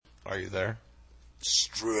Are you there?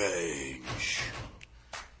 Strange.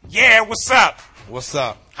 Yeah, what's up? What's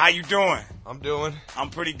up? How you doing? I'm doing. I'm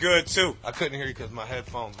pretty good, too. I couldn't hear you because my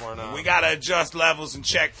headphones weren't on. We got to adjust levels and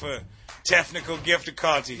check for technical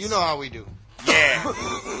difficulties. You know how we do. Yeah.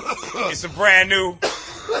 It's a brand new,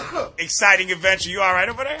 exciting adventure. You all right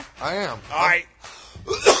over there? I am. All right.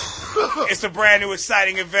 It's a brand new,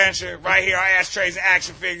 exciting adventure right here on Ashtrays and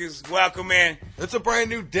Action Figures. Welcome in. It's a brand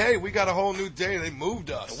new day. We got a whole new day. They moved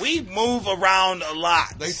us. We move around a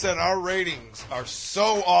lot. They said our ratings are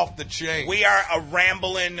so off the chain. We are a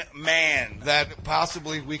rambling man. That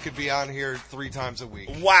possibly we could be on here 3 times a week.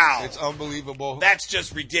 Wow. It's unbelievable. That's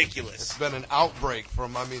just ridiculous. It's been an outbreak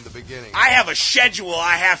from, the beginning. I have a schedule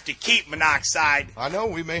I have to keep, Monoxide. I know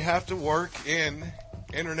we may have to work in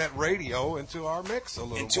internet radio into our mix a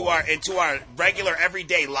little into our regular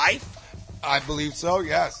everyday life. I believe so,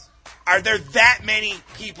 yes. Are there that many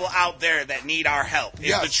people out there that need our help? Is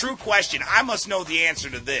Yes. the true question. I must know the answer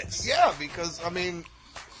to this. Yeah, because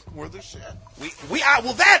we're the shit.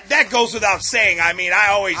 Well, that goes without saying. I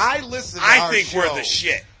listen to I our think show. we're the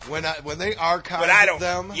shit. When they archive But I don't.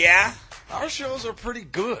 them, Yeah. our shows are pretty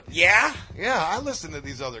good. Yeah. Yeah, I listen to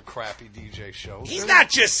these other crappy DJ shows. He's not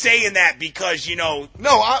just saying that because No,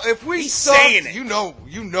 if we he's sucked, saying it. you know,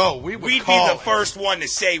 we would we'd call be the it. first one to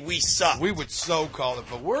say we suck. We would so call it,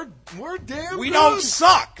 but we're damn. We good. don't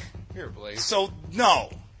suck. Here, Blaze. So no.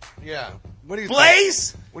 Yeah. What do you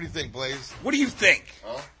Blaze? think? What do you think, Blaze? What do you think?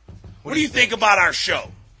 Huh? What do you think about our show?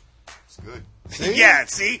 It's good. See? Yeah,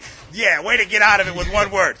 see? Yeah, way to get out of it with one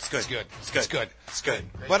word. It's good. It's good. It's good. It's good. It's good.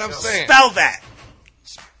 But I'm saying Spell that.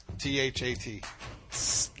 THAT.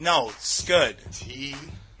 No, it's good.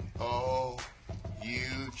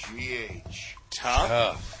 TOUGH.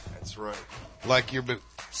 Tough? That's right. Like your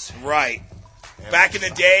boots. Right. Back in the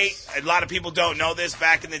day, a lot of people don't know this,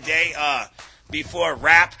 back in the day, before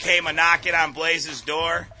rap came a-knocking on Blaze's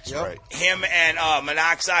door, That's right. him and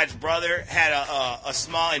Monoxide's brother had a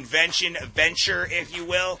small venture, if you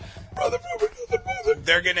will. Brother.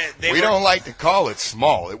 They We don't like to call it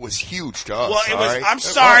small. It was huge to us. Well, it was. all right? I'm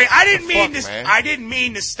sorry. I didn't The mean fuck, to. man? I didn't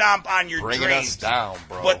mean to stomp on your Bringing dreams. us down,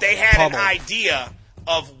 bro. But they had Pummeled. an idea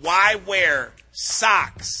of why wear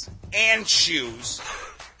socks and shoes.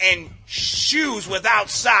 And shoes without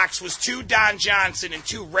socks was too Don Johnson and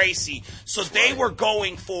too racy. So they were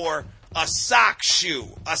going for a sock shoe.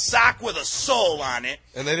 A sock with a sole on it.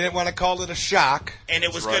 And they didn't want to call it a shock. And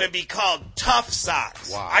it was right. going to be called Tough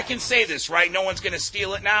Socks. Wow. I can say this, right? No one's going to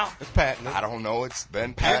steal it now? It's patented. I don't know. It's been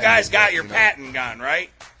You patented. guys got but, your you know. patent gun, right?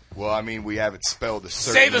 Well, we have it spelled a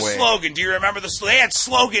certain Say the way. slogan. Do you remember the slogan? They had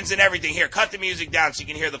slogans and everything. Here, cut the music down so you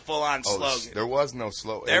can hear the full-on Oh, slogan. there was no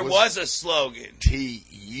slogan. There was a slogan.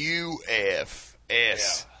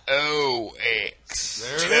 TUFSOX.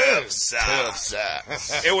 There Tough it is. Socks. Tough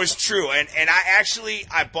socks. It was true. And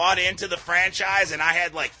I bought into the franchise, and I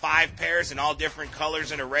had like 5 pairs in all different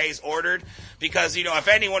colors and arrays ordered because, if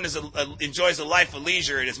anyone enjoys a life of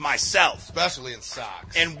leisure, it is myself. Especially in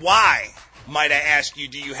socks. And why, might I ask you,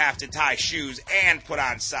 do you have to tie shoes and put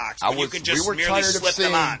on socks? When you can just we were merely tired of slip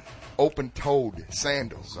them seeing on. open-toed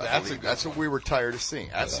sandals. I That's believe. a good That's what we were tired of seeing.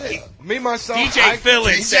 That's it. Me, myself, DJ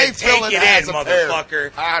Fillin DJ said, take Fillin it has in, a pair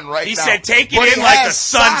motherfucker. on right He now. said, take But it he in like a has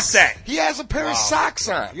socks. sunset. He has a pair of socks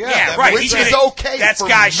on. Yeah, Yeah, that right. Which He is did it. okay That's for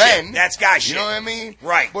guy men. shit. That's guy shit. You know what I mean?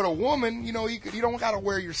 Right. But a woman, you don't got to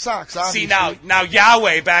wear your socks, obviously. See, now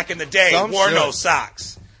Yahweh back in the day Some wore no should.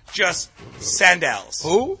 socks. Just sandals.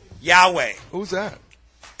 Who? Yahweh. Who's that?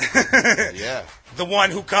 Yeah. The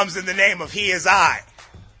one who comes in the name of He is I.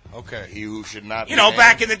 Okay. He who should not be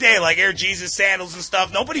Back named. in the day, like Air Jesus sandals and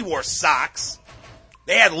stuff, nobody wore socks.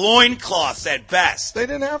 They had loincloths at best. They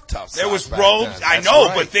didn't have tough socks. There was back robes. then. I That's know,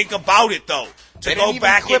 right. but think about it, though. To They go didn't even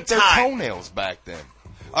back clip in their time. toenails back then.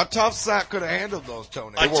 A tough sock could have handled those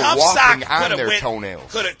toenails. A were tough walking sock on could their have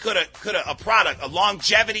toenails. could have a product, a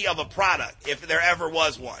longevity of a product, if there ever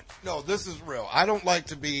was one. No, this is real. I don't like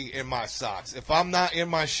to be in my socks. If I'm not in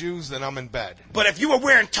my shoes, then I'm in bed. But if you were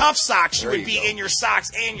wearing tough socks, you There would you be go. in your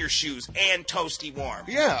socks and your shoes and toasty warm.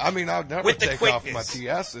 Yeah, I'll never With the take off quickness.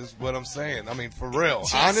 my TS's, what I'm saying. For real.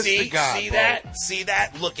 Honest see, to God, see bro. that? See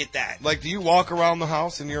that? Look at that. Like, do you walk around the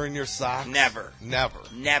house and you're in your socks? Never. Never.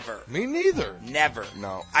 Never. Me neither. Never.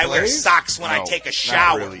 No. I wear Blaze? socks when I No, take a not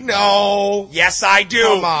shower. really. No. Yes, I do.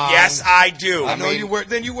 Come on. Yes, I do. I know mean- you wear.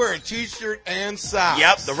 Then you wear a t-shirt and socks.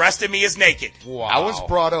 Yep, the rest of me is naked. Wow. I was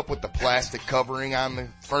brought up with the plastic covering on the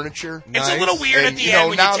furniture. It's a little weird at the you end know,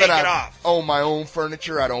 when now you take that it I off. own my own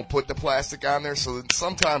furniture, I don't put the plastic on there. So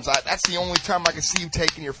sometimes that's the only time I can see you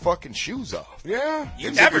taking your fucking shoes off. Yeah. You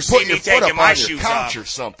It's never like see you're putting me your foot taking up my on your shoes couch off. or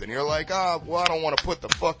something. You're like, well, I don't want to put the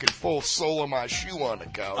fucking full sole of my shoe on the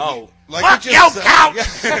couch. Oh, Like fuck you your just said. couch!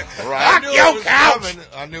 Yeah. Right. I knew your it was couch! coming.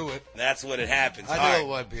 I knew it. That's what it happens. I All knew right. it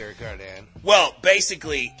was Pierre Cardin. Well,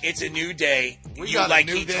 basically, it's a new day. We got like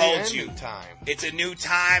a new he day told and you. new time. It's a new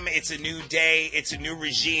time. It's a new day. It's a new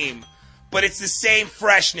regime. But it's the same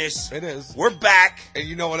freshness. It is. We're back. And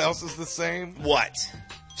you know what else is the same? What?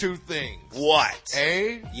 Two things. What?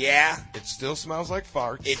 A, Yeah, it still smells like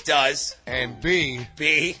farts. it does. And B,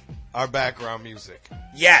 B. our background music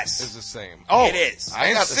Yes. is the same. Oh, It is.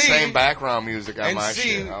 I got the C, same background music on And my C,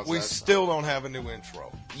 shit. How's we that still don't have a new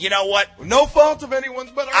intro. You know what? No fault of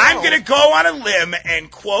anyone's but our I'm own. going to go on a limb and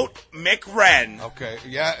quote Mick Wren. Okay,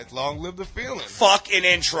 yeah, long live the feeling. Fuck an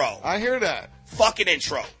intro. I hear that. Fuck an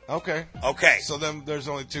intro. Okay. Okay. So then there's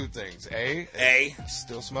only two things. A, A. it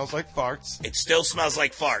still smells like farts. It still smells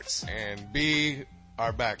like farts. And B,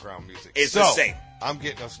 our background music. It's so, the same. I'm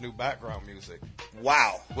getting us new background music.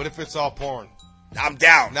 Wow. What if it's all porn? I'm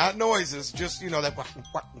down. Not noises, just, that.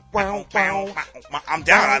 I'm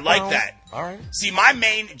down. I like that. All right. See, my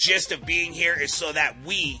main gist of being here is so that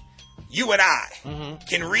you and I,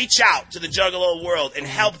 can reach out to the Juggalo world and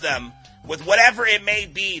help them with whatever it may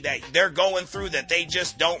be that they're going through that they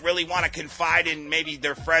just don't really want to confide in maybe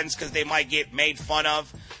their friends because they might get made fun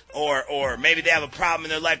of or maybe they have a problem in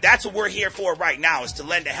their life. That's what we're here for right now, is to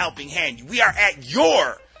lend a helping hand. We are at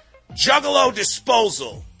your Juggalo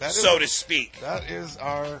disposal, so to speak. That is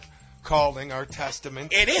our calling, our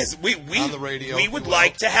testament. It is. We on the radio, we if would you will.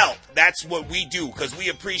 like to help. That's what we do because we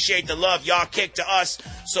appreciate the love y'all kick to us.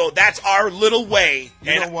 So that's our little way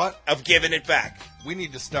You know what? of giving it back. We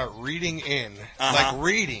need to start reading in, Uh-huh. like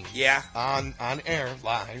reading, Yeah. on air,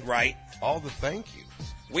 live, Right. all the thank yous.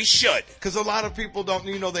 We should. Because a lot of people don't,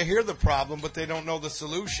 they hear the problem, but they don't know the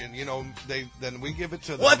solution. Then we give it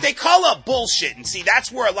to them. Well, they call up bullshit, and see,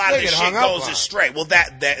 that's where a lot of They this get shit hung up goes on. astray. Well,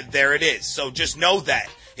 there it is. So just know that.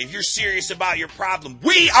 If you're serious about your problem,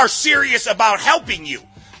 we are serious about helping you.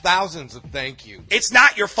 Thousands of thank you. It's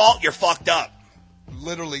not your fault you're fucked up.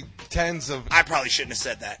 Literally tens of I probably shouldn't have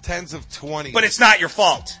said that. 20 But it's not your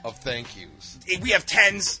fault. of thank yous. We have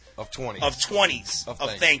tens Of 20. of 20s Of of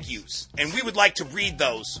thank thank yous. And we would like to read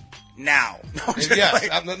those now. No, just Yes. like-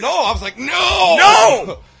 I was like, no!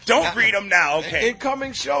 no! Don't read them now, okay?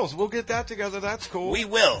 Incoming shows. We'll get that together. That's cool. We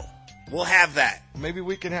will. We'll have that, Maybe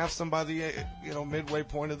we can have some by the, midway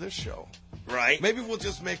point of this show. right? Maybe we'll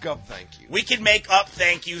just make up thank you. We can make up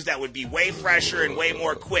thank yous that would be way fresher and way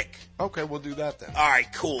more quick. Okay, we'll do that then. All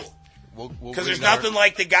right, cool. We'll Because there's read our- nothing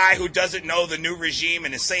like the guy who doesn't know the new regime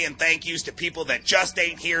and is saying thank yous to people that just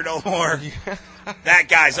ain't here no more. That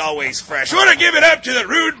guy's always fresh. Want to give it up to the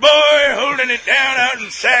rude boy holding it down out in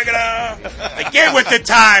Saginaw. Like, get with the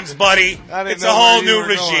times, buddy. I didn't It's a know whole where you new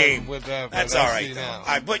were going regime. with that, but That's I all see right, now. though. All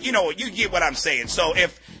right, but you know what? You get what I'm saying. So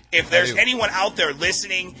if there's do. anyone out there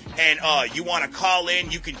listening and you want to call in,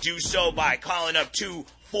 you can do so by calling up to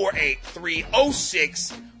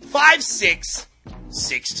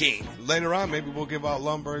 483-06-5616. Later on, maybe we'll give out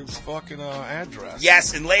Lumberg's fucking address.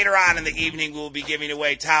 Yes, and later on in the evening, we'll be giving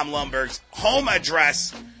away Tom Lumberg's home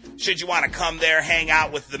address. Should you want to come there, hang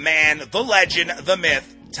out with the man, the legend, the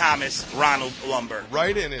myth, Thomas Ronald Lumberg.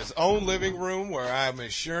 Right in his own living room, where I'm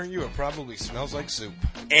assuring you it probably smells like soup.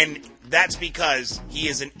 And that's because he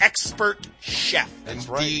is an expert chef. That's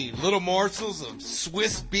Indeed. Little morsels of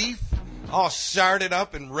Swiss beef, all sharded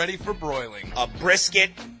up and ready for broiling. A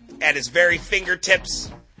brisket at his very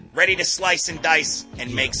fingertips, ready to slice and dice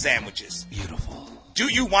and make sandwiches. Beautiful. Do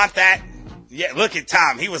you want that? Yeah, look at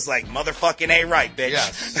Tom. He was like, motherfucking A right, bitch.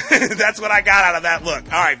 Yes. That's what I got out of that look.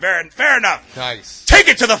 All right, fair enough. Nice. Take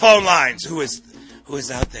it to the phone lines. Who is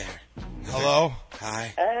out there? Hello?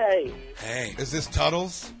 Hi. Hey, Hey. Is this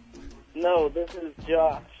Tuttles? no, this is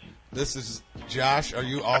Josh. This is Josh. Are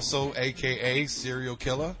you also a.k.a. serial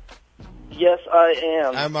killer? Yes, I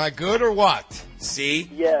am. Am I good or what? See?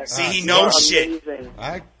 Yes. See, he You knows are shit. amazing.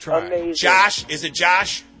 I tried. Amazing. Josh, is it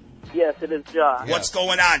Josh? Yes, it is Josh. Yeah. What's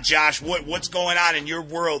going on, Josh? What's going on in your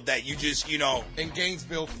world that you just, In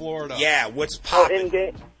Gainesville, Florida. yeah, what's Well, popping?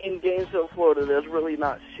 in Gainesville, Florida, there's really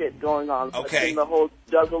not shit going on. But Okay. in the whole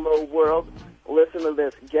Juggalo world, listen to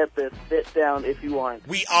this, get this, sit down if you want.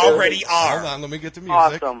 We already Hold are. on, let me get the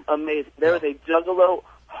music. Awesome, amazing. There is a Juggalo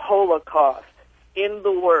Holocaust in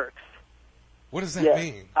the works. What does that Yes,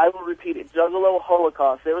 mean? I will repeat it. Juggalo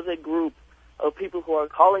Holocaust. There is a group of people who are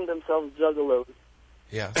calling themselves Juggalos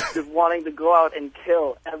Yeah. just wanting to go out and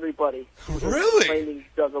kill everybody. Really? Claiming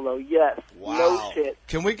Juggalo, yes. Wow. No shit.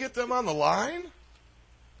 Can we get them on the line?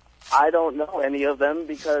 I don't know any of them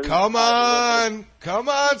because... Come on,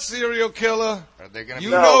 serial killer. Are they gonna You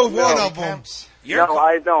be know No, one no. of them. No,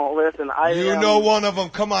 I don't. Listen, You know one of them.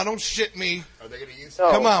 Come on, don't shit me. Are they gonna use?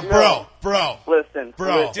 No, Come on, no. bro. Listen,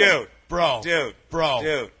 Bro. listen. Dude. Bro.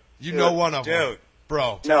 Dude. You know one of them. Dude.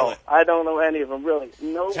 Bro. No, I don't know any of them, really.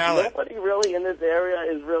 Tell it. Nobody really in this area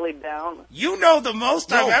is really down. You know the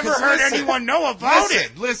most I've ever 'cause heard listen, anyone know about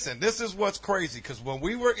it. Listen, this is what's crazy, because when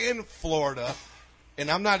we were in Florida, and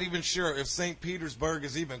I'm not even sure if St. Petersburg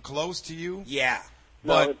is even close to you, Yeah.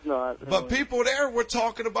 but, No, it's not. but people there were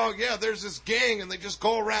talking about, there's this gang, and they just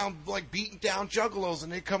go around, like, beating down juggalos, and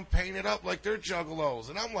they come painted up like they're juggalos.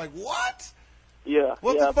 And I'm like, what? Yeah.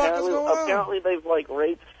 What yeah, the fuck is apparently, going on? Apparently they've, like,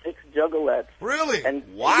 raped 6 juggalettes. Really? And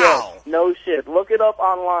Wow. yeah, no shit. Look it up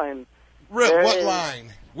online. There What is-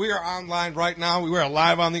 line? We are online right now. We are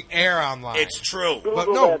live on the air online. It's true. Google But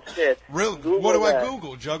no, that shit. Really? Google What do I that.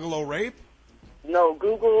 Google? Juggalo rape? No,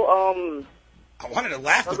 Google, I wanted to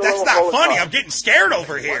laugh, but Juggalo that's not Holocaust. funny. I'm getting scared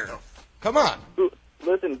over here. Come on.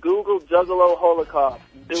 listen, Google Juggalo Holocaust.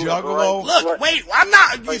 Do it Juggalo? right- Look, wait, I'm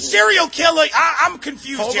not serial killer. I'm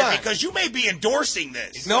confused Hold here on. because you may be endorsing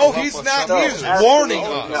this. No, he's not. No, He is absolutely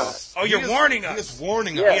warning not. us. Oh, you're He is- warning He us. is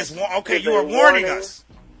warning Yeah. us. He is okay, It's you a are warning warning. us.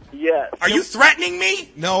 Yes. Are you threatening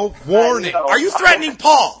me? No, warning. No. Are you threatening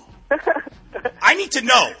Paul? I need to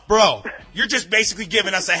know. Bro, You're just basically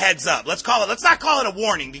giving us a heads up. Let's not call it a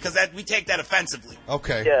warning because we take that offensively.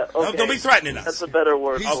 okay. Yeah, No, okay. don't be threatening us. That's a better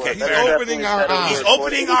word. He's- for it. he's That's opening definitely our a better eyes. He's word for it.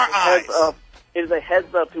 opening It our is a heads eyes. up. It is a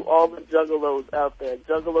heads up to all the juggalos out there.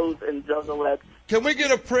 Juggalos and juggalettes. Can we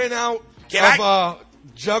get a printout Can of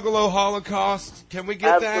Juggalo Holocaust? Can we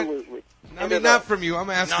get Absolutely. that? I mean, not from you. I'm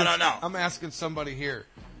asking. No. I'm asking somebody here.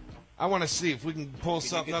 I want to see if we can pull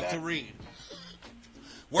something get up to that? read.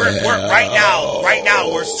 We're right now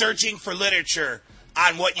we're searching for literature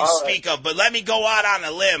on what you All right. speak of. But let me go out on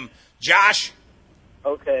a limb. Josh,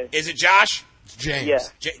 Okay. is it Josh? It's James.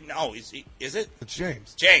 Yeah. No, is it It's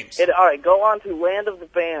James. James? All right, go on to Land of the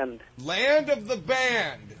Band. Land of the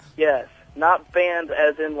Band. Yes. Not band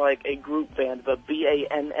as in like a group band, but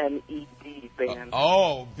BANNED band.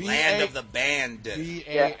 Oh, Land of the Band.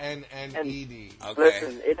 BANNED. Okay.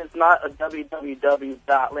 Listen, it is not a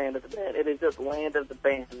www.land of the band. It is just Land of the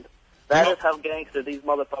Band. That is how gangster these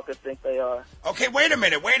motherfuckers think they are. Okay, wait a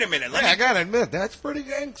minute. Let Hey, me I gotta admit, that's pretty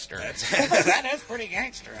gangster. that is pretty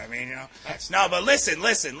gangster. I mean, no, but listen.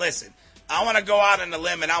 I want to go out on a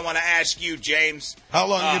limb and I want to ask you, James. How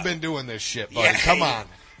long you been doing this shit, buddy? Yeah, Come on.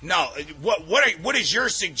 No, what is your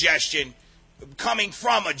suggestion coming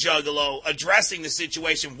from a juggalo addressing the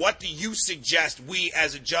situation? What do you suggest we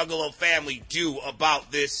as a juggalo family do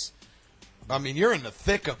about this? I mean, you're in the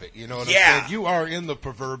thick of it. You know what Yeah. I'm saying? You are in the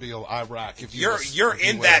proverbial Iraq. If You're if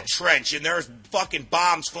in will. that trench and there's fucking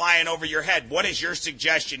bombs flying over your head. What is your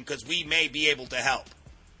suggestion? Because we may be able to help.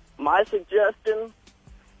 My suggestion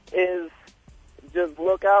is just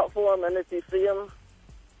look out for them, and if you see them,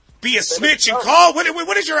 Be a snitch and call?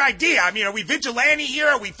 What is your idea? I mean, are we vigilante here?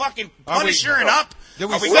 Are we fucking Punisher up? Did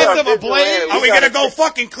we Are we send gonna- them a blade? Are we going to go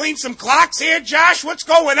fucking clean some clocks here, Josh? What's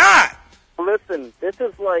going on? listen, this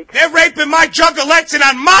is like... They're raping my juggalettes and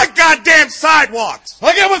on my goddamn sidewalks.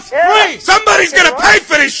 Like it was Yeah. free. Somebody's going to pay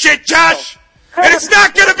for this shit, Josh. And it's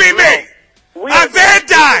not going to be me. We I'm are Van going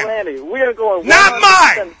Dyne. vigilante. We are going Not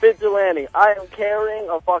 100% mine. vigilante. I am carrying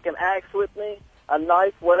a fucking axe with me, a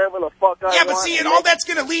knife, whatever the fuck I want. Yeah, but see, and all that's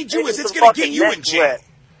going to lead you is making it's some going to get fucking you in neck jail. wet.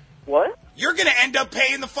 What? You're going to end up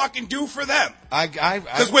paying the fucking due for them. Because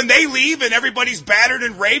Because when they leave and everybody's battered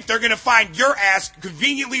and raped, they're going to find your ass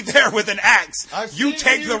conveniently there with an axe. You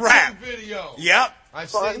take the rap. Video. Yep. I've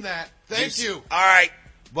seen that. Thank you. All right.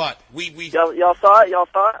 But We Y'all saw it? Y'all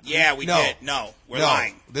saw it? yeah, we No. did. No, we're no,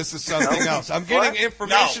 lying. this is something else. I'm getting What?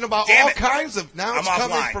 information No, about damn all it. kinds of. Now it's I'm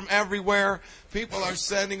coming offline. from everywhere. People are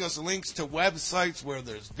sending us links to websites where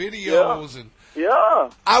there's videos, and Yeah.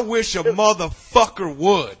 I wish a motherfucker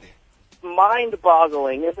would.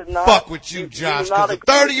 Mind-boggling, is it not? Fuck with you, Josh, do not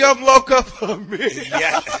because agree? 30 of them look up on me.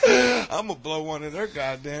 Yeah. I'm going to blow one of their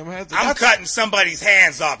goddamn heads. I'm cutting somebody's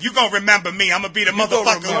hands off. You gonna remember me. I'm gonna be the gonna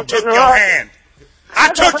motherfucker who remember. took your hand. I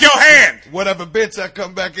took your hand. Whatever bitch I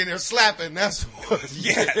come back in there slapping, that's what.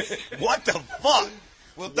 Yeah. What the fuck?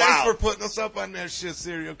 Well, thanks Wow. for putting us up on that shit,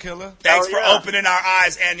 serial killer. Thanks Oh, for yeah. opening our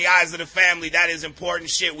eyes and the eyes of the family. That is important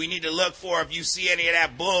shit. We need to look for if you see any of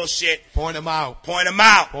that bullshit. Point them out. Point them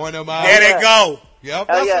out. Point them out. There they go. Yep,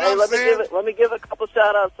 Oh, that's yeah. what Hey, I'm saying. let me give a couple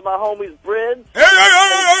shout-outs to my homies, Bridge, Hey.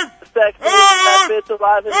 Sexy, that bitch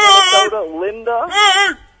alive in Minnesota,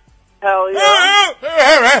 Linda, Hell yeah.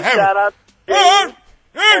 Shout out to James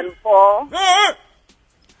and Paul.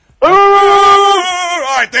 All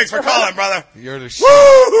right, thanks for calling, brother. You're the shit.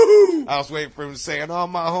 I was waiting for him to say, and all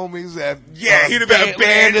my homies that He'd have been a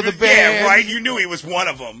band of the band. Yeah, right. You knew he was one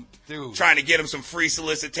of them. Dude. Trying to get him some free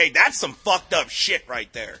solicitation. That's some fucked up shit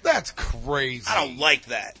right there. That's crazy. I don't like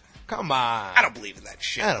that. Come on. I don't believe in that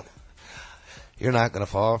shit. You're not going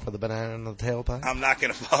to fall for the banana in the tailpipe? I'm not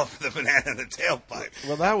going to fall for the banana in the tailpipe.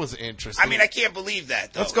 Well, that was interesting. I mean, I can't believe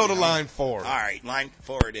that, though. Let's go to line 4. All right, line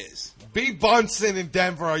 4 it is. B. Bunsen in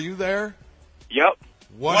Denver, are you there? Yep.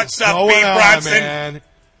 What's is up, going B. on, Bronson? man?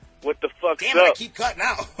 What the fuck's Damn it, I up? keep cutting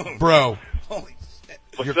out. Bro, Holy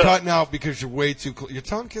shit. you're up? cutting out because you're way too close. You're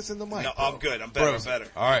tongue kissing the mic. No, bro. I'm good. I'm better. Bro, I'm better.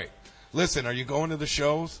 All right. Listen, are you going to the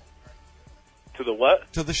shows? To the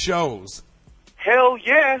what? To the shows. Hell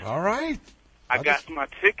yeah. All right. I got my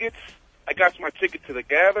tickets. I got my ticket to the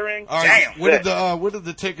gathering. All right. Damn. What did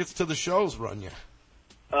the tickets to the shows run you?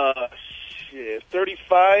 Shit.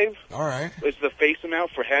 35 All right. is the face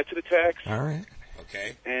amount for Hatchet Attacks. All right.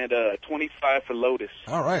 Okay. And 25 for Lotus.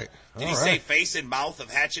 All right. Did he All say right. face and mouth of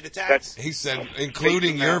hatchet attacks? That's He said, including Face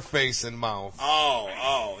and your mouth. face and mouth.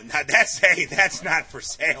 Oh. Now, that's not for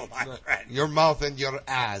sale, my friend. Your mouth and your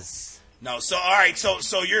ass. No, so all right, so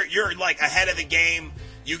you're like ahead of the game.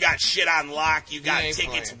 You got shit on lock. You got ain't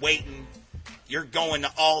tickets playing. waiting. You're going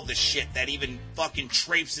to all the shit that even fucking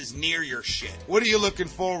traipses near your shit. What are you looking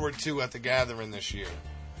forward to at the gathering this year?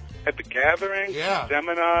 at the gathering. Yeah.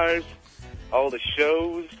 Seminars, all the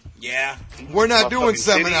shows. Yeah. We're not doing Motherfucking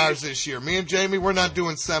seminars cities. this year. Me and Jamie, we're not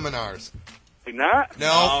doing seminars. We not?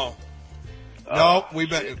 No. No, we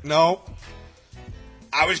bet. No.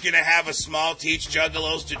 I was going to have a small Teach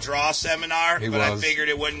Juggalos to Draw seminar, but I figured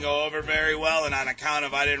it wouldn't go over very well, and on account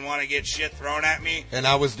of I didn't want to get shit thrown at me. And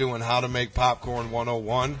I was doing How to Make Popcorn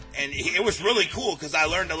 101. And it was really cool because I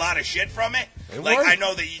learned a lot of shit from it. It Like, worked. I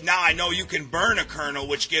know that now I know you can burn a kernel,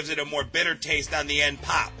 which gives it a more bitter taste on the end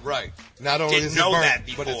pop. Right. Not only Didn't is it know burnt, that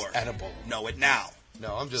before. but it's edible. Know it now.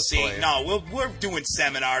 No, I'm just See, playing. no, we're doing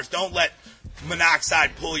seminars. Don't let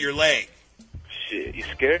monoxide pull your leg. Shit, you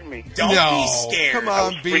scared me. Don't No. be scared. Come I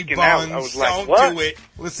on, was B freaking out. Buns. I was like, Don't what? do it.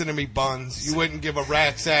 Listen to me, Buns. You wouldn't give a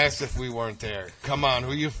rat's ass if we weren't there. Come on,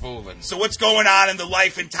 who you fooling? So what's going on in the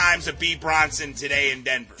life and times of B. Bronson today in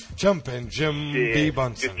Denver? Jumpin' Jim Shit. B.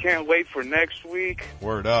 Bunsen. Just can't wait for next week.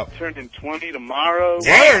 Word up. Turning 20 tomorrow.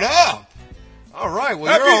 Damn. Word up. All right,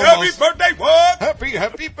 well, Happy, you're happy almost... birthday, what?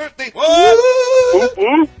 Happy birthday. What? Whoop,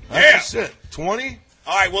 whoop. That's the shit. 20?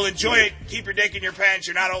 All right, well, enjoy it. Keep your dick in your pants.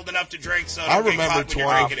 You're not old enough to drink, so I don't get remember caught when you're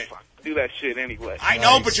 20. drinking it. Fuck, do that shit anyway. I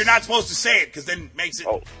know, Nice. but you're not supposed to say it because then makes it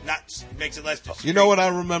makes it less discreet. You know what I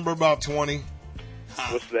remember about 20?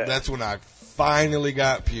 What's that? That's when I finally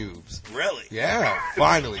got pubes. Really? Yeah,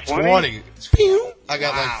 finally. 20? 20. Pew! I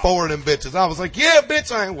got Wow. like 4 of them bitches. I was like, yeah,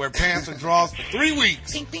 bitch, I ain't wear pants and drawers for 3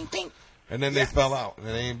 weeks. Ping, ping, ping. And then they fell out, and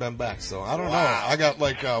they ain't been back. So I don't know. Wow. I got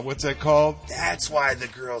like, what's that called? That's why the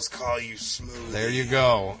girls call you smooth. There you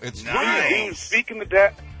go. It's Nice. real. Speaking of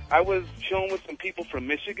that, I was chilling with some people from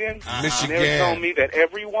Michigan. Michigan. And they were telling me that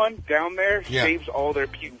everyone down there Yeah. shaves all their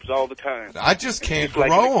pubes all the time. I just can't It's like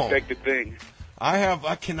grow an 'em. expected thing.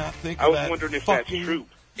 I cannot think I of was that wondering if fucking... that's true.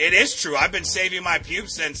 It is true. I've been saving my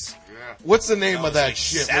pubes since. What's the name I of was that like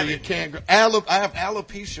shit 7. where you can't grow? I have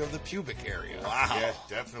alopecia of the pubic area. Wow. Yeah,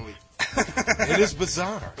 definitely. It is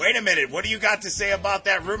bizarre. Wait a minute. What do you got to say about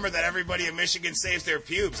that rumor that everybody in Michigan saves their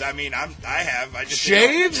pubes? I mean, I just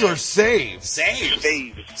Shaves or saves? saves?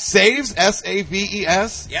 Shaves. Saves?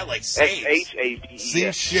 S-A-V-E-S? Yeah, like saves. S-H-A-V-E-S. See,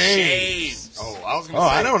 shaves. Shaves. Oh, I was gonna Oh,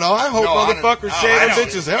 say. I don't know. I hope No, I don't- motherfuckers I shaving don't-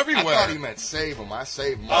 bitches I everywhere. thought he meant save them. I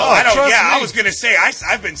save them. Oh, I don't. trust Yeah, me. I was gonna say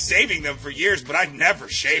I've been saving them for years, but I never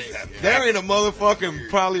shave them. There ain't a motherfucking,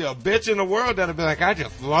 probably a bitch in the world that'd be like, I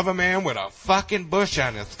just love a man with a fucking bush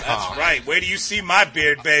on his cock. That's right. Wait till you see my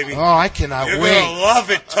beard, baby. Oh, I cannot You're wait. gonna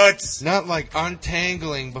love it, Toots. Not like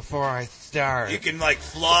untangling before I start. You can like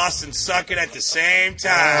floss and suck it at the same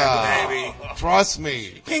time, baby. Trust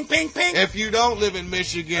me. Ping, ping, ping. If you don't live in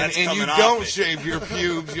Michigan That's and you coming off don't it. shave your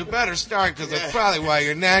pubes, you better start because that's probably why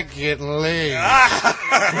you're not getting laid.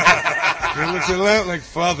 You look a lot like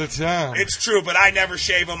Father Time. It's true, but I never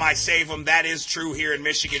shave them. I save them. That is true here in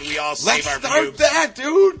Michigan. We all save Let's our start pubes. that,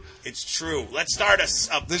 dude. It's true. Let's start a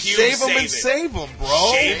The pube shave them save and it. save them,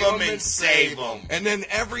 bro. Shave them and save them. And then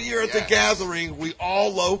every year at the Yes. gathering, we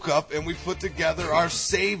all loke up and we put together our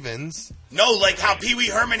savings. No, like how Pee Wee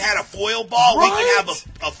Herman had a foil ball, we Right. can have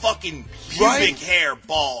a fucking pubic Right. hair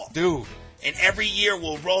ball. Dude. And every year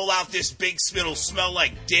we'll roll out this big, it'll smell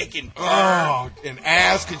like dick and burn. Oh, and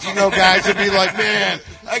ass, because you know guys would be like, man,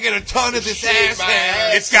 I get a ton of this ass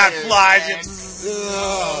hair. It's got flies.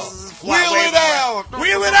 Ugh. Wheel it out!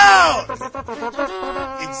 Wheel it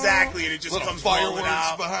out! Exactly, and it just Little comes rolling fireworks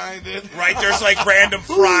out. behind it. Right, there's like random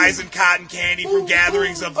fries and cotton candy from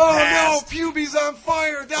gatherings of the Oh past. no, Puby's on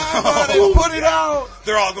fire! Dive on it! Put it out!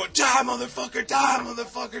 They're all going, die, motherfucker,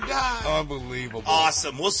 die. Unbelievable.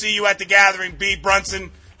 Awesome. We'll see you at the gathering, B.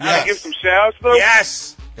 Brunson. Can I Yes. give some shouts though?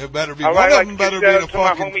 Yes. It better be. All One right, of I'd them like to better give be the shout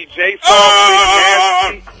out to my fucking. homie Jay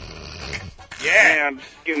Oh! Yeah. and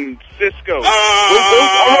fucking Cisco.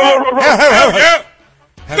 Yeah.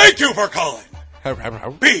 Thank you for calling.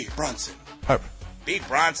 B. Brunson. B.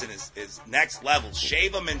 Bronson is next level.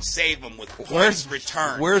 Shave him and save him with points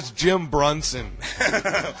return. Where's Jim Brunson?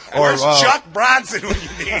 Where's Chuck Bronson when you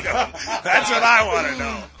need him? That's what I want to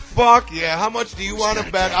know. Fuck yeah! How much do you want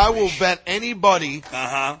to bet? I will bet anybody,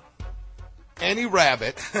 any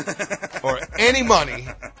rabbit, or any money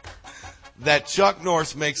that Chuck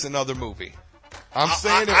Norris makes another movie. I'm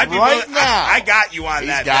saying it right now. I got you on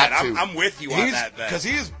that got bet. to. I'm with you on that bet. Because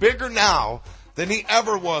he is bigger now than he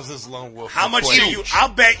ever was as Lone Wolf. How much do you? I'll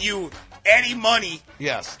bet you Eddie money,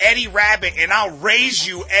 Yes. Eddie Rabbit, and I'll raise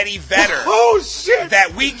you Eddie Vedder. Oh shit!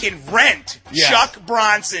 That we can rent Yes. Chuck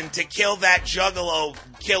Bronson to kill that Juggalo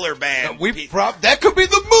killer band. That could be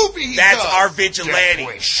the movie. He That's does. our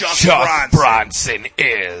vigilante, Chuck Bronson. Bronson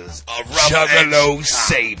is A rough edge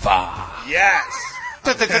saver. Yes.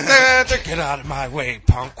 Get out of my way,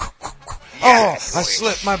 punk. Yes. Oh, I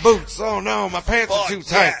slipped my boots. Oh no, my pants Fuck are too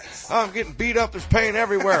tight. yes. Oh, I'm getting beat up. There's pain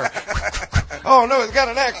everywhere. Oh no, it's got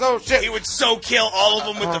an axe. Oh shit. He would so kill all of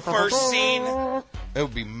them with the first scene. It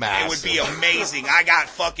would be It massive. would be amazing. I got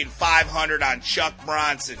fucking 500 on Chuck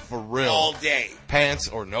Bronson. For real. All day. Pants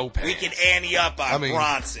or no pants. We can ante up on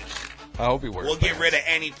Bronson. I hope he wears We'll get rid of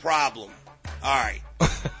any problem. All right.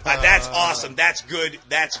 That's awesome. That's good.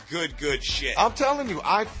 That's good shit. I'm telling you,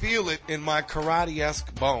 I feel it in my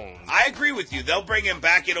karate-esque bones. I agree with you. They'll bring him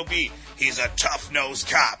back. It'll be, he's a tough-nosed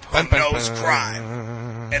cop who knows crime.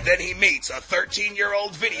 And then he meets a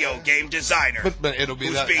 13-year-old video game designer But it'll be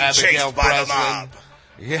who's that being Abigail chased by the Breslin. mob.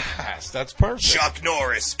 Yes, that's perfect. Chuck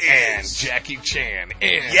Norris And is. Jackie Chan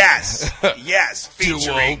in Yes. Yes. Duo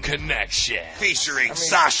Featuring Connection.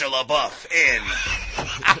 Sasha LaBeouf in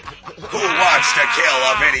Who Wants to Kill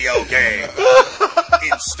a Video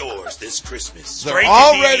Game in stores this Christmas. They're Straight to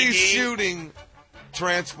already DVD. shooting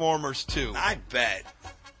Transformers 2. I bet.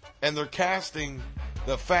 And they're casting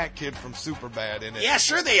the fat kid from Superbad in it. Yeah,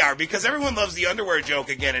 sure they are, because everyone loves the underwear joke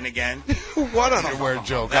again and again. What underwear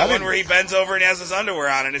joke? That one where he bends over and has his underwear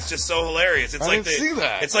on, and it's just so hilarious. It's I like didn't see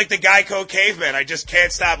that. It's like the Geico cavemen. I just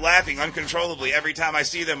can't stop laughing uncontrollably every time I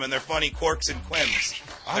see them and their funny quirks and quims.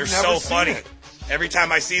 They're I've so never seen funny. it. Every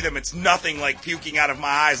time I see them, it's nothing like puking out of my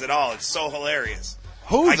eyes at all. It's so hilarious.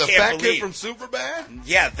 Who? I The can't fat believe- kid from Superbad?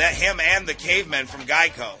 Yeah, that him and the cavemen from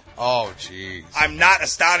Geico. Oh, jeez. I'm not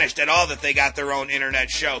astonished at all that they got their own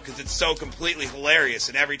internet show because it's so completely hilarious.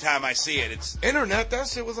 And every time I see it, it's Internet, that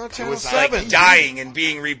shit was on Channel was 7. like dying and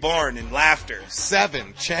being reborn in laughter.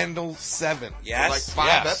 7. Channel 7. Yes? Like 5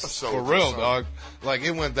 Yes, episodes. For real, or so. dog. Like,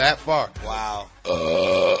 it went that far. Wow.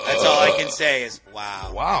 That's all I can say is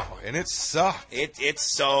wow. Wow. And it sucked. It's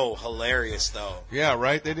so hilarious though. Yeah,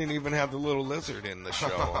 right? They didn't even have the little lizard in the show.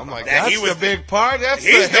 I'm like, That that's he was the big part? That's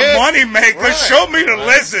He's the hit. money maker. Right. Show me the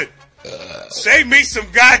lizard. Save me some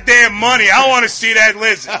goddamn money. I want to see that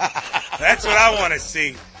lizard. That's what I want to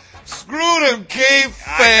see. Screw them cave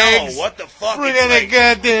I fags. know. What the fuck? Bring It's in like- a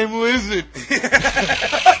goddamn lizard.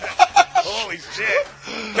 Holy shit.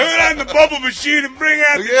 Turn on the bubble machine and bring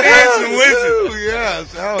out the Yeah, dancing lizard.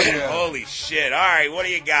 yes, hell yeah. Holy shit. All right, what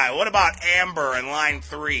do you got? What about Amber in line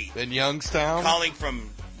 3? In Youngstown? Calling from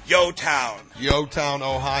Yo Town. Youngstown,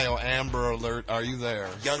 Ohio. Amber Alert. Are you there?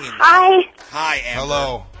 Youngin. Hi. Hi, Amber.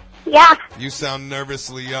 Hello. Yeah, You sound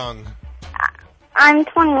nervously young. I'm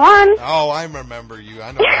 21. Oh, I remember you.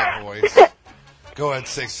 I know that voice. Go ahead and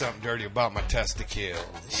say something dirty about my testicles.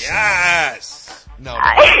 Yes. No,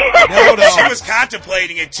 no. She was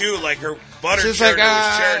contemplating it too, like her butter She's churner like,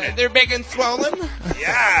 was churning. they're big and swollen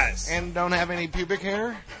Yes. and don't have any pubic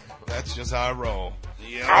hair. That's just how I roll.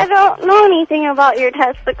 I don't know anything about your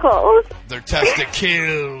testicles. They're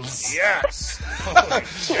testicles. Yes. Holy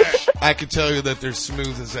shit. I can tell you that they're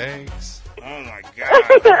smooth as eggs. Oh my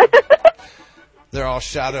god. They're all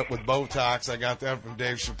shot up with Botox. I got that from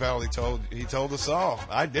Dave Chappelle. He told us all.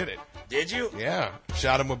 I did it. Did you? Yeah.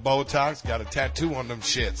 Shot him with Botox. Got a tattoo on them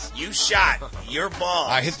shits. You shot your balls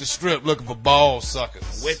I hit the strip looking for ball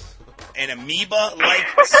suckers. with an amoeba-like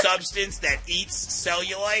substance that eats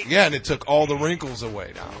cellulite. Yeah, and it took all the wrinkles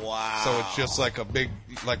away now. Wow. So it's just like a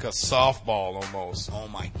softball almost. Oh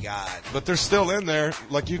my God. But they're still in there.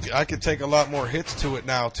 Like I could take a lot more hits to it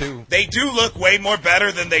now too. They do look way more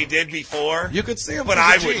better than they did before. You could see them, but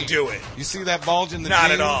I wouldn't do it. You see that bulge in the Not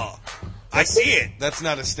jean? at all. I see it. That's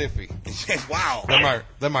not a stiffy. Wow.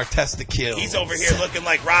 Them are testicles. He's over here looking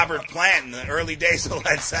like Robert Plant in the early days of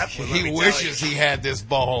Led Zeppelin. He wishes he had this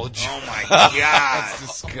bulge. Oh my God. That's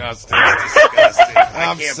disgusting. That's disgusting.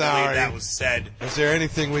 I can't sorry. believe that was said. Is there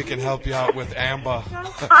anything we can help you out with, Amber?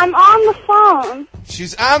 I'm on the phone.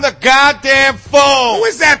 She's on the goddamn phone. Who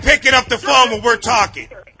is that picking up the phone when we're talking?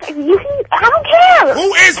 I don't care.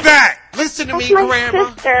 Who is that? Listen to That's me, my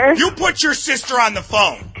Grandma. sister. You put your sister on the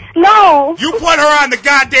phone. No. You put her on the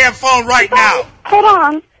goddamn phone right now. Hold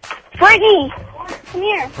on. Brittany, come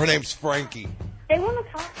here. Her name's Frankie. They want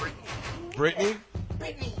to talk. Brittany?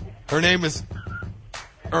 Her name is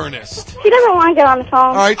Ernest. She doesn't want to get on the phone.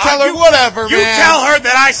 All right, tell her whatever, You man. tell her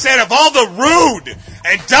that I said of all the rude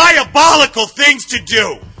and diabolical things to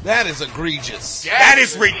do, That is egregious. that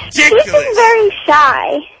is She's ridiculous. very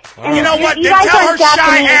shy. And You know what? you Then guys tell are her shy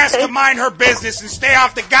Japanese, ass so to mind her business and stay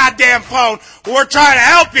off the goddamn phone. We're trying to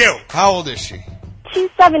help you. How old is she? She's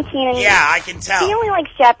 17 and Yeah, I can tell. she only likes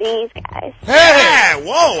Japanese guys. Hey! Yeah,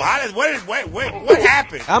 whoa! What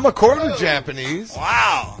happened? I'm a quarter Japanese.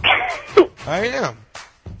 Wow. I am.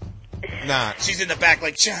 Not. She's in the back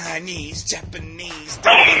like Chinese, Japanese,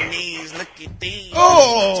 Japanese. Look at these.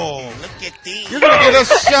 Oh! Look at these. You're gonna get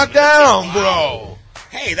us shut down, bro.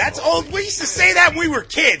 Hey, that's old. We used to say that when we were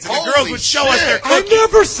kids, and the Holy girls would show us their shit. I cookies.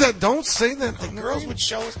 never said. Don't say that. The girls would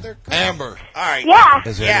show us their cookies. Amber, All right. Yeah.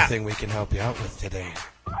 is there Yeah. anything we can help you out with today?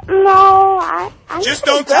 No, I'm Just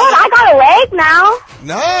pretty don't good. tell her- I got a leg now.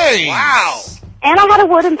 Nice. Wow. And I had a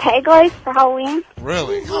wooden peg leg for Halloween.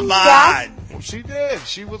 Really? Come on. Well, she did.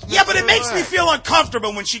 She was. Yeah, but it missing makes her me leg. feel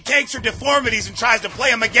uncomfortable when she takes her deformities and tries to play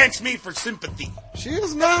them against me for sympathy. She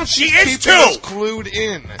is not. She She's is keeping too. us clued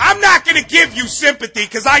in. I'm not going to give you sympathy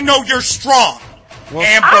because I know you're strong, Well,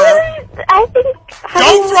 Amber. I think.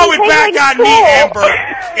 Don't throw it back on me, cool. Amber.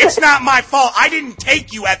 It's not my fault. I didn't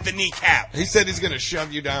take you at the kneecap. He said he's gonna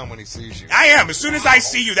shove you down when he sees you. I am. As soon as I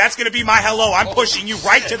see you, that's going to be my hello. I'm pushing you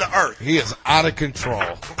right to the earth. He is out of control.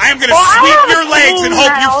 I am going to Well, I sweep have your a legs and cane hope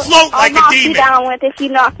you that'll- float like I'll a knock you demon. down with if you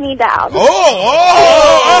knock me down.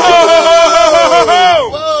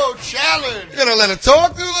 Whoa, challenge. You're gonna let her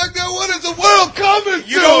talk to you like that? What is the world coming to?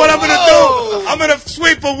 You know what I'm going to do? I'm going to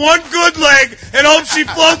sweep her one good leg and hope she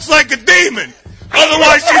floats like a demon.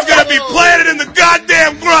 Otherwise, she's going to be planted in the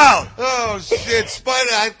goddamn ground. Oh, shit, Spider,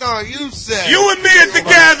 I thought you said. You and me at the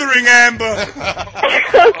gathering, Amber.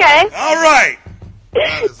 Okay. All right.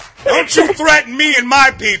 That is- Don't you threaten me and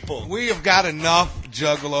my people. We have got enough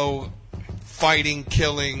Juggalo fighting,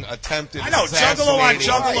 killing, attempted I know, Juggalo on assassinating.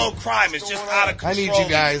 Juggalo crime is just out of control. I need you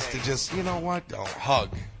guys these to days. just, you know what? Don't hug.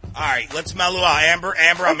 All right, let's mellow out. Amber,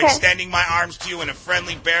 I'm Okay. extending my arms to you in a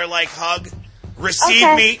friendly bear-like hug. Receive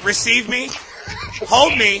Okay. me. Receive me.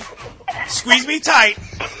 Hold me. Squeeze me tight.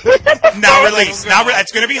 Now release.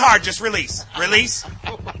 It's going to be hard. Just release. Release.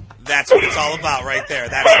 That's what it's all about right there.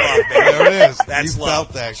 That's love, baby. There it is. That's you love.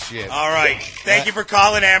 felt that shit. All right. Thank you for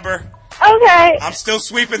calling, Amber. Okay. I'm still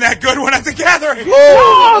sweeping that good one at the gathering.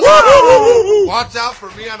 Watch out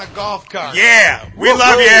for me on a golf cart. Yeah. We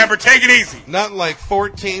love you, Amber. Take it easy. Nothing like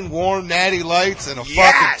 14 warm, natty lights and a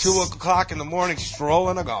Yes. fucking 2 o'clock in the morning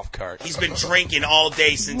strolling a golf cart. He's been drinking all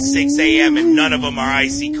day since 6 a.m. and none of them are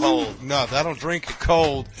icy cold. No, I don't drink it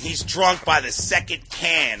cold. He's drunk by the second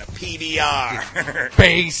can of PBR.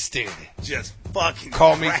 Basted. Just fucking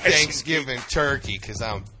Call me crashing. Thanksgiving turkey, because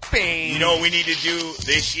I'm basted. You know what we need to do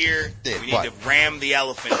this year? Yeah, We need what? to ram the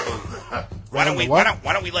elephant booth. Why don't we? what?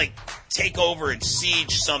 Why don't we like take over and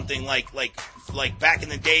siege something like back in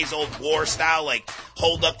the days, old war style? Like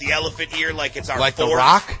hold up the elephant ear like it's our Like the fort?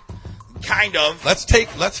 Rock? Kind of.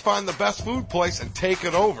 Let's find the best food place and take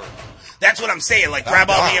it over. That's what I'm saying. Like grab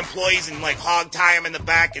all wow. the employees and like hog tie them in the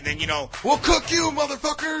back, and then We'll cook you,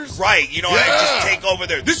 motherfuckers. right, and just Yeah. take over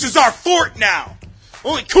there. This is our fort now.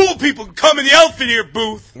 Only cool people can come in the elephant ear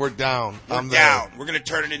booth. We're down. We're I'm down. there. We're gonna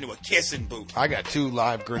turn it into a kissing booth. I got 2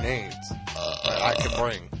 live grenades that I can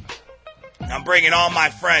bring. I'm bringing all my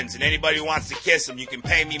friends, and anybody who wants to kiss them, you can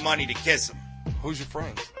pay me money to kiss them. Who's your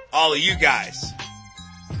friends? All of you guys.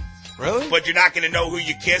 Really? But you're not going to know who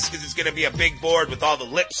you kiss because it's going to be a big board with all the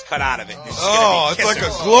lips cut out of it. It's it's like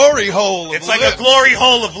a glory hole of It's like lips. a glory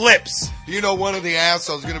hole of lips. You know, one of the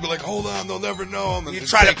assholes is going to be like, hold on, they'll never know him. And You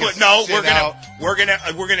just try to take put his no. shit out. We're gonna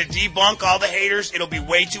debunk all the haters. It'll be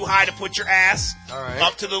way too high to put your ass All right.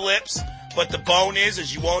 up to the lips. But the bone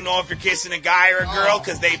is you won't know if you're kissing a guy or a girl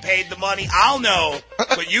because they paid the money. I'll know,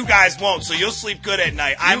 but you guys won't, so you'll sleep good at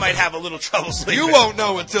night. I might have a little trouble sleeping. You won't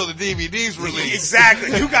know until the DVD's released.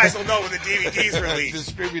 Exactly. You guys will know when the DVD's released.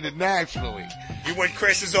 Distributed nationally. When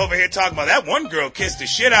Chris is over here talking about that one girl kissed the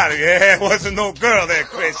shit out of you. Yeah, it wasn't no girl there,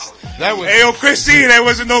 Chris. Hey, yo, Christine, there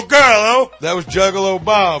wasn't no girl, oh. That was Juggalo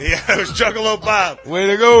Bob. Yeah, that was Juggalo Bob. Way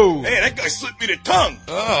to go. Hey, that guy slipped me the tongue.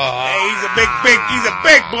 Oh. Hey, he's a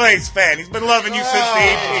big Blaze fan. He's been loving you since the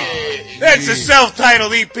EP. That's a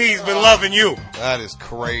self-titled EP. He's been loving you. That is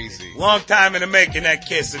crazy. Long time in the making, that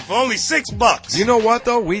kiss, and for only $6. You know what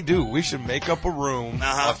though? We should make up a room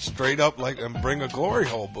straight up and bring a glory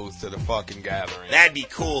hole booth to the fucking gathering. That'd be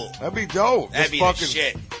cool. That'd be dope. That'd be the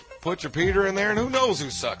shit. Put your Peter in there, and who knows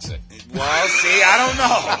who sucks it? Well, see, I don't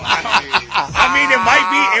know. I mean,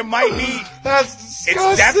 it might be. That's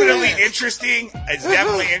disgusting. It's definitely interesting. It's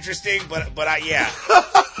definitely interesting, but yeah.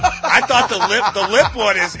 I thought the lip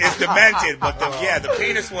one is demented, but the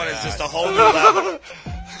penis one is just a whole new level.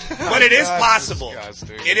 But it is possible.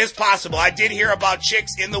 Disgusting. It is possible. I did hear about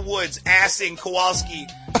chicks in the woods assing Kowalski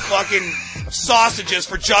fucking sausages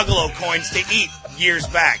for Juggalo coins to eat years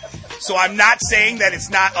back. So I'm not saying that it's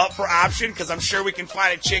not up for option, because I'm sure we can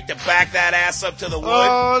find a chick to back that ass up to the wood.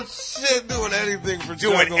 Oh, shit, doing anything for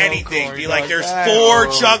Doing anything. Coins. Be like, there's 4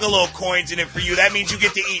 Juggalo coins in it for you. That means you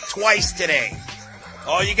get to eat twice today.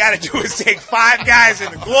 All you gotta do is take 5 guys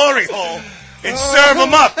in the glory hole and serve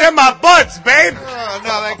them up. They're my buds, babe. Oh,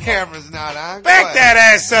 no, that camera's not on. Back that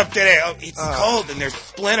ass up today. Oh, it's cold and there's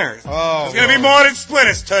splinters. Oh, there's going to be more than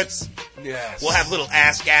splinters, Toots. Yes. We'll have little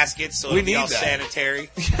ass gaskets, so it'll be all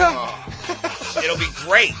sanitary. It'll be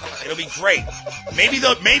great. It'll be great. Maybe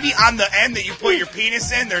on the end that you put your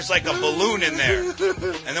penis in, there's like a balloon in there. And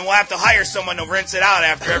then we'll have to hire someone to rinse it out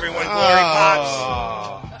after everyone glory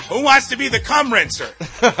pops. Who wants to be the cum rinser?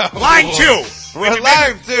 Line 2.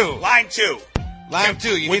 Line 2. Line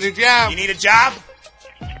 2. You need a job? You need a job?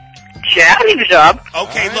 Yeah, I need a job.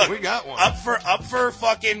 Okay, right, look. we got one. Up for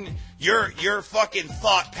fucking your fucking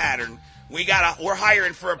thought pattern. We're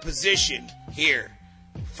hiring for a position here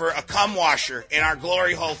for a cum washer in our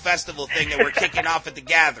Glory Hole Festival thing that we're kicking off at the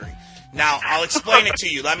gathering. Now, I'll explain it to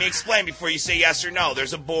you. Let me explain before you say yes or no.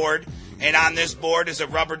 There's a board, and on this board is a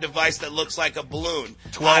rubber device that looks like a balloon.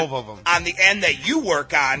 12 of them. On the end that you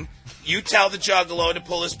work on, you tell the Juggalo to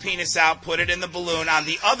pull his penis out, put it in the balloon. On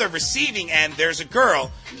the other receiving end, there's a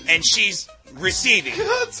girl, and she's receiving.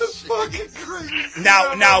 That's a fucking crazy.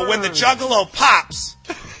 Now, when the Juggalo pops,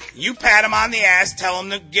 you pat him on the ass, tell him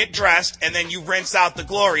to get dressed, and then you rinse out the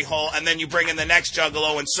glory hole, and then you bring in the next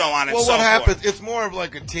Juggalo, and so on and so forth. Well, what happens, it's more of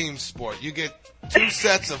like a team sport. You get 2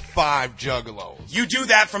 sets of 5 Juggalos. You do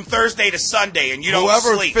that from Thursday to Sunday, and you don't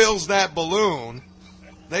Whoever sleep. fills that balloon,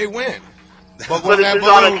 they win. But is this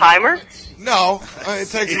on a timer? No, it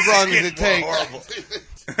takes as long as it takes.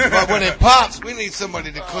 But when it pops, we need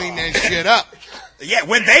somebody to clean that shit up. Yeah,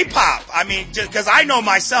 when they pop. I mean, because I know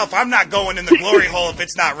myself, I'm not going in the glory hole if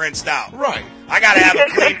it's not rinsed out. Right. I gotta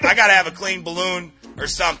have a clean balloon or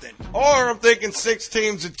something. Or I'm thinking 6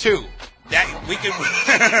 teams of 2. That we could,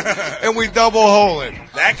 and we double hole it.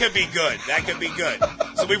 That could be good. That could be good.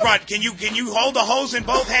 So we run. Can you hold the hose in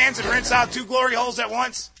both hands and rinse out 2 glory holes at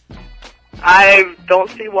once? I don't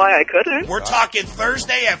see why I couldn't. We're talking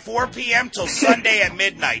Thursday at 4 p.m. till Sunday at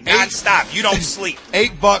midnight, nonstop. You don't sleep.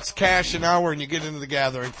 $8 cash an hour, and you get into the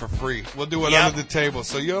gathering for free. We'll do it under the table,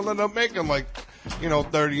 so you'll end up making like,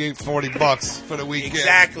 $38, $40 for the weekend.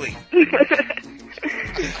 Exactly.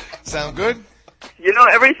 Sound good?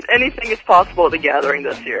 Anything is possible at the gathering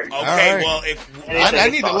this year. Okay, right. well, I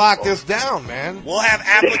need to lock this down, man. We'll have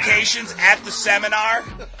applications at the seminar.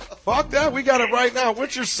 Fuck that, we got it right now.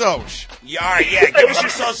 What's your soch? Yeah, all right, yeah. Give us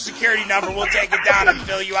your social security number. We'll take it down and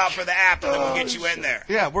fill you out for the app, and then we'll get you in there.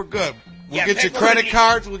 Yeah, we're good. We'll Yeah, get your credit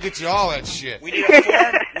cards. We'll get you all that shit. We need a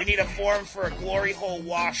form. We need a form for a glory hole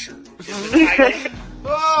washer. Is the title.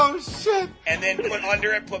 Oh shit! And then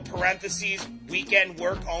put parentheses, weekend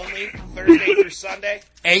work only, Thursday through Sunday.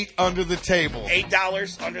 $8 under the table.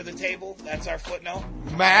 $8 under the table. That's our footnote.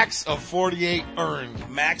 Max of 48 earned.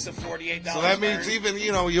 Max of $48. So that means even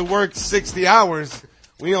you work 60 hours.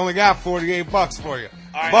 We only got $48 for you.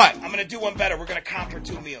 All right, but I'm going to do one better. We're going to comp for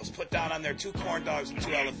 2 meals. Put down on there 2 corn dogs and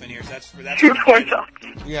 2 elephant ears. That's 2 corn dogs.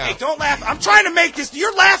 Yeah. Hey, don't laugh. I'm trying to make this.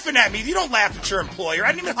 You're laughing at me. You don't laugh at your employer.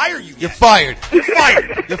 I didn't even hire you yet. You're fired. You're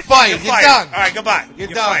fired. You're fired. You're done. All right, goodbye. You're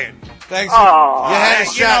done. Fired. Thanks. Aww. You had a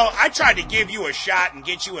shot. I tried to give you a shot and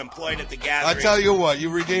get you employed at the gathering. I tell you what,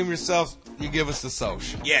 you redeem yourself, you give us the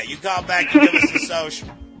social. Yeah, you call back, you give us the social.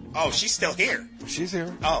 Oh, she's still here. She's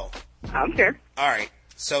here. Oh. I'm here. All right.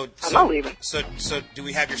 I'm not leaving. So do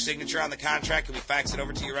we have your signature on the contract? Can we fax it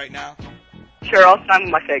over to you right now? Sure, I'll sign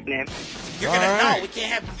with my fake name. You're gonna no, we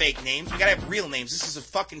can't have fake names. We gotta have real names. This is a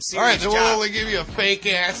fucking serious All right, then job. we'll only give you a fake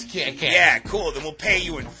ass kick. Yeah, cool. Then we'll pay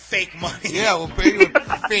you in fake money. Yeah, we'll pay you in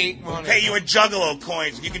fake money. Pay you in Juggalo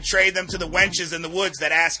coins. You can trade them to the wenches in the woods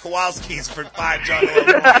that ask Kowalski's for 5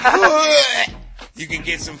 Juggalo coins. You can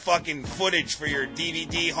get some fucking footage for your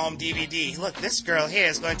DVD, home DVD. Look, this girl here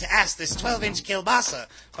is going to ask this 12-inch kielbasa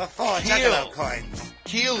for 4 Juggalo coins.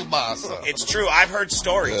 Kielbasa. It's true. I've heard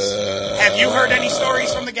stories. Have you heard any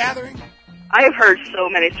stories from the gathering? I have heard so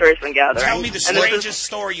many stories from Gathering. Tell me the strangest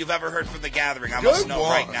story you've ever heard from the Gathering. I must know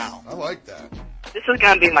right now. I like that. This is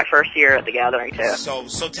going to be my first year at the Gathering, too. So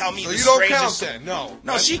tell me So the you don't strangest... count then? No.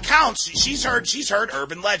 No, she counts. She's heard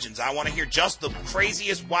urban legends. I want to hear just the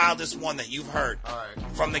craziest, wildest one that you've heard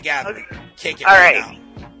from the Gathering. Okay. Kick it All right right.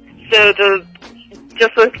 now. So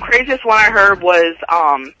the craziest one I heard was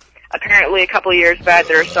apparently a couple of years back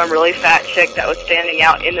there was some really fat chick that was standing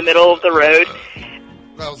out in the middle of the road.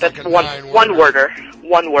 That's like one worder.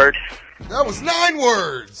 One word. That was 9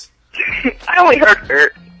 words. I only heard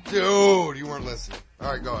it. Dude, you weren't listening.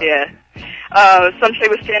 All right, go ahead. Yeah. Some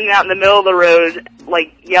chick was standing out in the middle of the road,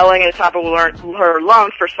 like yelling at the top of her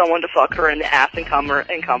lungs for someone to fuck her in the ass and come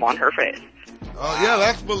on her face. Oh, yeah,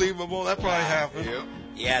 that's believable. That probably happened.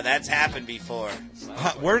 Yeah, that's happened before.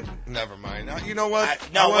 Never mind. You know what?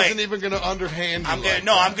 I wasn't even going to underhand you.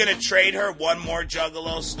 I'm gonna trade her one more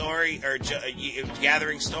Juggalo story or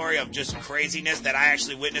Gathering story of just craziness that I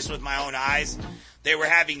actually witnessed with my own eyes. They were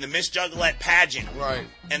having the Miss Juggalette pageant, right?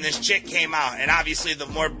 And this chick came out, and obviously the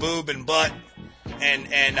more boob and butt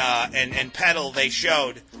and pedal they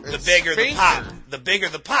showed, the bigger the pop. The bigger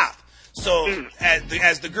the pop. So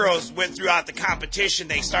as the girls went throughout the competition,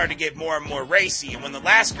 they started to get more and more racy. And when the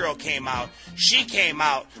last girl came out, she came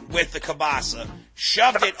out with the kibasa,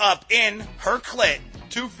 shoved it up in her clit.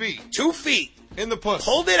 2 feet. 2 feet. In the pussy.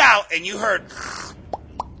 Pulled it out, and you heard...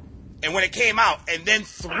 And when it came out, and then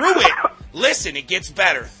threw it... Listen, it gets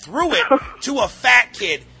better. Threw it to a fat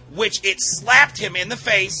kid, which it slapped him in the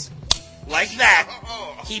face like that.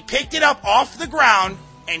 He picked it up off the ground,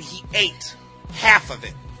 and he ate half of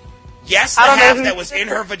it. Yes, the half that was in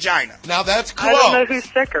her vagina. Now that's close. I don't know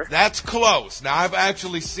who's sicker. That's close. Now I've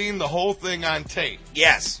actually seen the whole thing on tape.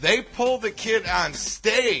 Yes. They pull the kid on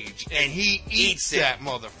stage and he eats that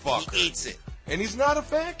motherfucker. He eats it. And he's not a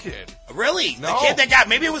fat kid. Really? No. The kid that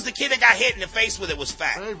maybe it was the kid that got hit in the face with it was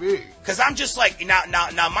fat. Maybe. Because I'm just like, now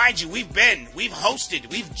mind you, we've hosted,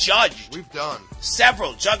 we've judged. We've done.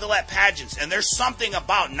 Several Juggalette pageants, and there's something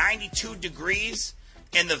about 92 degrees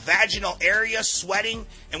in the vaginal area, sweating,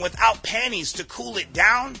 and without panties to cool it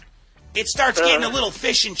down, it starts getting a little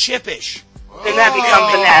fish and chippish. And that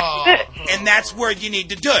becomes a nasty bitch. And that's where you need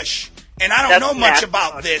to douche. And I don't know much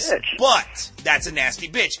about this, but that's a nasty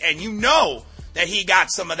bitch. And you know that he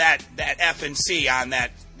got some of that F&C on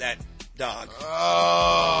that dog.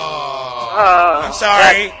 I'm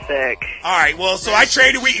sorry. That's sick. All right, well, so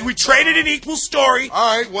we traded an equal story.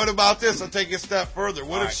 All right, what about this? I'll take it a step further.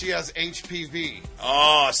 What if she has HPV?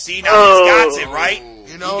 Oh, see, now he's got it, right?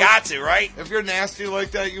 You know, he got it, right? If you're nasty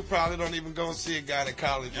like that, you probably don't even go and see a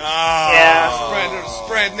gynecologist. Oh.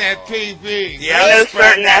 Spreading that PV. Yeah, I know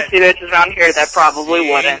certain nasty bitches around here that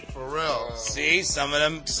probably wouldn't. For real. See, some of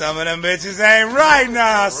them bitches ain't right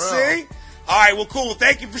now, see? All right, well, cool.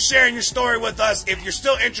 Thank you for sharing your story with us. If you're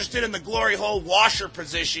still interested in the glory hole washer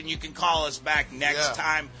position, you can call us back next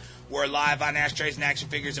time. We're live on Ashtrays and Action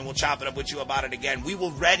Figures, and we'll chop it up with you about it again. We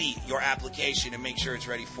will ready your application and make sure it's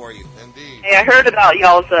ready for you. Indeed. Hey, I heard about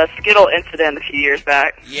y'all's Skittle incident a few years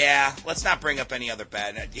back. Yeah, let's not bring up any other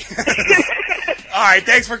bad ideas. All right,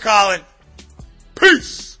 thanks for calling.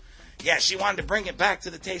 Peace. Yeah, she wanted to bring it back to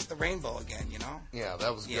the Taste the Rainbow again, you know? Yeah,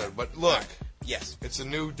 that was good. But look. Yes. It's a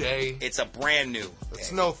new day. It's a brand new day.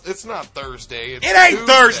 It's not Thursday. It ain't Tuesday.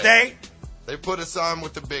 Thursday. They put us on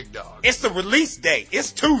with the big dog. It's the release day.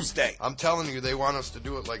 It's Tuesday. I'm telling you, they want us to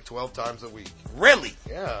do it like 12 times a week. Really?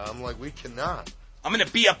 Yeah, I'm like, we cannot. I'm going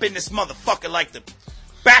to be up in this motherfucker like the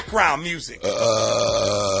background music.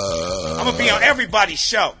 I'm going to be on everybody's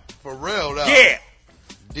show. For real, though. Yeah.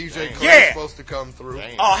 DJ Clay's supposed to come through.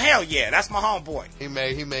 Damn. Oh, hell yeah. That's my homeboy. He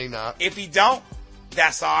may not. If he don't,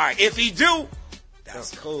 that's all right. If he do,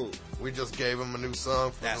 that's cool. We just gave him a new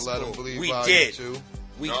song for That's the Let cool. Him Believe We Volume did. 2.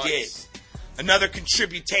 We did. Another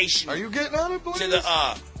contribution. Are you getting on it, boys? To the,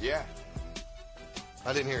 Yeah.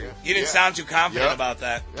 I didn't hear you. You didn't sound too confident about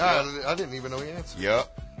that. Yeah, I didn't even know the answer.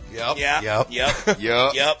 Yep. Yep. Yeah. Yep.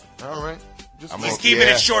 Yep. Yep. All right. He's keeping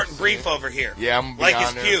it short and brief over here. Yeah, I'm like his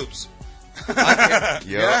honest. pubes.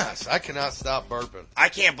 Yes, I cannot stop burping. I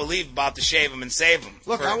can't believe about to shave them and save them.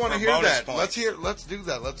 Look, I want to hear that. Points. Let's do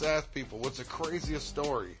that. Let's ask people what's the craziest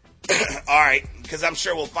story. All right, because I'm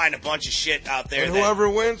sure we'll find a bunch of shit out there. And whoever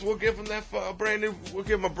wins, we'll give them a brand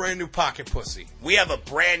new pocket pussy. We have a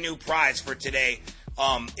brand new prize for today.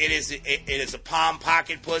 It is a Palm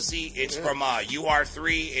Pocket Pussy. It's from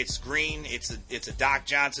UR3. It's green. It's a Doc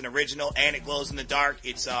Johnson original, and it glows in the dark.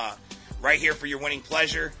 It's right here for your winning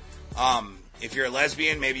pleasure. If you're a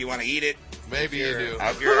lesbian, maybe you want to eat it. Maybe you do.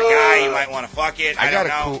 If you're a guy, you might want to fuck it. I don't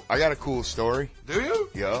know. I got a cool story. Do you?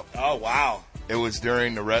 Yep. Oh wow. It was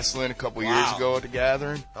during the wrestling a couple years ago at the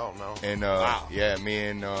Gathering. Oh no. And yeah, me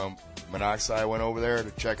and Monoxide went over there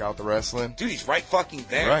to check out the wrestling. Dude, he's right fucking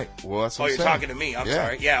there. Right. Well, that's what I'm you're saying. talking to me. I'm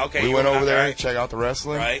sorry. Yeah, okay. We went over there to check out the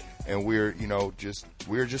wrestling. Right. And we were just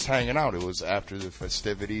hanging out. It was after the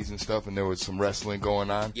festivities and stuff, and there was some wrestling going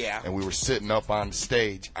on. Yeah. And we were sitting up on the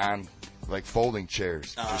stage on like folding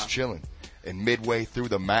chairs, just chilling. And midway through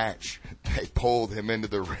the match, they pulled him into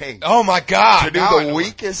the ring. Oh my God! To do the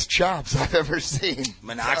weakest chops I've ever seen.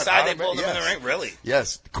 Monoxide, they pulled him in the ring? Really?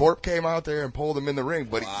 Yes. Corp came out there and pulled him in the ring,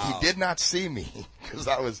 but he did not see me because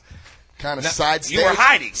I was kind of side stage. You were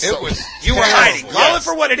hiding. So you were hiding. Call it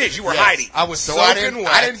for what it is. You were hiding. I was so soaking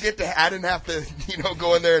wet. I didn't have to,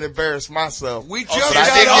 go in there and embarrass myself. We just I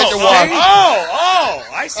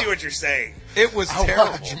see what you're saying. It was I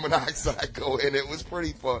terrible. watched Monoxide go in. It was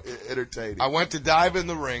pretty fun, entertaining. I went to dive in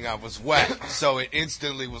the ring. I was wet, so it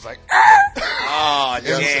instantly was like, oh,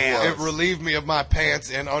 damn. It relieved me of my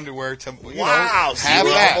pants and underwear to, see, have we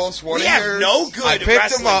that. We have no good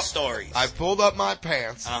wrestling stories. I pulled up my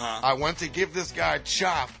pants. Uh-huh. I went to give this guy a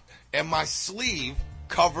chop, and my sleeve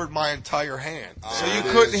covered my entire hand, so you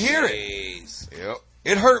couldn't hear it. Yep.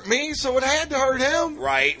 It hurt me, so it had to hurt him.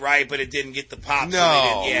 Right, but it didn't get the pop. No,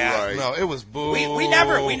 so right. No, it was boo. We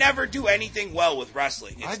never do anything well with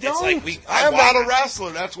wrestling. I It's don't. like I am not a wrestler.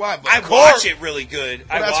 That's why. But I watch it really good.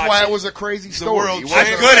 That's why it was a crazy story. world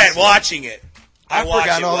I'm good at watching it. I watch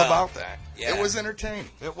forgot it all well. about that. Yeah. It was entertaining.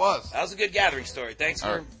 It was. That was a good gathering story. Thanks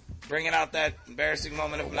for bringing out that embarrassing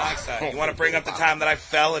moment of Monoxide. You want to bring up the time that I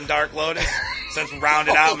fell in Dark Lotus? Since we round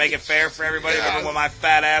it out and make it fair for everybody. Remember when my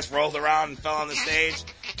fat ass rolled around and fell on the stage?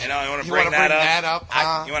 You want to bring that up?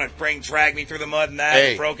 You want to drag me through the mud and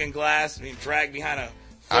that broken glass? Drag behind a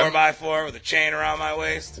 4x4 with a chain around my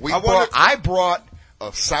waist? I brought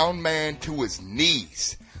a sound man to his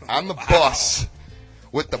knees on the bus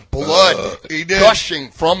with the blood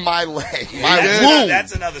gushing from my leg.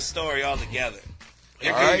 That's another story altogether.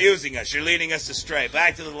 You're confusing us. You're leading us astray.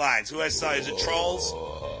 Back to the lines. Who has saw? Is it Trolls?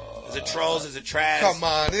 Is it Trolls? Is it Trash? Come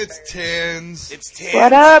on, it's Tins. It's Tins.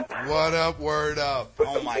 What up? What up? Word up.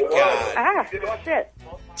 Oh my God. Ah, shit.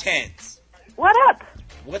 Tins. What up?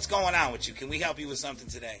 What's going on with you? Can we help you with something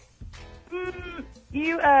today?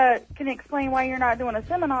 You can explain why you're not doing a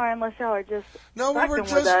seminar unless y'all are just No, we were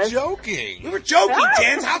fucking with us. just joking. We were joking,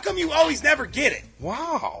 Tins. How come you always never get it?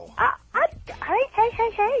 Wow.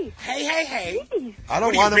 Hey. Hey. Jeez. I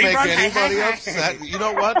don't want to make anybody upset. You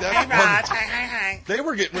know what? Hey, Raj. Hey. They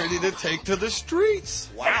were getting ready to take to the streets.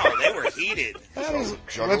 Wow, they were heated.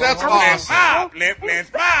 But that's awesome. Lip,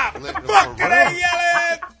 pop. What the fuck are they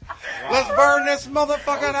yelling? Let's burn this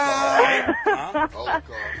motherfucker down.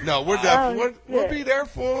 No, we're definitely we'll be there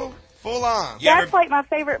full on. That's like my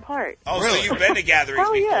favorite part. Oh, Really? so you've been to gatherings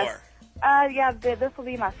before? Yeah, this will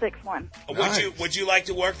be my sixth one. Nice. Would you like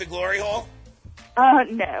to work the glory hole?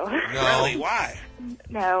 No. Really? Why?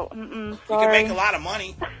 No. You Sorry. can make a lot of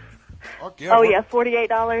money.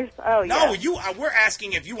 $48. Oh, No, yeah. we're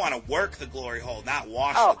asking if you want to work the glory hole, not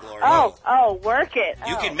wash the glory hole. Work it.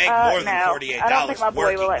 You can make more than $48 I don't think my boy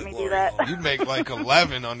working will let the me do glory that. hole. You'd make like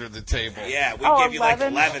 11 under the table. Yeah, we'd give you like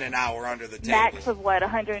 11? 11 an hour under the table. Max of what,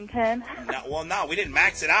 110? No, we didn't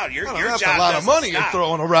max it out. Your That's job a lot of doesn't money stop. you're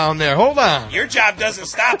throwing around there. Hold on. Your job doesn't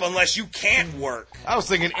stop unless you can't work. I was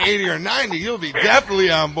thinking 80 or 90. You'll be definitely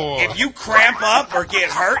on board. If you cramp up or get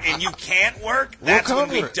hurt and you can't work, that's when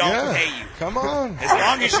we don't pay you. Come on. As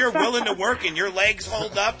long as you're willing to work and your legs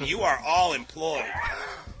hold up, you are all employed.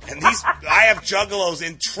 And I have juggalos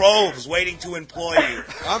in troves waiting to employ you.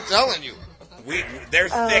 I'm telling you. They're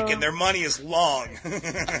thick and their money is long.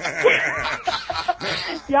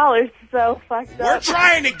 Y'all are so fucked up. We're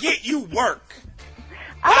trying to get you work.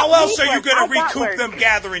 How else are you going to recoup them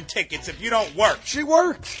gathering tickets if you don't work? She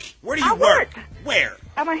works. Where do you I work. Where?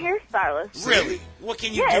 I'm a hairstylist. Really? What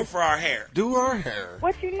can you do for our hair? Do our hair.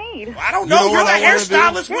 What you need? I don't know. You know You're what the I wanna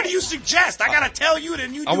hairstylist. do? What do you suggest? I got to tell you,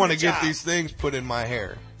 then you do I want to the get job. these things put in my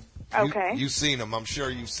hair. Okay. You've seen them. I'm sure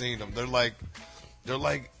you've seen them. They're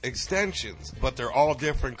like extensions, but they're all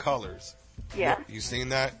different colors. Yeah. You seen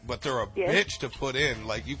that? But they're a Yes. bitch to put in.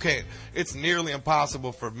 Like, you can't. It's nearly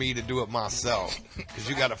impossible for me to do it myself because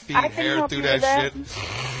you got to feed I can hair help through you that, with that.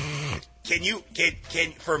 shit. Can you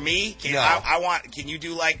for me? No. Can you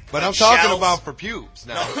do like? But like I'm talking shells? about for pubes.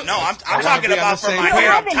 Now. No, I'm wanna talking be on about the for same my page.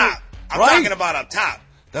 hair up You don't have top. I'm Right. talking about up top.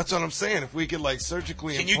 That's what I'm saying. If we could like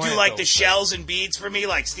surgically Can you implant do like the those shells and beads for me,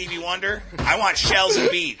 like Stevie Wonder? I want shells and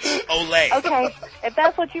beads. Olay. Okay, if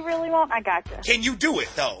that's what you really want, I gotcha. Can you do it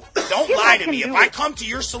though? Don't Yes, lie I to can me. If do I it. come to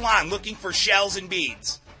your salon looking for shells and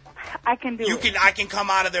beads, I can do it. I can come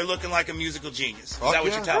out of there looking like a musical genius. Is Fuck that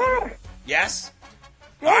what yeah. you're telling me? Sure. Yes.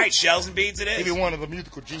 Yes. All right, shells and beads it is. Maybe one of the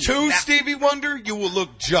musical genius. To Now- Stevie Wonder, you will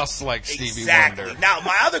look just like Stevie Exactly. Wonder. Now,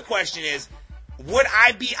 my other question is, would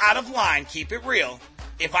I be out of line, keep it real,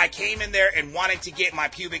 if I came in there and wanted to get my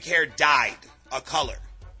pubic hair dyed a color?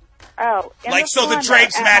 Oh, in Like, so the salon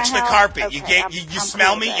drapes at match my the house? carpet. Okay, You I'm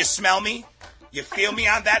smell cool me? with You that. smell me? You feel me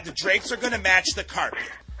on that? The drapes are going to match the carpet.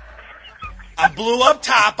 I'm blue up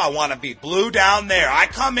top. I want to be blue down there. I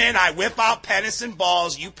come in, I whip out penis and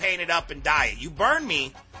balls. You paint it up and dye it. You burn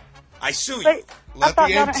me, I sue you. But I Let thought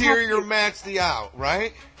the y'all don't have interior to- match the out,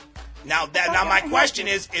 right? Now my question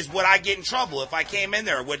is would I get in trouble if I came in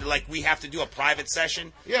there? Or would like we have to do a private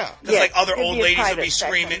session? Yeah. Because Yes, like other it'd old be a ladies would private be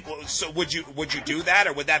screaming. session. So would you do that,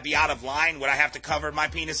 or would that be out of line? Would I have to cover my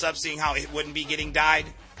penis up, seeing how it wouldn't be getting dyed?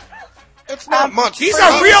 It's not much. These For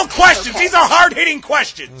are you, real questions. okay. These are hard hitting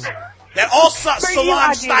questions that all you, salon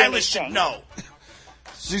I'd do stylists should anything. know.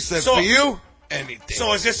 She said, So- for you, anything.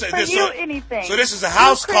 So is this For you, anything. So this is a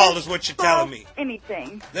house You, call, Chris, is what you're well, telling me.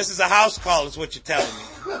 Anything. This is a house call, is what you're telling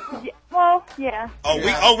me. Well, yeah.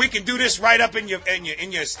 We can do this right up in your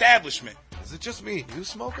establishment. Is it just me and you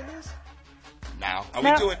smoking this? Now. Are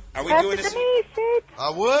No, we doing pass it this? to me, Sid. I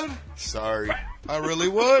would. Sorry. I really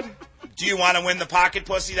would. Do you want to win the pocket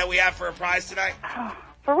pussy that we have for a prize tonight?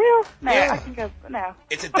 For real? No, Yeah. I can go. No.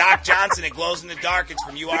 It's a Doc Johnson. It glows in the dark. It's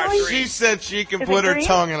from She UR3. said she can Is put it her green?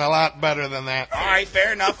 tongue in a lot better than that. All right,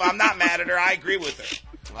 fair enough. I'm not mad at her. I agree with her.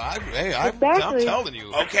 I'm Exactly. telling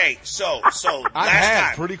you. Okay, so I've last had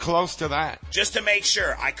time, pretty close to that. just to make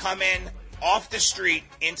sure, I come in off the street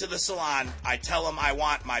into the salon. I tell them I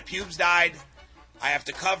want my pubes dyed. I have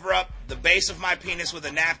to cover up the base of my penis with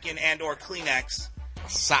a napkin and or Kleenex.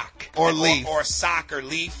 Sock. Or leaf. Or a sock or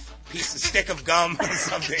leaf. Piece of stick of gum or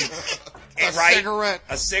something. A cigarette.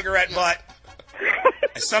 A cigarette butt.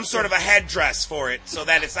 Some sort of a headdress for it so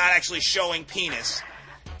that it's not actually showing penis.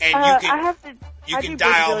 And I you can have to. you I can do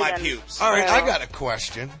dye all my Brazilian. pubes. All right, So- I got a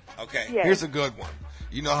question. Okay. Yeah. Here's a good one.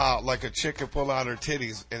 You know how, like, a chick can pull out her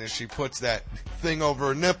titties, and if she puts that thing over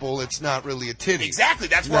her nipple, it's not really a titty. Exactly.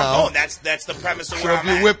 That's where I'm No. going. That's the premise of So where if I'm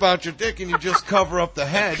you at. whip out your dick and you just cover up the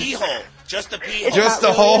head, Pee hole. Just the pee hole. It's Just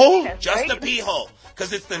not the really a hole? penis, Just right? the pee hole.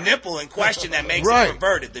 Because it's the nipple in question that makes Right. it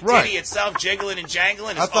perverted. The Right. titty itself jiggling and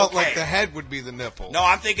jangling is I thought okay. like the head would be the nipple. No,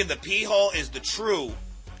 I'm thinking the pee hole is the true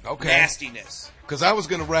Okay. nastiness. Because I was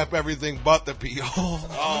going to wrap everything but the pee hole.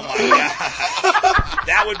 Oh my god.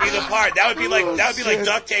 That would be the part. That would be like shit.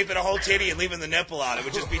 duct taping a whole titty and leaving the nipple out. It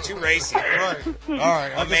would just be too racy. Right. All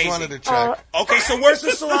right. I Amazing. just wanted to check. Okay, so where's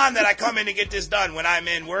the salon that I come in to get this done when I'm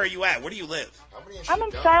in? Where are you at? Where do you live? I'm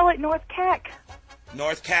in Charlotte, North Cac.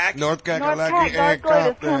 North Cac? North North Kakalaki Cac, and Dark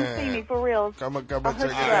Lotus, come see Compton. me for real. Come on, I'll check hook it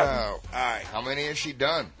you up. out. All right. How many has she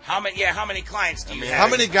done? How many clients do you have? How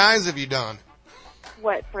many guys have you done?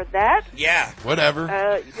 What, for that? Yeah. Whatever.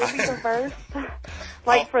 You'll be the first.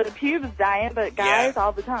 Like for the pubes dying, but guys Yeah.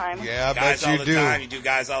 all the time. Yeah, I Guys bet all you the do. time. You do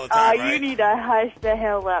guys all the time, You right? need to hush the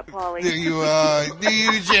hell up, Paulie. Do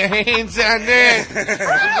you use your hands on that? Use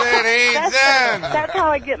your hands on. That's how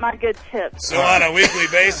I get my good tips. So on a weekly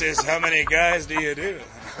basis, how many guys do you do?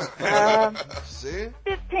 See?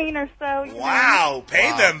 15 or so. you know. Wow.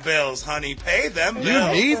 Pay them bills, honey. Pay them You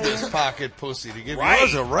bills. need this pocket pussy to give Right.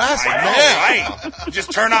 yours a rest, I know, man. right?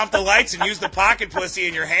 Just turn off the lights and use the pocket pussy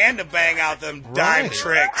in your hand to bang out them dime Right.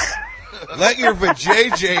 tricks. Let your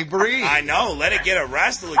vajayjay breathe. I know. Let it get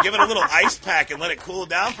arrested. Give it a little ice pack and let it cool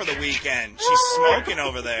down for the weekend. She's smoking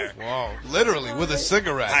over there. Wow, literally with a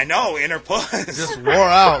cigarette. I know, in her puss. Just wore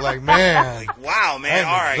out, like, man. Wow, man.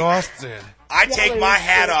 All I'm right. exhausted. I take my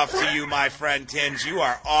hat off to you, my friend Tinge. You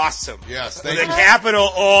are awesome. Yes, With thank a you. capital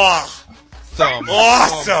O. Awesome.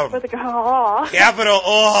 Awesome. With a aw. Capital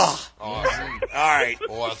O. Awesome. All right.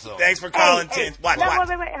 Awesome. Thanks for calling, Hey, Tinge. What? No, What?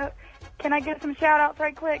 wait. Can I get some shout outs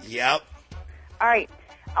right quick? Yep. All right.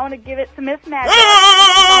 I want to give it to Miss Magic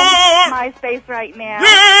on MySpace right now.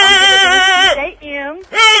 I want to give it to JM,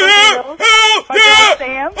 my girl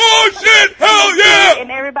Sam, Oh, shit! Hell yeah!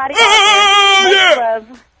 and everybody out there. Much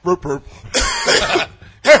love. Burp, burp.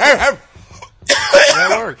 That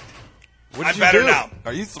worked. What did I'm you better do? now.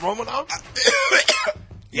 Are you throwing up?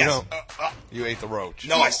 Yes. You ate the roach.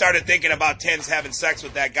 No, I started thinking about Tins having sex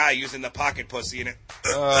with that guy using the pocket pussy in it.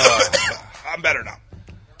 I'm better now.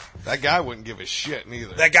 That guy wouldn't give a shit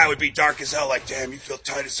neither. That guy would be dark as hell, like, damn, you feel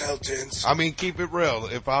tight as hell, Tins. I mean, keep it real.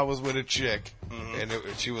 If I was with a chick and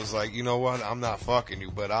she was like, you know what, I'm not fucking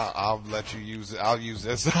you, but I'll let you use it. I'll use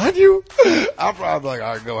this on you. I'll probably be like,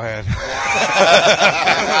 all right, go ahead.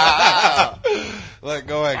 Like,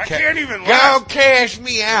 go ahead. I can't even laugh. Go cash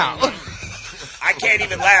me out. I can't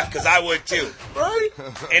even laugh because I would too. Right?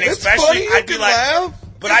 And It's especially, funny, you I'd be can like, laugh.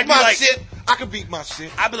 but It's I'd be my like, shit. I could beat my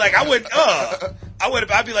shit. I'd be like,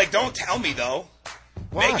 I'd be like, don't tell me though.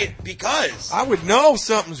 Why? Make it because. I would know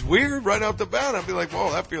something's weird right off the bat. I'd be like,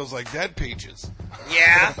 whoa, that feels like dead peaches.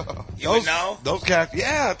 Yeah, you would know. Those cats,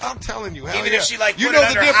 yeah, I'm telling you. Hell Even yeah. if she, like, you put know it the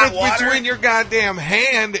under difference hot water? between your goddamn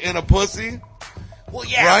hand and a pussy? Well,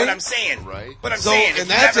 yeah, Right? but I'm saying, Right. but I'm So, saying, if and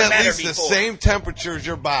you that's never at met her least the before, same temperature as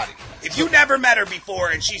your body. if you never met her before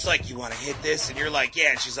and she's like, you want to hit this? And you're like,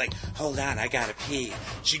 yeah. And she's like, hold on, I got to pee.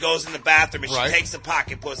 She goes in the bathroom and Right. she takes the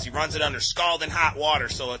pocket pussy, runs it under scalding hot water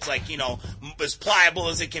so it's like, as pliable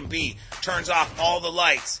as it can be, turns off all the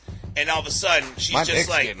lights. And all of a sudden, she's My just dick's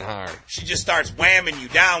like, getting hard. she just starts whamming you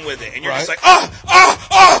down with it. And you're just Right. like,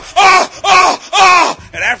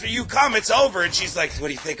 And after you come, it's over. And she's like, what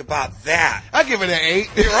do you think about that? I give it an 8.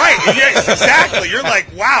 You're right. Yes, exactly. You're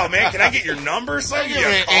like, wow, man, can I get your number? So I you give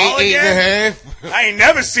it call an 8, again? 8.5. I ain't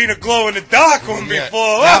never seen a glow in the dark one Yeah.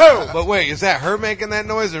 before. Now- Whoa! but wait, is that her making that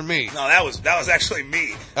noise or me? No, that was actually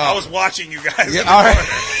me. Oh. I was watching you guys. Yeah, in the all right. corner.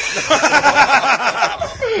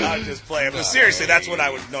 I'm just playing. But seriously, that's what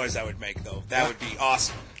noise I would make, though. That would be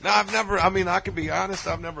awesome. No, I can be honest,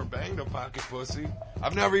 I've never banged a pocket pussy.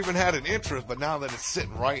 I've never even had an interest, but now that it's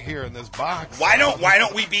sitting right here in this box. Why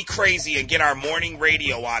don't we be crazy and get our morning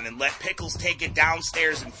radio on and let Pickles take it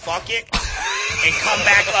downstairs and fuck it, and come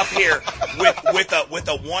back up here with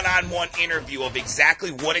a one-on-one interview of exactly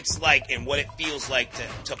what it's like and what it feels like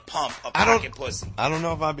to pump a pocket pussy. I don't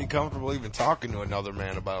know if I'd be comfortable even talking to another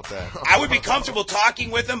man about that. I would be comfortable talking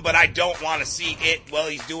with him, but I don't want to see it while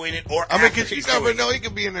he's doing it or I mean, after because you he's never doing know, it. he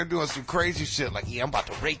could be in there doing some crazy shit like, yeah, I'm about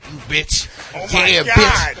to rape you, bitch. Oh my yeah,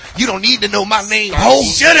 God. bitch. You don't need to know my name, ho.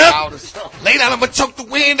 Shut up! Lay down, I'm gonna choke the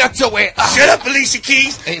wind out your ass. Shut up, Alicia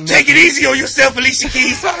Keys. Ain't Take it easy on yourself, Alicia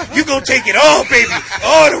Keys. You gonna take it all, baby.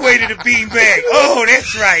 All the way to the beanbag. Oh,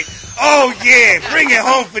 that's right. Oh, yeah. Bring it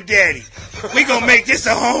home for daddy. We gonna make this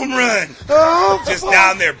a home run. Just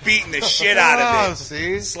down there beating the shit out of it.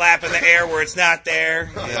 See? Slapping the air where it's not there.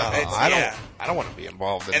 I don't want to be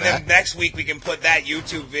involved in And that. then next week we can put that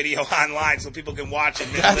YouTube video online so people can watch it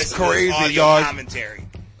and then That's listen crazy, to this audio dog. commentary.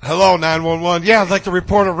 Hello, 911. Yeah, I'd like to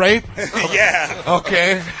report a rape. Yeah.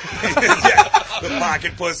 Okay. Yeah. The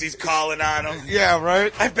pocket pussy's calling on him. Yeah,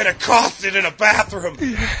 right? I've been accosted in a bathroom.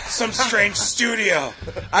 Some strange studio.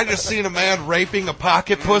 I just seen a man raping a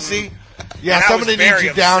pocket pussy. Yeah, And I somebody was very needs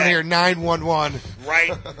you down upset. here, 911.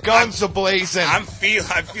 Right? Guns ablazing. I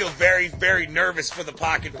feel very, very nervous for the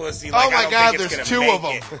pocket pussy. Like, Oh, my I don't God, think it's there's gonna two of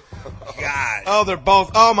make them. it. God. Oh, they're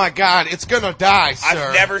both. Oh, my God. It's going to die, sir.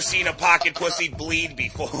 I've never seen a pocket pussy bleed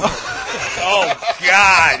before. Oh,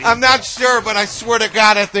 God. I'm not sure, but I swear to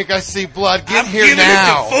God, I think I see blood. Get I'm here giving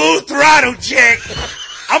now. it the full throttle check.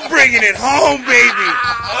 I'm bringing it home, baby.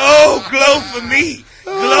 Oh, glow for me.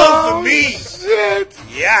 Glow for me. Shit.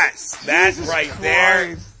 Yes, that Jesus right there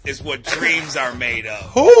Christ. is what dreams are made of.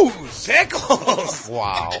 Whose? Pickles.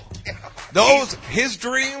 Wow. His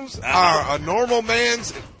dreams are a normal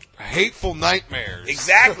man's hateful nightmares.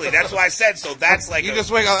 Exactly. That's why I said so. That's like You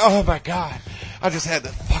just wake up, oh my God, I just had the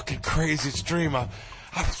fucking craziest dream. I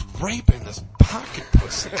was raping this pocket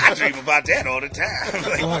pussy. I dream about that all the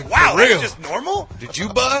time. Like, wow, for real. that's just normal? Did you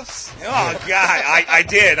bust? Oh, God. I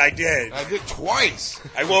did. I did twice.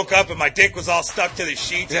 I woke up and my dick was all stuck to the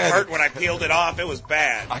sheets. Yeah. It hurt when I peeled it off. It was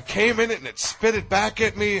bad. I came in it and it spit it back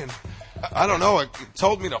at me and I don't know, it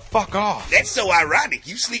told me to fuck off. That's so ironic.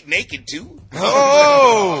 You sleep naked, too?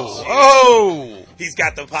 Oh! He's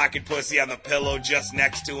got the pocket pussy on the pillow just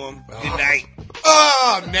next to him. Good night.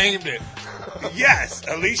 Oh, named it. Yes,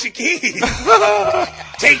 Alicia Keys.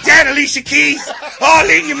 Take that, Alicia Keys. All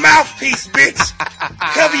in your mouthpiece, bitch.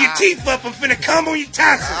 Cover your teeth up. I'm finna come on your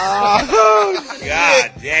tonsils.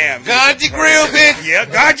 God damn. Guard your grill, bitch. Yeah,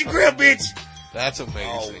 guard your grill, bitch. That's Oh,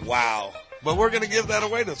 amazing. wow. But we're going to give that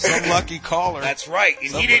away to some lucky caller. That's right.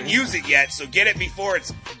 And he didn't use it yet, so get it before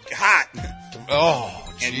it's hot. Oh,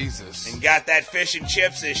 Jesus. And got that fish and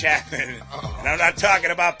chips-ish happening. And I'm not talking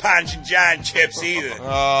about Ponch and John chips either.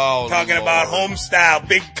 Oh, Talking Lord. about home-style,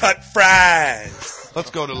 big cut fries. Let's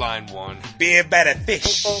go to line 1. Be a better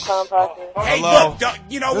fish. Hey, Hello? look,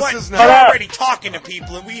 you know This what? is You're not- already talking to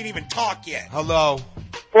people, and we ain't even talk yet. Hello?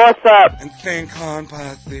 What's up? And Fan Con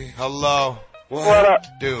Posse. Hello? What up?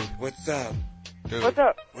 Dude. What's up? Dude. What's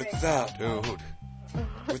up? What's up? Dude.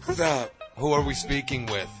 What's up? Who are we speaking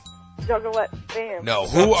with? Juggalette Spam. No,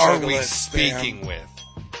 What's who up, are we Juggalette speaking with?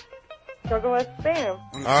 Juggalette Spam.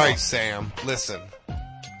 All right, Sam, listen.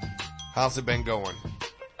 How's it been going?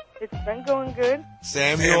 It's been going good.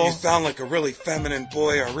 Sam, Samuel? you sound like a really feminine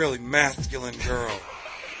boy or a really masculine girl.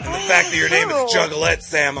 And the fact that your name is Juggalette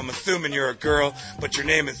Sam, I'm assuming you're a girl, but your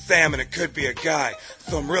name is Sam and it could be a guy.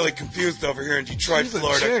 So I'm really confused over here in Detroit, She's a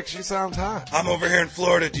Florida. chick. She sounds hot. I'm over here in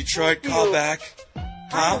Florida, Detroit. Call back. I'm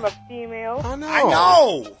Huh? a female. I know. I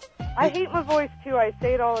know. I hate my voice too. I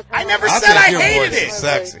say it all the time. I never I said think I your hated voice it. is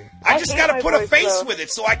sexy. I just hate gotta my put a voice, face though. with it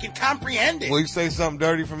so I can comprehend it. Will you say something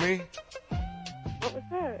dirty for me? What was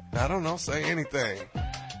that? I don't know. Say anything.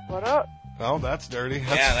 What up? Oh, that's dirty.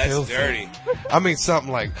 That's Yeah, that's filthy. dirty. I mean,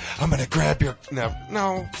 something like, I'm going to grab your...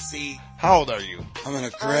 No. See, How old are you? I'm gonna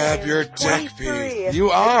grab your dick piece. 23. You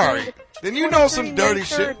are. Then you know some 23 dirty May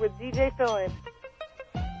shit. 3rd with DJ Philin.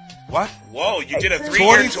 What? Whoa, you did a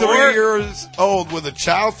 3-year 23 tour? years old with a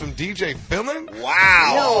child from DJ Philin?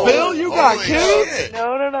 Wow. Phil, you got Holy kids? shit.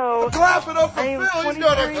 No. Clap it up for I am Phil. He's 23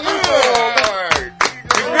 got a years kid.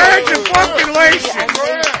 Congratulations.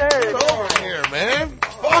 Get over here, man.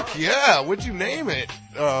 Fuck yeah. What'd you name it?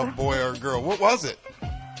 Boy or girl? What was it?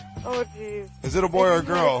 Oh, jeez. Is it a boy or a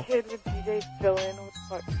girl? Kid with DJ Philin.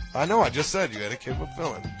 What the fuck? I know, I just said you had a kid with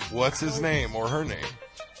Philin. What's his name or her name?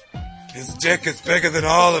 His dick is bigger than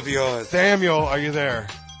all of yours. Samuel, are you there?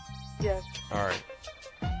 Yes. All right.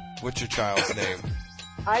 What's your child's name?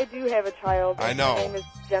 I do have a child. I know. Her name is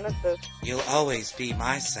Genesis. You'll always be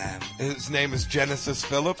my Sam. His name is Genesis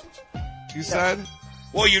Phillip, you said?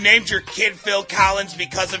 Well, you named your kid Phil Collins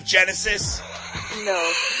because of Genesis?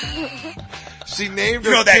 No. She named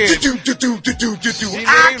You her know that kid. do-do-do-do-do-do-do.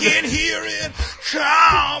 I named- can hear it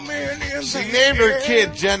coming in She the named her air.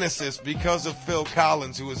 kid Genesis because of Phil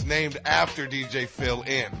Collins, who was named after DJ Phil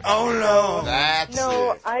in. Oh, no. That's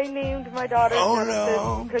No, it. I named my daughter Oh, Genesis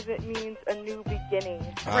no. because it means a new beginning.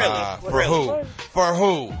 For Really? who? For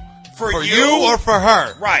who? For you or for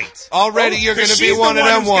her? Right. Already you're going to be she's one the of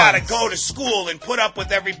them who's got to ones. go to school and put up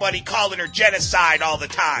with everybody calling her genocide all the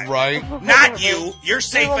time. Right? Not you. You're They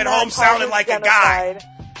safe will at not home call sounding her like a guy. genocide.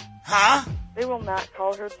 Huh? They will not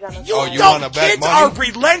call her genocide. You Oh, you don't. wanna bet Kids money? are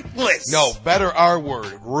relentless. No, better our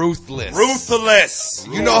word. Ruthless. Ruthless.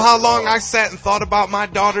 You know how long I sat and thought about my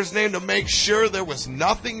daughter's name to make sure there was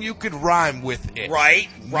nothing you could rhyme with it. Right?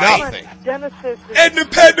 Nothing. Genesis is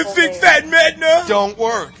Independent a big name. fat Medna. Don't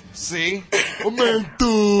work. See?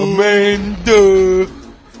 Amanda.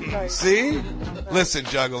 See? Listen,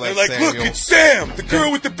 Juggalette They're like, Samuel. look, it's Sam, the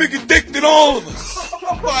girl with the bigger dick than all of us.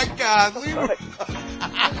 Oh my God. Leave her.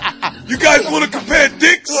 You guys want to compare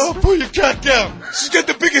dicks? Oh, pull your cat down. She's got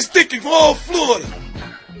the biggest dick in all Florida.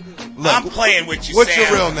 Look, I'm playing with you, what's Sam.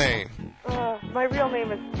 your real name? My real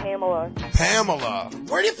name is Pamela. Pamela.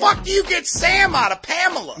 Where the fuck do you get Sam out of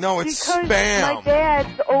Pamela? No, it's Because Spam. my dad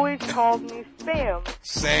always called me Spam.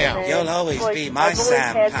 Sam. And, You'll always be my I've always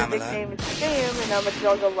Sam, had Pamela. The nickname is Spam, and I'm a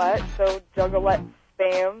Juggalette, so Juggalette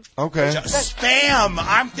Spam. Okay. Spam.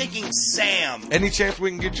 I'm thinking Sam. Any chance we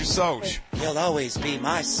can get your Soch? You'll always be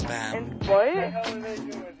my spam. And what?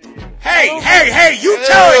 Hey, you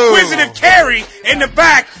tell Inquisitive Carrie in the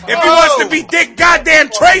back if he wants to be Dick goddamn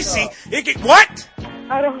Tracy. He can, what?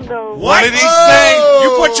 I don't know. What did he say?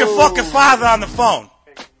 You put your fucking father on the phone.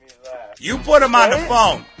 You put him on the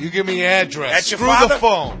phone. You give me address. That's your Screw father? the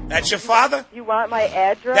phone. That's your father? You want my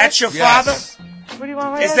address? That's your Yes. father? What do you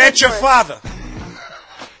want my Is address that your for? father?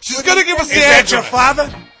 She's gonna give us the Is that your address. father?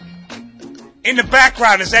 In the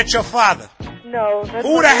background, is that your father? No. That's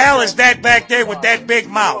Who my the hell boyfriend. is that back there with that big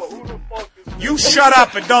mouth? You shut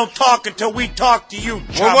up and don't talk until we talk to you, When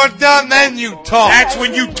chump. we're done, then you talk. That's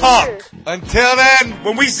when you talk. Until then,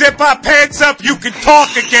 When we zip our pants up, you can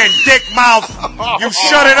talk again, dick mouth. You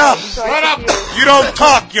shut it up. Shut up. You don't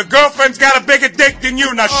talk. Your girlfriend's got a bigger dick than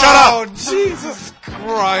you. Now shut oh, up. Jesus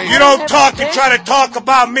Christ. You don't talk and try to talk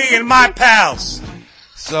about me and my pals.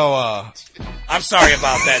 So, I'm sorry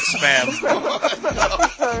about that,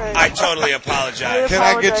 Spam. I totally apologize. can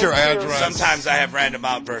I get your apologize, too. address? Sometimes I have random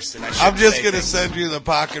outbursts and I I'm shouldn't just say gonna things. send you the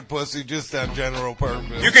pocket pussy just on general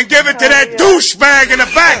purpose. You can give it to that yeah. douchebag in the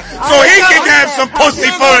back so he can have some pussy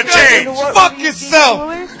for a change. Fuck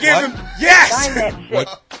yourself. Give him, yes. Sign that shit.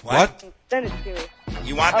 What? Send it to me.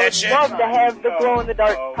 You want I that would shit? love to have the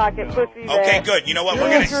glow-in-the-dark pocket pussy. Okay, that good. You know what? We're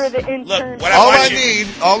Andrew, gonna the look. intern- What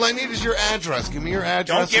All I need is your address. Give me your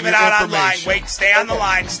address. Don't give and it your out online. information. Wait, stay on the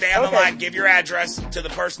line. Stay on the Okay. line. Give your address to the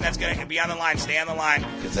person that's going to be on the line. Stay on the line.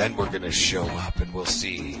 Because then we're gonna show up and we'll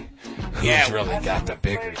see who's Yeah. really got the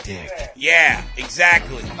bigger dick. Yeah,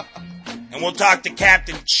 exactly. And we'll talk to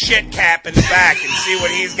Captain Shitcap in the back and see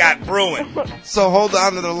what he's got brewing. So hold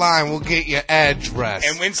on to the line. We'll get your address.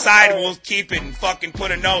 And inside we'll keep it and fucking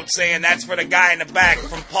put a note saying that's for the guy in the back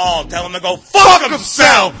from Paul. Tell him to go fuck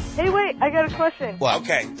himself. Hey, wait, I got a question. What?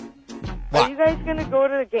 Okay. Are you guys going to go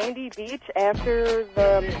to Gandy Beach after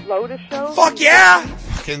the Lotus show? Fuck yeah.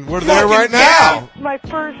 Fucking, we're there Fucking right yeah. now. It's my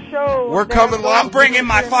first show. We're that coming I'm going live. I'm bringing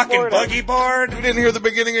my to fucking Florida. boogie board. You didn't hear the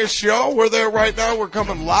beginning of the show? We're there right now. We're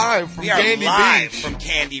coming live from We are Candy live Beach. from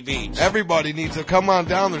Candy Beach. Everybody needs to come on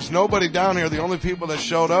down. There's nobody down here. The only people that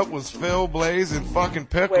showed up was Phil, Blaze, and fucking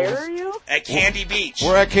Pickles. Where are you? At Candy Beach.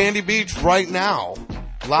 We're at Candy Beach right now. We're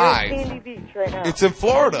at Live. Candy Beach right now. It's in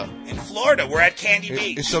Florida. In Florida, we're at Candy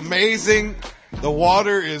Beach. It's amazing. The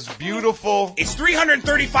water is beautiful. It's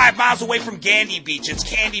 335 miles away from Gandy Beach. It's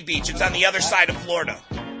Candy Beach. It's on the other side of Florida.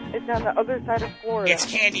 It's on the other side of Florida. It's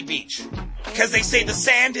Candy Beach. Because they say the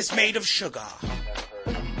sand is made of sugar.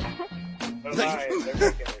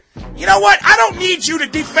 You know what? I don't need you to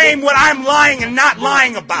defame what I'm lying and not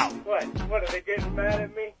lying about. What? What, are they getting mad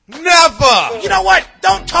at me? Never! You know what?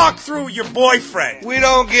 Don't talk through your boyfriend. We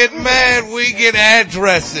don't get mad, we get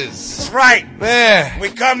addresses. That's right. Yeah. We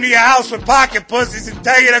come to your house with pocket pussies and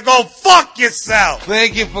tell you to go fuck yourself.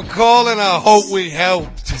 Thank you for calling. I hope we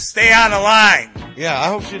helped. Stay on the line. Yeah, I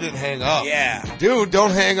hope she didn't hang up. Yeah. Dude,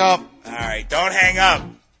 don't hang up. All right, don't hang up.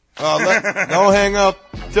 Don't hang up.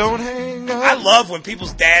 Don't hang up. I love when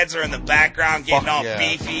people's dads are in the background getting Fuck all yeah.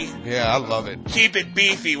 beefy. Yeah, I love it. Keep it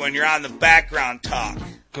beefy when you're on the background talk.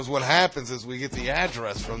 Because what happens is we get the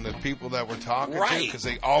address from the people that we're talking to Right. because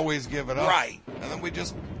they always give it up. Right. And then we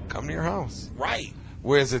just come to your house. Right.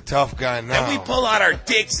 Where's the tough guy now? Then we pull out our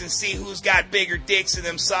dicks and see who's got bigger dicks than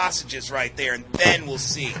them sausages right there, and then we'll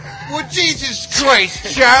see. Well, Jesus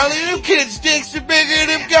Christ, Charlie, them kids' dicks are bigger than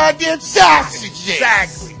them goddamn sausages.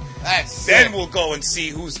 Exactly. That's Then it. we'll go and see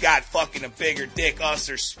who's got fucking a bigger dick, us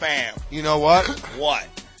or Spam. You know what? What?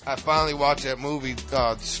 I finally watched that movie,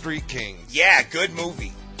 Street Kings. Yeah, good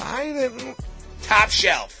movie. I didn't. Top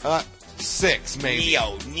shelf. 6, maybe.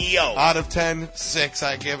 Neo. Out of 10, 6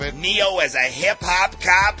 I give it. Neo as a hip-hop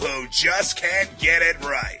cop who just can't get it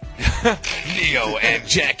right. Neo and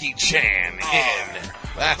Jackie Chan in.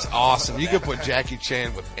 That's awesome. You could put Jackie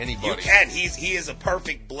Chan with anybody. You can. He is a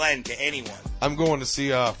perfect blend to anyone. I'm going to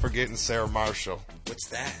see Forgetting Sarah Marshall. What's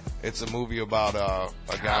that? It's a movie about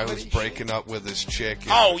a guy who's breaking up with his chick.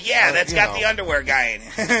 And, Oh, yeah, that's you got know. the underwear guy in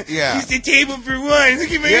it. Yeah. He's the table for one.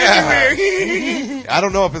 Look at my underwear. I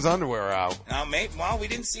don't know if his underwear are out, Oh, mate, well, we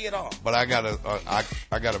didn't see it all. but I got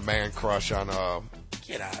a man crush on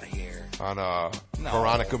Get out of here.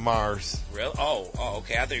 Veronica Mars. Real? Oh,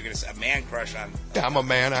 okay. I thought you were going to say a man crush on... Yeah, I'm a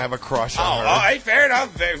man. I have a crush Oh, on all her. right, fair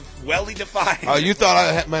enough. Very well defined. Oh, you thought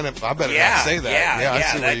I meant I better not say that. Yeah, I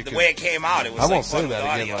see where you the can. way it came out, it was I like won't say fun with that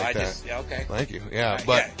audio. again like that. Yeah, okay. Thank you. Yeah, Right,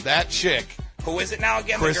 but yeah. that chick, Who is it now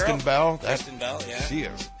again, Kristen the girl? Bell. Kristen Bell, yeah. She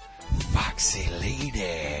is foxy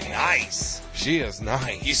lady. Nice. She is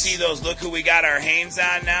nice. You see those, look who we got our hands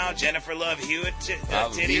on now? Jennifer Love Hewitt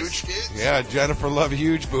titties? Huge kids? Yeah, Jennifer Love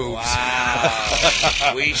huge boobs.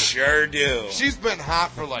 Wow. We sure do. She's been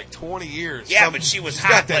hot for like 20 years. Yeah, but she was she's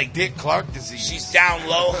hot got that like... Dick Clark disease. She's down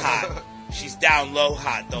low hot. She's down low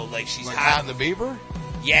hot, though. Like, she's like hot. Hot in the Beaver?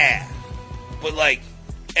 Yeah. But, like,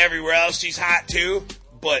 everywhere else she's hot, too.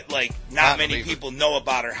 But, like, not Hot many Beaver. people know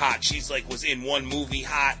about her hot. She's, like, was in one movie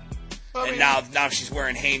hot. And now she's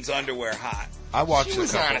wearing Hanes underwear hot. I watched She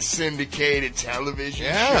was a couple. on a syndicated television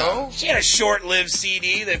Yeah. show. She had a short-lived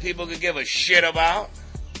CD that people could give a shit about.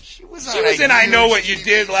 She was in I Know What You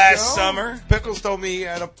Did last summer. Pickles told me he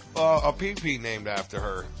had a pee-pee named after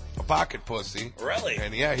her. A pocket pussy. Really?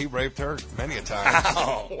 And yeah, he raped her many a time.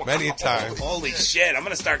 Wow. Many a time. Holy shit. I'm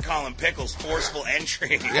going to start calling Pickles forceful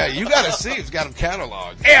entry. Yeah, you gotta see. He's got them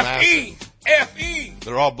cataloged. F.E. F.E.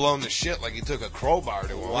 They're all blown to shit like he took a crowbar to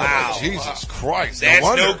him. Wow. Like, Jesus Christ. That's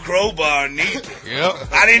wonder. no crowbar neither. Yep.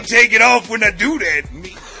 I didn't take it off when I do that.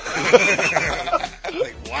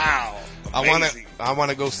 Like, wow. amazing. I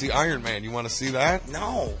want to go see Iron Man. You want to see that?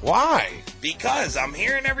 No. Why? Because I'm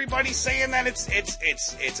hearing everybody saying that it's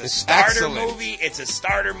a starter excellent. movie. It's a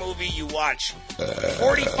starter movie. You watch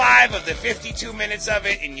 45 of the 52 minutes of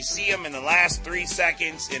it, and you see him in the last 3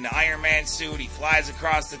 seconds in the Iron Man suit. He flies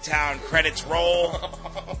across the town. Credits roll,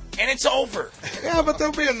 and it's over. Yeah, but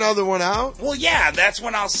there'll be another one out. Well, yeah, that's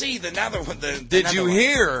when I'll see another one. Did you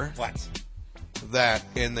hear what? That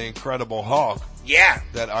in the Incredible Hulk? Yeah.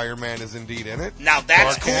 That Iron Man is indeed in it. Now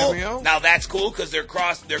that's For a cool. cameo? Now that's cool because they're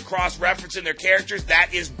cross referencing their characters. That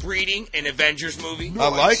is breeding an Avengers movie. I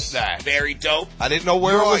like that. Very dope. I didn't know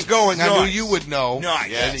where it was going. I knew you would know.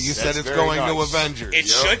 Nice. And you said That's it's very going nice. to Avengers. It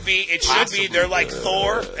should be. It should be. They're like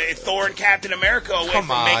Thor and Captain America away Come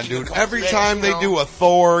from on, making dude. a Every time they do a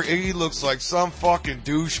Thor, he looks like some fucking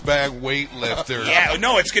douchebag weightlifter. Yeah,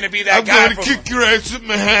 no, it's going to be that I'm guy gonna from... kick your ass with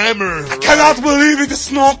my hammer. I cannot believe it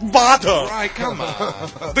is not butter. Right, come on.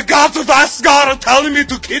 The gods of Asgard are telling me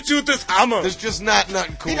to hit you with this hammer. There's just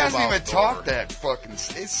nothing cool He doesn't about even Thor. talk that fucking.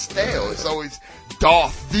 It's stale. It's always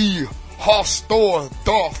Darth the Hostor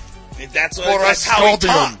Darth. That's For that's how he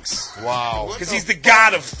Asgardian. talks. Wow. Because he's the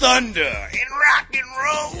god of thunder and rock and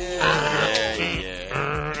roll.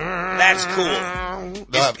 That's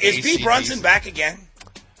cool. Is B. Brunson back again?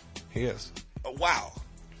 He is. Oh, wow.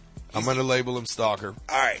 I'm going to label him Stalker.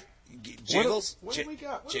 All right. Jiggles? What do we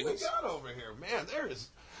got? What do we Jiggles? got over here? Man, there is...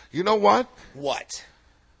 You know what? What?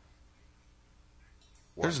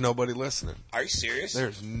 There's nobody listening. Are you serious?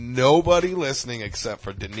 There's nobody listening except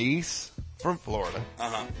for Denise from Florida,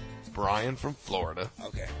 Uh-huh. Brian from Florida,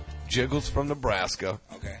 Okay. Jiggles from Nebraska,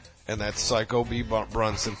 Okay. and that psycho B.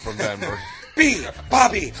 Brunson from Denver, B.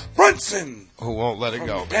 Bobby Brunson who won't let it from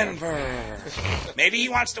go. Denver. Maybe he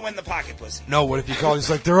wants to win the pocket pussy. No, what if you call? He's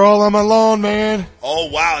like, they're all on my lawn, man. Oh,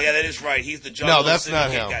 wow. Yeah, that is right. He's the Jungle No, that's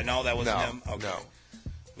not Syndicate him. guy. No, that wasn't No, him? Okay. no.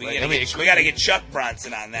 We gotta get Chuck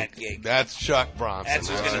Bronson on that gig. That's Chuck Bronson. That's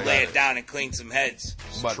who's gonna lay it down and clean some heads.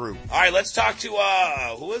 But True. All right, let's talk to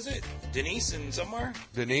who is it? Denise in somewhere?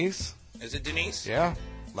 Denise, Is it Denise? yeah,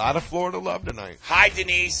 a lot of Florida love tonight. Hi,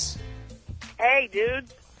 Denise. Hey, dude.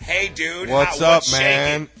 Hey, dude. What's How- up,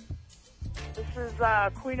 man? This is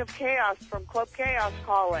Queen of Chaos from Club Chaos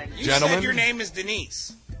calling. You Gentlemen? said your name is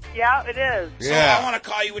Denise. Yeah, it is. So Yeah. I want to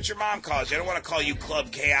call you what your mom calls you. I don't want to call you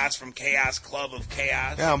Club Chaos from Chaos Club of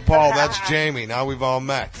Chaos. Yeah, I'm Paul. That's Jamie. Now we've all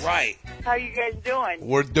met. Right. How you guys doing?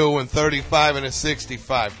 We're doing 35 and a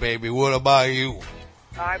 65, baby. What about you?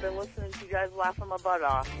 I've been listening to you guys laughing my butt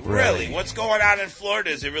off. Really? What's going on in Florida?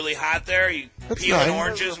 Is it really hot there? Are you That's peeling nice.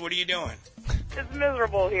 oranges? What are you doing? It's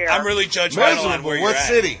miserable here. I'm really judgmental on where you're What at.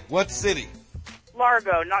 city? What city?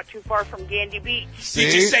 Largo, not too far from Gandy Beach.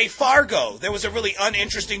 Did you say Fargo? There was a really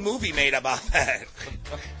uninteresting movie made about that.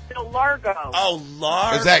 No, Largo. Oh,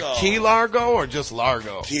 Largo. Is that Key Largo or just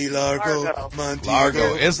Largo? Key Largo, Largo. Montego.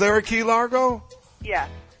 Largo. Is there a Key Largo? Yeah.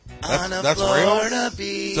 That's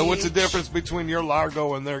real? So what's the difference between your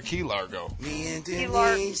Largo and their Key Largo? Me and Key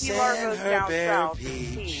Denise Largo's and her down bare south.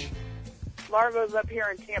 peach. Largo's up here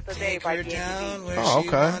in Tampa Bay Take by her Gandy down Beach. where Oh, she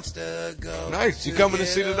okay. wants to go. Nice. You to coming to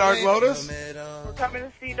get see the Dark away Lotus? from it all. We're coming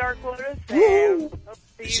to see Dark Lotus, and hope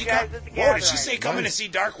to see you guys at the Whoa, gathering. did she say coming to see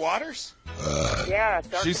Dark Waters? Yeah,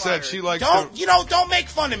 Dark She said Waters. she likes Don't make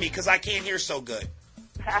fun of me because I can't hear so good.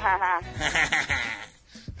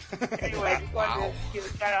 Anyway, just wanted to give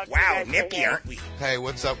a shout out to you Wow, guys. nippy, aren't we? Hey,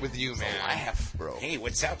 what's up with you, man? Laugh, bro. Hey,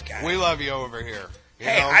 what's up, guys? We love you over here. You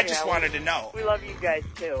Hey, know? I just Yeah, wanted to know. We love you guys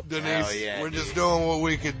too. Denise, Hell yeah, we're dude. just doing what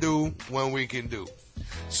we can do when we can do.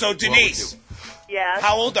 So, Denise, Yeah.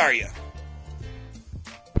 how old are you?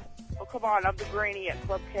 Oh, come on. I'm the Granny at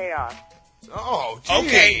Club Chaos. Oh, geez.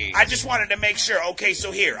 Okay, I just wanted to make sure. Okay,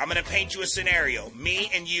 so here, I'm going to paint you a scenario. Me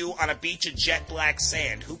and you on a beach of jet black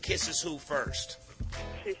sand. Who kisses who first?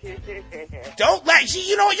 Don't let...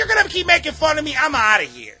 You know what? You're going to keep making fun of me. I'm out of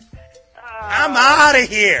here. I'm out of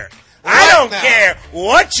here. I don't now? care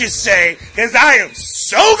what you say, because I am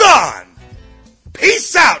so gone.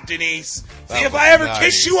 Peace out, Denise. See That if was I ever nice.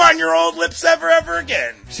 kiss you on your old lips ever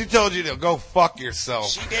again. She told you to go fuck yourself.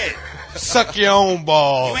 She did. Suck your own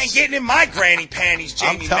balls. You ain't getting in my granny panties,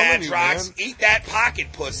 I'm Jamie telling you, Madrox. man. Eat that pocket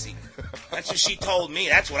pussy. That's what she told me.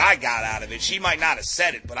 That's what I got out of it. She might not have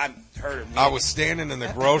said it, but I heard her. I was standing in the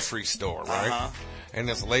grocery store, right? Uh-huh. And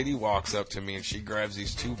this lady walks up to me and she grabs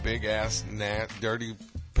these two big ass dirty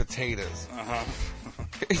potatoes. Uh-huh.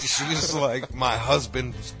 She's like my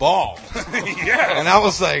husband's balls. Yeah. And I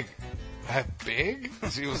was like, that big?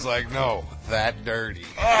 She was like, no, that dirty.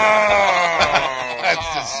 Oh.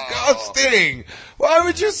 that's disgusting. Why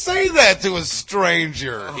would you say that to a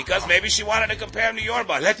stranger? Because maybe she wanted to compare him to your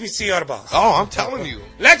balls. Let me see your balls. Oh, I'm telling you.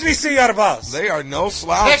 Let me see your balls. They are no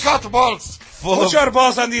slouch. Take out the balls. Put your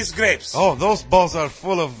balls on these grapes. Oh, those balls are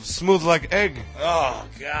full of smooth like egg. Oh,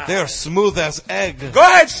 God. They are smooth as egg. Go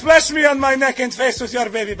ahead, splash me on my neck and face with your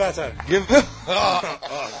baby butter. Give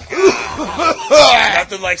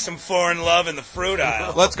Nothing like some foreign love in the fruit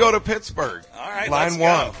aisle. Let's go to Pittsburgh. All right, Line let's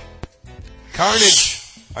 1. go. Carnage,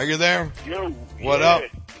 are you there? Yo, What up?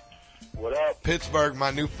 What up? Pittsburgh,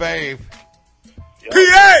 my new fave.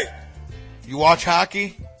 PA! You watch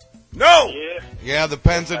hockey? No! Yeah, Yeah, the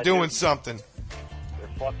Pens are I doing do. something. they're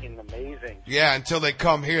fucking amazing. Yeah, until they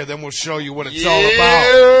come here, then we'll show you what it's Yeah. all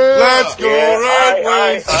about. Let's go, Red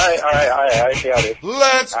Wings! All right. I see how it is.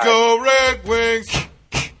 Let's go, Red Wings!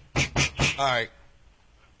 All right.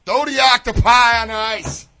 Throw the octopi on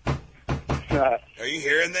ice. Are you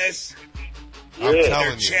hearing this? I'm Yeah. They're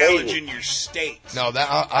telling you. challenging your state. No, that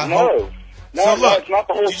I No. hope. No, So no, look, it's not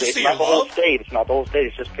the whole did you state. It's see not your the whole love? state. It's not the whole state.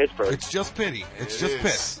 It's just Pittsburgh. It's just pity. It's just It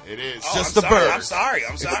piss. is. It is. Oh, just I'm the sorry. bird. I'm sorry.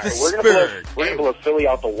 I'm sorry. the We're gonna blow Pittsburgh. Philly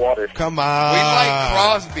out the water. Come We on. like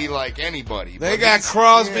Crosby like anybody. They but got it's,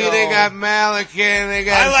 Crosby, you they know, got Malakin, they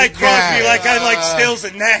got. I like the Crosby guy. like I like Stills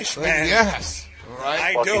and Nash, man. Yes. right?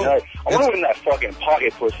 I Fucking do. nuts. I want to win that fucking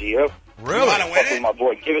pocket pussy, yo. Really? wanna win Fuck it? with my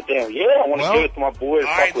boy. Give it to him. Yeah, I want to Well, give it to my boy. All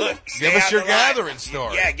right, Fuck with look. him. stay Give us on your the line. gathering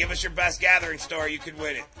story. Yeah, give us your best gathering story. You could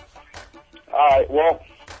win it. All right, well,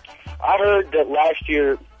 I heard that last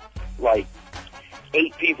year, like,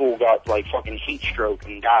 8 people got, like, fucking heat stroke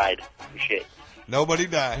and died and shit. Nobody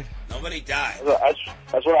died. Nobody died.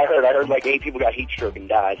 That's what I heard. I heard, like, 8 people got heat stroke and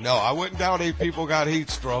died. No, I wouldn't doubt 8 people got heat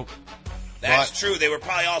stroke. That's But- true. They were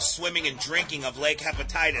probably all swimming and drinking of lake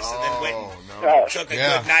hepatitis and then went Oh, and no. took a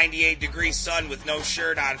Yeah. good 98-degree sun with no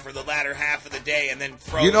shirt on for the latter half of the day and then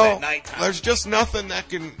froze You know, at nighttime. there's just nothing that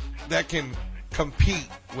can compete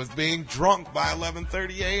with being drunk by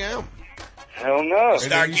 11:30 a.m. Hell no. You start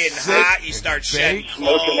then you getting sit hot. You and start shedding bake.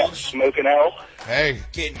 clothes, Smoking out. Hey,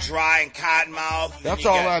 getting dry and cotton mouth. and that's you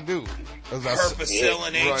all got I do. Is Purpacil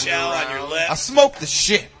and HL on your I lips. smoke the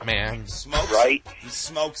shit, man. Smokes Right. it. He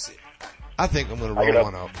smokes it. I think I'm gonna I roll got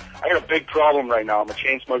one up. I got a big problem right now. I'm a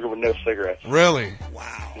chain smoker with no cigarettes. Really?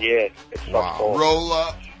 Wow. Yeah, it's Wow. fucking Roll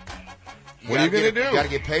up. What are you gonna do? You gotta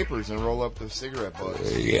get papers and roll up the cigarette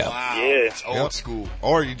butts. Yeah. Wow. Yeah. It's old school.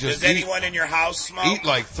 Or you just Does anyone in your house smoke? eat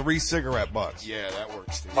like 3 cigarette butts. Yeah, that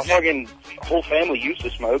works too. My fucking whole family used to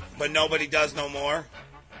smoke. But nobody does no more?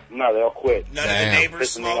 No, they all quit. None of Damn. the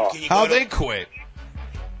neighbors Pissing me smoke? off. Can you How go to- they quit?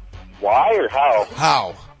 Why or how?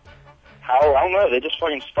 How? How? I don't know. They just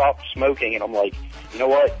fucking stopped smoking, and I'm like, you know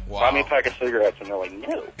what? Wow. Buy me a pack of cigarettes, and they're like,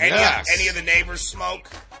 no. Any of the neighbors smoke?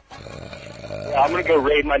 I'm gonna go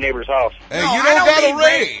raid my neighbor's house. Hey, No, you I don't got mean to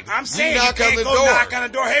raid. I'm saying you you knock on can't the go door. knock on the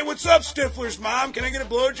door. Hey, what's up, Stiflers, Mom? Can I get a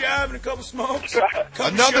blowjob and a couple smokes? Couple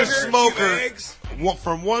Another sugar, smoker, a few eggs?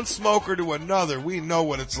 from one smoker to another, we know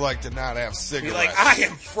what it's like to not have Be cigarettes. like, I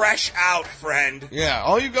am fresh out, friend.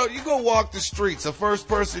 Yeah, you go walk the streets. The first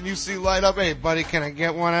person you see light up, hey buddy, can I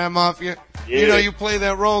get one of them off you? Yeah. You know, you play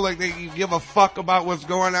that role like you give a fuck about what's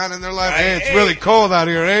going on in their life. Right. Hey, it's Hey. really cold out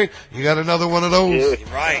here, eh? You got another one of those?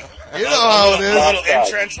 Yeah. Right. You know how it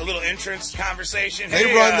is. A little entrance conversation. They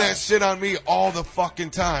Hey, run that shit on me all the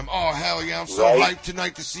fucking time. Oh, hell yeah, I'm so Right. hyped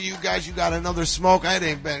tonight to see you guys. You got another smoke. It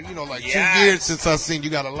ain't been, like Yes. 2 years since I seen you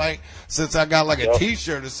got a light, since I got like a Yep.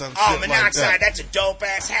 t-shirt or some Oh, shit like monoxide, that. that's a dope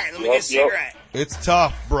ass hat. Let me Yep, get a cigarette. It's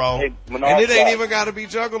tough, bro. Hey, And it monoxide. ain't even got to be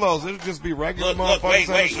juggalos. It'll just be regular Look, motherfuckers. wait,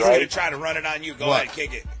 on the he's street. going to try to run it on you. Go What? ahead,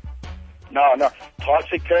 kick it. No.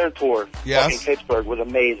 Toxic Territory. Yes. Fucking Pittsburgh was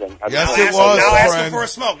amazing. Yes, Now it ask was, him, now ask him friend. for a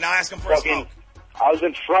smoke. Now ask him for a Fucking, smoke. I was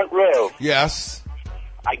in front row. Yes.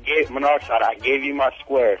 I gave monoxide. I gave you my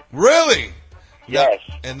square. Really? Yes.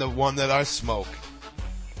 And the one that I smoke.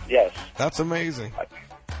 Yes. That's amazing.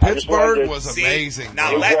 I just wanted Pittsburgh to was See, amazing.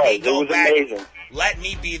 now bro. let me It go was back. amazing. Let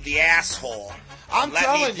me be the asshole. I'm Let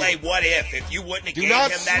telling me play you. what if. If you wouldn't have Do gave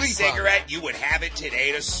not him that sleep on cigarette, you would have it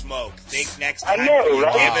today to smoke. Think next I time know, you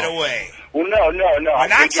right? give it away. Well, no. I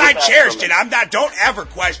can't get Monoxide back cherished from it. I'm not. Don't ever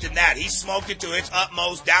question that. He smoked it to its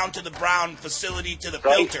utmost, down to the brown facility, to the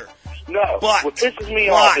Right. filter. No. But- what pisses me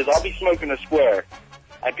off is I'll be smoking a square,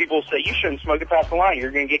 and people say, you shouldn't smoke it past the line.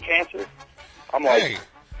 You're going to get cancer. I'm like, Hey,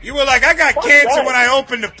 You were like, I got Fuck cancer that. when I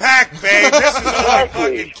opened the pack, babe. This is like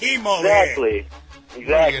Exactly. fucking chemo here. exactly. what are you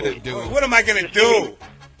Exactly. gonna do? What am I gonna Just see do? me-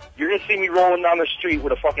 You're going to see me rolling down the street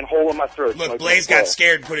with a fucking hole in my throat. Look, smoking Blaze a got square.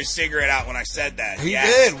 scared and put his cigarette out when I said that. He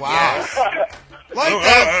Yes, did. Wow. yes. Like I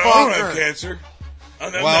that don't have fucker. cancer.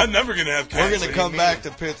 I'm never going to have cancer. We're going to come back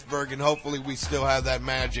to Pittsburgh, and hopefully we still have that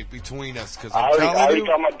magic between us. Because I already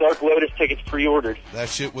got my Dark Lotus tickets pre-ordered. That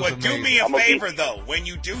shit was amazing. But do me a favor, though. When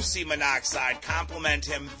you do see Monoxide, compliment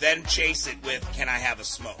him, then chase it with, "Can I have a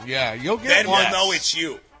smoke?" Yeah, you'll get then one. Then we'll know it's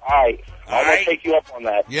you. All right. I'm going to take you up on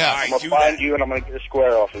that. Yeah. I'm going to find you, and I'm going to get a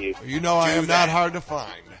square off of you. You know I am not hard to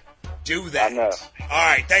find. Do that. I know. All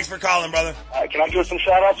right. Thanks for calling, brother. Can I give some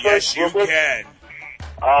shout-outs first? Yes, you can.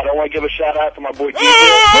 I want to give a shout-out to my boy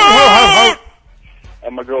TJ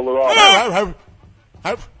and my girl Laurent.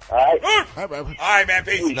 All right, man.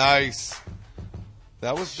 Peace. Nice.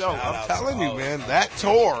 That was dope. I'm telling you, man, that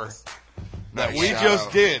tour that we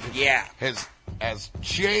just did has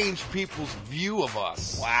changed people's view of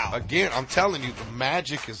us. Wow. Again, I'm telling you, the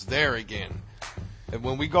magic is there again. And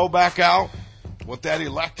when we go back out with that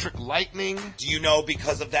electric lightning. Do you know,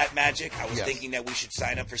 because of that magic, I was thinking that we should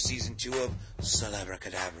sign up for season 2 of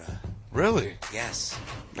Celebracadabra. Really? Yes.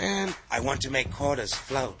 Man. I want to make quarters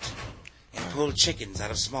float and pull chickens out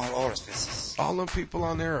of small orifices. All them people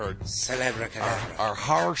on there are Celebracadabra. Are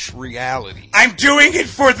harsh reality. I'm doing it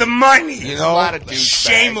for the money. You know, a lot of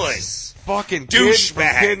shameless. Fucking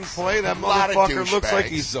douchebag. Kid and Play. That motherfucker looks like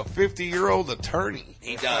he's a 50-year-old attorney.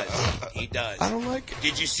 He does. He does. I don't like it.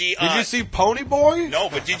 Did you see Pony Boy? No,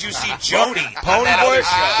 but did you see Jody? Pony Boy?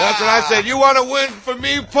 That's what I said. You want to win for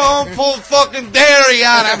me, Pone? Pull fucking dairy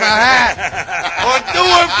out of my hat. Or do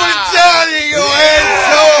it for Johnny, you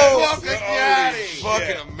asshole.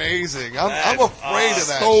 Fucking amazing. I'm afraid of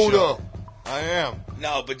that show. I am.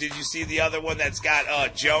 No, but did you see the other one that's got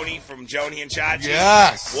Joni from Joni and Chachi?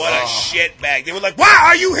 Yes. What a shitbag. They were like, "Wow,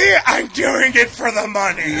 are you here?" "I'm doing it for the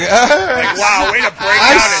money." Yes. Like, wow, way to break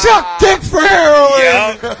I suck dick for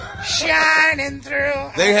heroin. Yep. Shining through.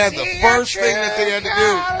 They had the first thing that they had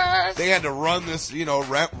to do. They had to run this,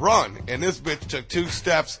 run. And this bitch took 2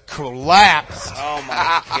 steps, collapsed. Oh, my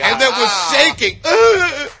God. And then was shaking.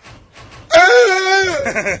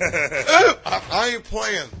 I ain't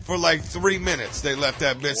playing. For like 3 minutes, they left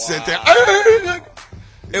that bitch sit there.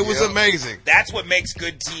 It was amazing. That's what makes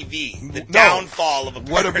good TV. The downfall of a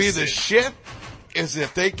person. What'll be the shit is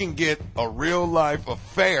if they can get a real life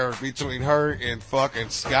affair between her and fucking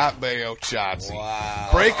Scott Baio Chauncey. Wow.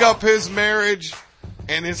 Break up his marriage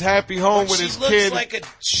and his happy home with his kid. She looks like a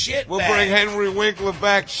shit We'll bag. bring Henry Winkler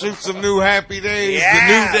back, shoot some new happy days, Yeah,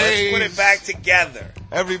 the new days. let's put it back together.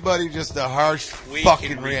 Everybody just a harsh We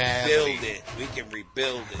fucking can reality. rebuild it. We can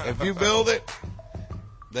rebuild it. If you build it,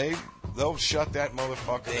 they'll shut that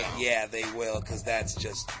motherfucker down. Yeah, they will, because that's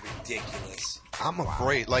just ridiculous. I'm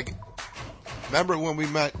afraid. Like, remember when we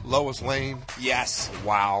met Lois Lane? Yes.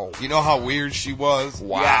 Wow. You know how weird she was?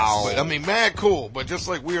 Wow. But, I mean, mad cool, but just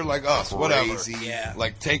like weird like us. Whatever. Crazy. Yeah.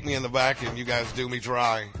 Like, take me in the back and you guys do me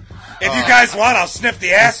dry. If you guys want, I'll sniff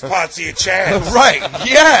the ass spots of your chance. Right.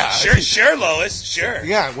 Yeah. Sure, Lois. Sure.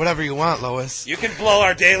 Yeah, whatever you want, Lois. You can blow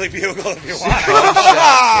our Daily Bugle if you want.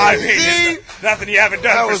 I mean, See? Nothing you haven't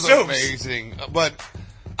done that for was soups. amazing. But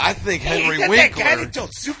I think Henry That Winkler. guy that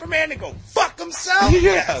told Superman to go fuck himself?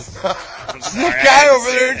 Yes. I'm sorry, That I guy had to over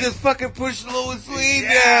say there that. just fucking pushed Lois Lane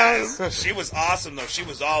Yes. down. She was awesome, though. She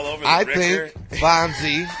was all over the I Ricker. think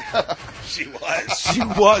Fonzie. She was.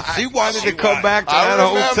 She wanted to come was. back to I that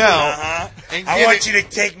remember. hotel. Uh-huh. And I get want it- you to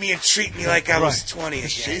take me and treat me like I was 20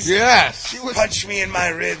 again. Yes. Punch me in my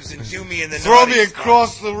ribs and do me in the Throw naughty me spot.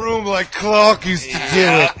 across the room like Clark used to do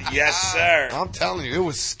it. Yes, sir. I'm telling you, it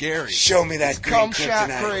was scary. Show me that green Cum shot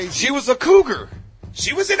kryptonite. crazy. She was a cougar.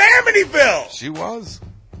 She was in Amityville. She was.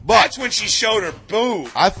 But That's when she showed her boob.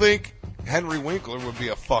 I think Henry Winkler would be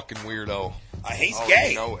a fucking weirdo. He's Oh, gay.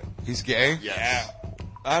 you know it. He's gay? Yeah.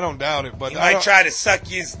 I don't doubt it, but He I might don't, try to suck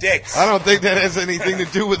his dicks. I don't think that has anything to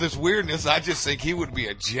do with his weirdness. I just think he would be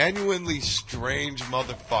a genuinely strange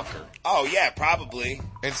motherfucker. Oh, yeah, probably.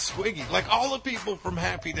 And Squiggy, like all the people from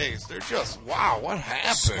Happy Days, they're just, wow, what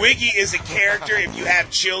happened? Squiggy is a character. If you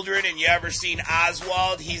have children and you ever seen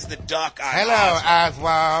Oswald, he's the duck on Hello, Oswald.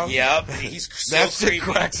 Oswald. Yep, he's still That shit creepy.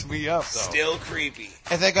 cracks me up, though. Still creepy.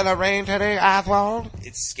 Is it gonna rain today, Oswald?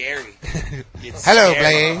 It's scary. It's Hello,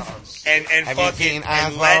 scary. Blaine. And Have you fucking seen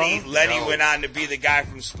and Oswald? Lenny went on to be the guy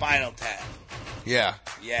from Spinal Tap. Yeah.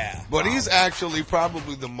 Yeah. But he's actually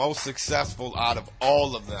probably the most successful out of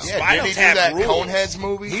all of them. Yeah, Spinal did he do Tap that rules. Coneheads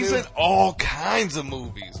movie? He's too? in all kinds of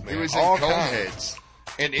movies, man. He was all in kinds. Coneheads.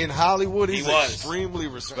 And in Hollywood, he's He was. extremely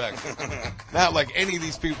respected. Not like any of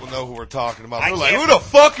these people know who we're talking about. I They're like, can't- who the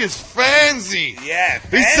fuck is Fancy? Yeah, He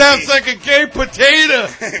Fancy. sounds like a gay potato.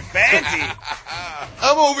 Fancy.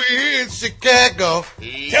 I'm over here in Chicago.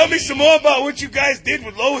 Tell me some more about what you guys did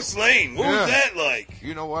with Lois Lane. What Yeah. was that like?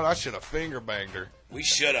 You know what? I should have finger banged her. We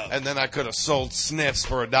should have. And then I could have sold sniffs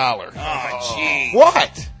for $1. Oh, gee.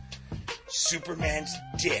 What? Superman's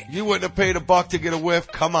dick. You wouldn't have paid $1 to get a whiff?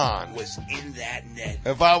 Come on. Was in that net.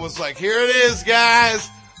 If I was like, here it is, guys.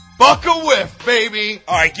 Buck a whiff, baby.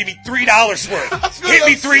 All right, give me $3 worth. Hit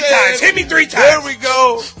me 3 times. Hit me 3 times. There we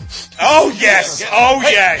go. Oh, yes. Oh,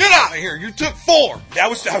 Hey, yes. get out of here. You took 4. That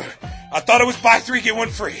was... I thought it was buy 3, get 1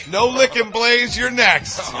 free. No licking Blaze, you're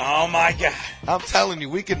next. Oh, my God. I'm telling you,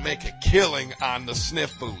 we could make a killing on the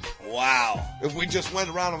sniff booth. Wow. If we just went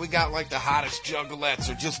around and we got like the hottest juggalettes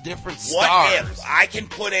or just different What stars. if I can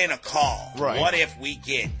put in a call? Right. What if we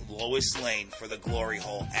get Lois Lane for the glory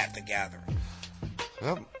hole at the gathering?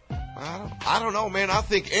 Well, I don't know, man. I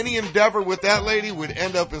think any endeavor with that lady would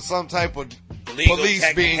end up in some type of Legal police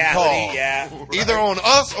being technicality, called. yeah. Either on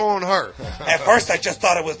us or on her. At first, I just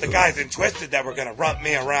thought it was the guys in Twisted that were going to rump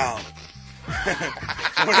me around.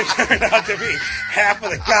 When it turned out to be half of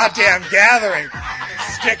the goddamn gathering,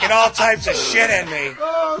 sticking all types of shit in me.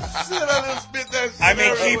 Oh, shit, I done spit that shit I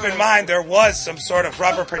mean, keep in mind, there was some sort of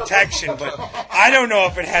rubber protection, but I don't know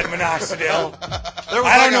if it had minoxidil.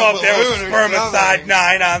 I don't know if there was spermicide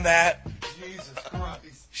 9 on that. Jesus Christ.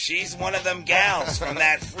 She's one of them gals from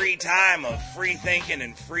that free time of free thinking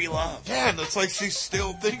and free love. Yeah, and it's like she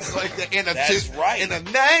still thinks like that in a That's right. in a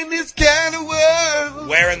 90s kind of world.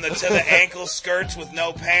 Wearing the to the ankle skirts with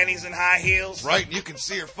no panties and high heels. Right, and you can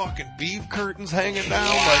see her fucking beef curtains hanging down.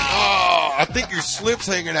 Like, oh, I think your slip's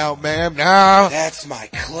hanging out, ma'am. No, That's my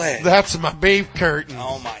clit. that's my beef curtain.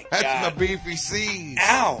 Oh my That's God. my beefy seeds.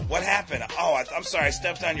 Ow, what happened? Oh, I'm sorry, I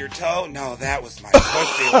stepped on your toe? No, that was my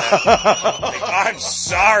pussy lip. Like, I'm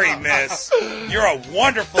sorry, miss. You're a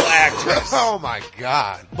wonderful actress. Oh my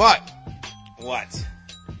God! But What?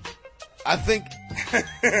 I think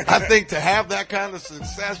to have that kind of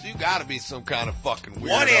success, you got to be some kind of fucking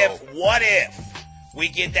weirdo. What if we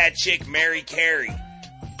get that chick Mary Carey?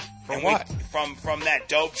 From what? From that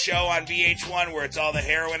dope show on VH1 where it's all the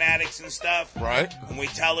heroin addicts and stuff. Right. And we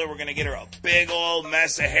tell her we're going to get her a big old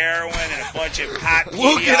mess of heroin and a bunch of hot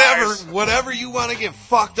We'll get PDRs. whatever you want to get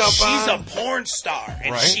fucked up She's on. a porn star,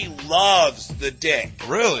 and Right. she loves the dick.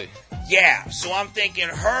 Really? Yeah, so I'm thinking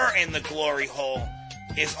her in the glory hole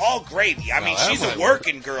is all gravy. I mean, that she's might a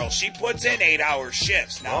working girl. She puts in 8-hour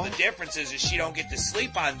shifts. Now, the difference is she don't get to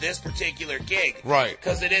sleep on this particular gig. Right.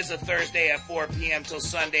 Because it is a Thursday at 4 p.m. till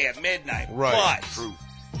Sunday at midnight. Right. But True.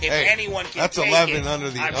 if Hey, anyone can that's take 11 it, under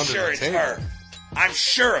the I'm under sure the it's table. her. I'm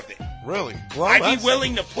sure of it. Really? Well, I'd be that's-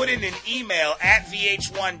 willing to put in an email at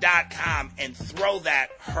vh1.com and throw that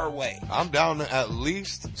her way. I'm down to at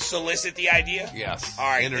least. Solicit the idea? Yes. All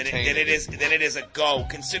right, then Entertain it is a go.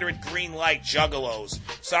 Consider it green light, juggalos.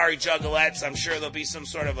 Sorry, juggalettes. I'm sure there'll be some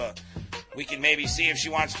sort of a... We can maybe see if she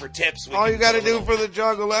wants for tips. All you got to do for the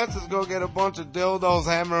juggalettes is go get a bunch of dildos,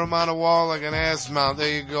 hammer them on a wall like an ass mount. There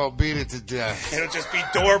you go. Beat it to death. It'll just be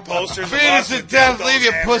door posters. Beat it to death. Leave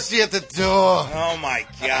your pussy. pussy at the door. Oh, my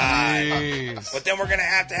God. Jeez. But then we're going to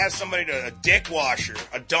have somebody to... A dick washer.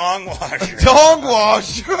 A dong washer. Dong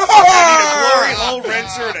wash. I need a glory hole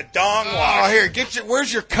rinser and a dong washer. Oh, here,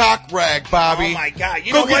 where's your cock rag, Bobby? Oh, my God.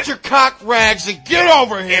 You Go know get what? your cock rags and get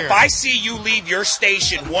over here. If I see you leave your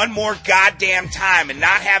station one more goddamn time and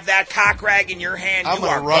not have that cock rag in your hand, I'm you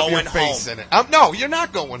gonna are rub going your face home. in it. No, you're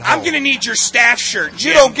not going home. I'm going to need your staff shirt,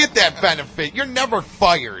 Jim. You don't get that benefit. You're never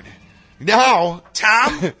fired. Now,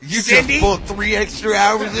 Tom, you Cindy, just pulled 3 extra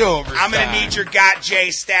hours over. I'm going to need your Got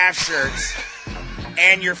J staff shirts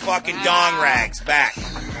and your fucking dong rags back.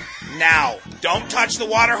 Now, don't touch the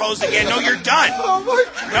water hose again. No, you're done.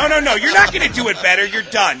 No. You're not going to do it better. You're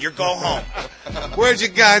done. You go home. Where's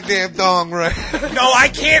your goddamn dong rag? No, I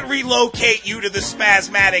can't relocate you to the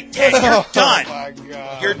spasmatic tent. You're done. Oh, my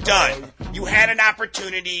God. You're done. You had an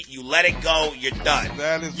opportunity. You let it go. You're done.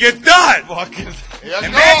 That is You're done. fucking...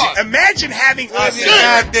 Imagine having us as your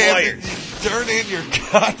Goddamn, employers. turn in your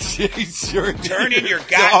God J shirt. Turn in your dong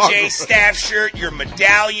Got J rag. staff shirt, your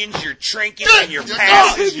medallions, your trinkets, and your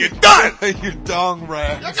passes. You're done. Your dong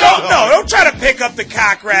rag. Don't try to pick up the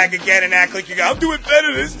cock rag again and act like you go, I'm doing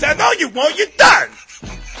better this time. No, you won't. You're done.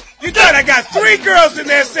 You're done. I got 3 girls in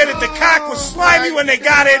there said that the cock was slimy when they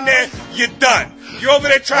got in there. You're done. You're over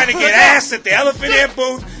there trying to get ass at the elephant ear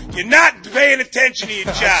booth. You're not paying attention to your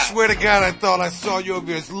I job. swear to God, I thought I saw you over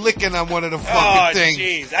here licking on one of the Oh, fucking things.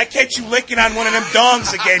 jeez. I catch you licking on one of them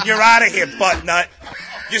dongs again. You're out of here, butt nut.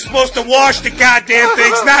 You're supposed to wash the goddamn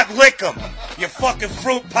things, not lick them. You fucking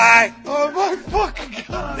fruit pie. Oh, my fucking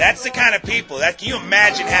God. That's the kind of people. Can you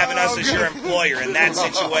imagine having us as your employer in that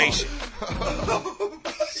situation?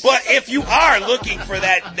 But if you are looking for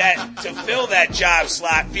that to fill that job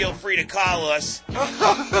slot, feel free to call us.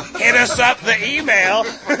 Hit us up the email.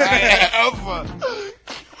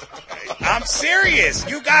 I'm serious.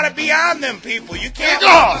 You gotta be on them people. You can't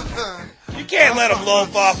let him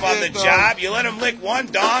loaf off on the job. You let him lick one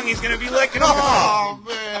dong, he's gonna be licking them all. Oh,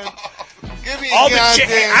 man. Give me All a the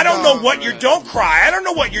goddamn I don't know dong, what man. you're. Don't cry. I don't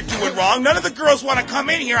know what you're doing wrong. None of the girls want to come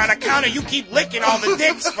in here on account of you keep licking all the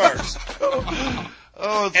dicks first.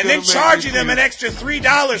 Oh, it's And gonna then make charging me them an puke. extra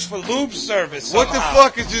 $3 for lube service. What the somehow.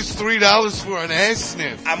 fuck is just $3 for an ass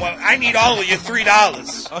sniff? I need all of your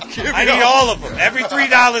 $3. Give me I need all of them. Every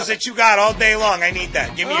 $3 that you got all day long, I need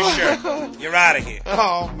that. Give me your shirt. You're out of here.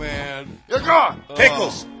 Oh, man. You're gone.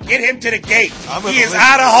 Pickles, get him to the gate. I'm He gonna is listen.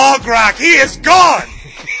 out of hog rock. He is gone.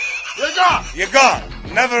 You're gone. You're gone.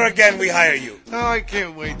 Never again we hire you. Oh, I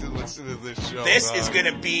can't wait to listen to this show. This dog. is going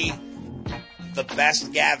to be the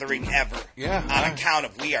best gathering ever. Yeah. On account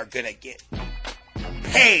of we are going to get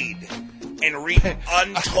paid and reap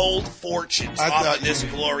untold fortunes I off thought of this you-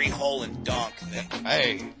 glory hole and dunk thing.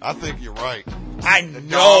 Hey, I think you're right. I dong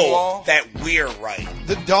know wall? that we're right.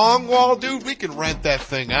 The dong wall, dude, we can rent that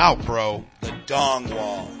thing out, bro. The dong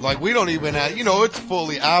wall. Like, we don't even have, it's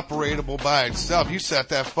fully operatable by itself. You set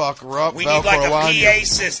that fucker up, We fell need like for a while, PA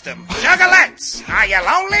system. Juggalettes, are you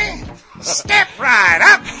lonely? Step right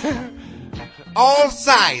up. all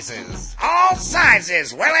sizes. All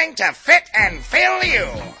sizes willing to fit and fill you.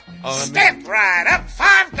 Step right up,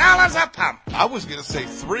 $5 a pump. I was gonna say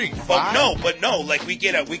 3. But 5. no, like we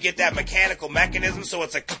get that mechanical mechanism, so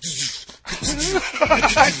it's like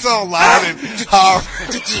It's all loud and hard.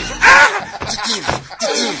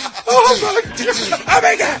 oh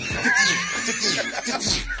my god!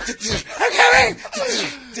 I'm coming!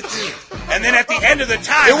 And then at the end of the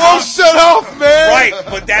time, It won't shut off, man. right?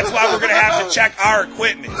 But that's why we're gonna have to check our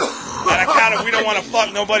equipment. On account of we don't want to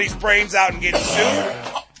fuck nobody's brains out and get sued.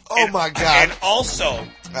 Oh my god. And also,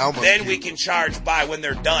 Almost then cute. we can charge by when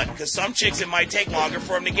they're done. Because some chicks, it might take longer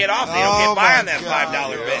for them to get off. They don't Oh, get by my on that God,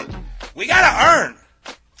 $5 yeah. bit. We gotta earn.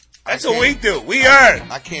 That's what we can't- do. We earn.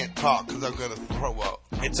 I can't talk because I'm gonna throw up.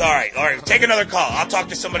 It's all right. All right, take another call. I'll talk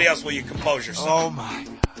to somebody else while you compose yourself. Oh my.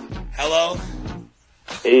 Hello.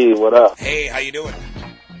 Hey, what up? Hey, how you doing?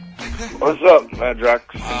 What's up, Madrox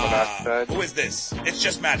and Monoxide? Who is this? It's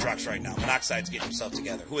just Madrox right now. Monoxide's getting himself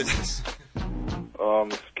together. Who is this?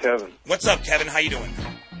 It's Kevin. What's up, Kevin? How you doing?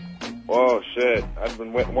 Oh, shit. I've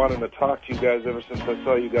been wanting to talk to you guys ever since I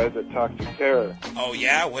saw you guys at Toxic Terror. Oh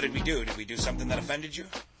yeah. What did we do? Did we do something that offended you?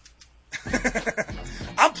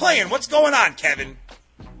 I'm playing. What's going on, Kevin?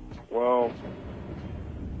 Well,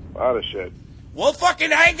 a lot of shit. Well,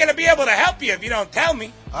 fucking, I ain't gonna be able to help you if you don't tell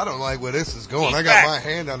me. I don't like where this is going. He's I got back. my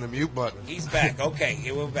hand on the mute button. He's back. Okay,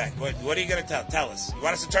 here we're back. What are you gonna tell us? You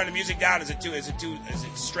want us to turn the music down? Is it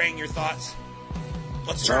straying your thoughts?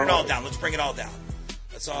 Let's turn it all down. Let's bring it all down.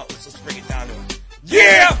 Let's bring it down to it.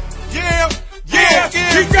 Yeah! Yeah. Yeah!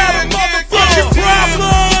 You got a motherfucking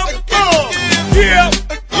problem! Yeah!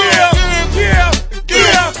 Yeah! Yeah!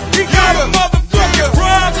 Yeah! You got a motherfucking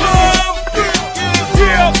problem!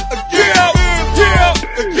 Yeah! Yeah! Yeah!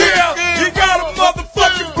 Yeah! You got a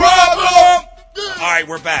motherfucking problem! All right,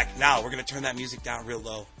 we're back. Now, we're going to turn that music down real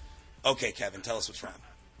low. Okay, Kevin, tell us what's wrong.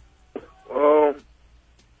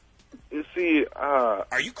 You see,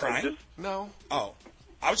 Are you crying? No. Oh.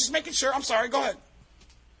 I was just making sure. I'm sorry. Go ahead.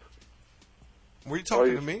 Were you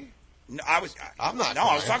talking to me? No, I'm not No,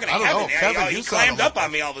 I was crying. talking to I don't Kevin. know. Kevin, He you clammed sound up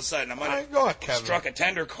on me all of a sudden. I might All have right, go ahead, Kevin. struck a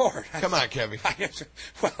tender chord. Come on, Kevin.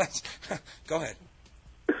 Well, go ahead.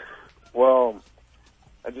 well,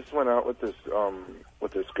 I just went out with this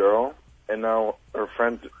girl, and now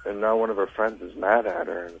one of her friends is mad at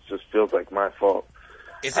her, and it just feels like my fault.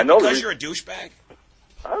 Is I it know because the you're a douchebag?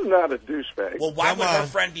 I'm not a douchebag. Well, why Come would her on.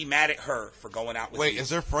 friend be mad at her for going out with Wait, you?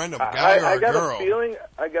 is her friend a guy or I a got girl? a feeling.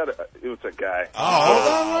 It was a guy. Oh, hold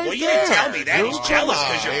on right well, you didn't there. tell me that. Dude, He's come jealous on.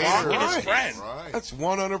 because you're Right. blocking his friend. That's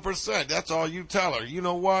 100%. That's all you tell her. You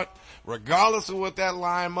know what? Regardless of what that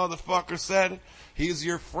lying motherfucker said, he's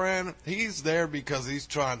your friend. He's there because he's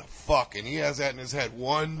trying to fuck, and he has that in his head.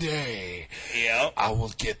 One day, Yep. I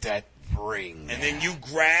will get that ring. And then you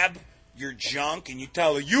grab your junk and you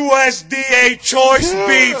tell her, USDA choice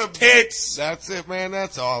beef tits. That's it, man.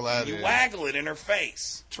 That's all that You is. waggle it in her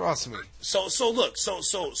face. Trust me. So look, so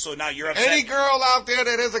now you're upset. Any girl out there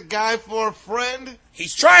that has a guy for a friend,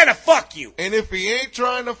 He's trying to fuck you. and if he ain't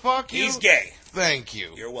trying to fuck you, He's gay. thank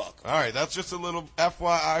you. You're welcome. All right, that's just a little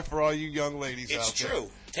FYI for all you young ladies It's out there.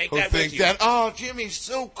 true. Take who that think with you. that, oh, Jimmy's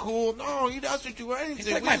so cool. No, he doesn't do anything.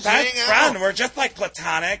 He's like We my just best hang friend. out. We're just like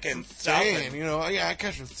platonic and stuff. Saying, you know, yeah, I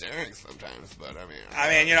catch him staring sometimes, but I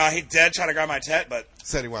mean, you know, he did try to grab my tit, but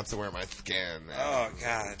said he wants to wear my skin. Oh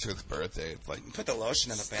God! To his birthday, it's like put the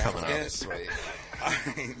lotion in the coming basket. out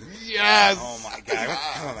sweet. Yes. Oh my God!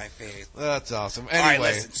 Come on my face. That's awesome. All right,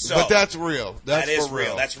 Anyway, listen, so but that's real. That is for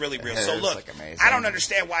real. That's really real. It So is, look, like, amazing. I don't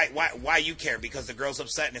understand why you care, because the girl's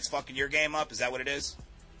upset and it's fucking your game up. Is that what it is?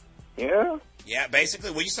 Yeah. Yeah,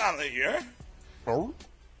 basically. Well, you sound like yeah. Oh.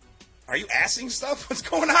 Are you assing stuff? What's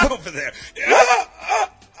going on over there? Yeah.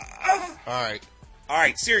 All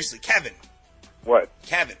right. Seriously, Kevin. What?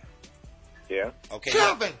 Kevin. Yeah. Okay.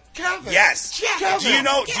 Kevin. Yes. Kevin. Do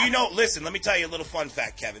you know? Listen, let me tell you a little fun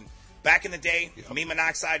fact, Kevin. Back in the day, me,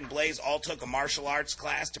 Monoxide, and Blaze all took a martial arts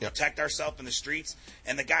class to protect ourselves in the streets,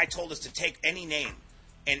 and the guy told us to take any name,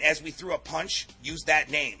 and as we threw a punch, use that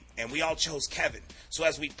name, and we all chose Kevin. So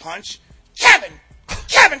as we punch, Kevin,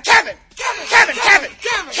 Kevin, Kevin, Kevin, Kevin, Kevin,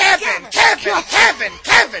 Kevin, Kevin, Kevin,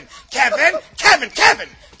 Kevin, Kevin, Kevin, Kevin,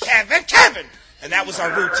 Kevin, Kevin. And that was our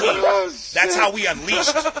routine. That's how we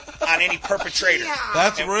unleashed on any perpetrator.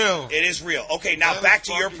 That's real. It is real. Okay, now back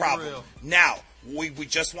to your problem. Real. Now, we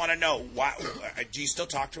just want to know, why do you still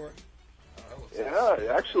talk to her? Yeah,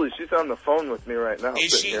 actually, she's on the phone with me right now,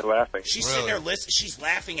 sitting here laughing. She's sitting there listening. She's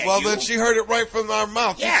laughing at you. Well, then she heard it right from our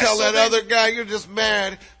mouth. Yeah, you tell so that then, other guy you're just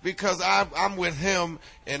mad because I'm with him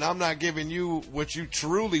and I'm not giving you what you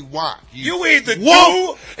truly want. You either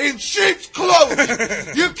do in sheep's clothing.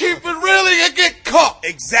 You keep it really and get caught.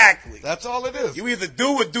 Exactly. That's all it is. You either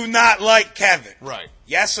do or do not like Kevin. Right.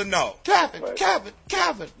 Yes or no? Kevin, Kevin,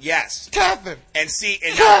 Kevin. Yes. Kevin. And see,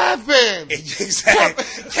 and Kevin. Exactly.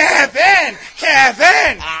 Kevin,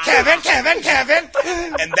 Kevin, Kevin, Kevin, Kevin.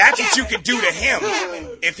 And that's what you can do to him.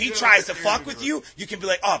 If he tries to fuck with you, you can be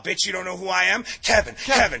like, oh, bitch, you don't know who I am? Kevin,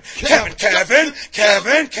 Kevin, Kevin, Kevin,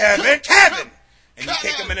 Kevin, Kevin, Kevin. And you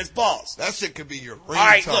kick him in his balls. That shit could be your ringtone. All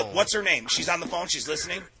right, look, what's her name? She's on the phone. She's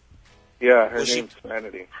listening. Yeah, her name's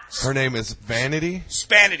Vanity. Her name is Vanity?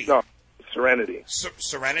 Spanity. No, Serenity.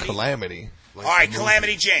 Serenity? Calamity. Like all right,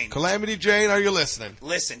 Calamity Jane. Calamity Jane, are you listening?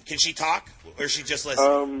 Listen, can she talk? Or is she just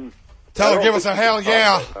listening? Tell her, give us a hell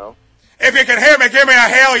yeah. If you can hear me, give me a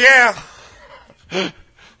hell yeah.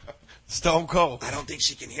 Stone Cold. I don't think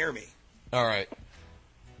she can hear me. All right.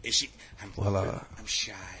 Is she? I'm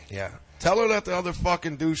shy. Yeah. Tell her that the other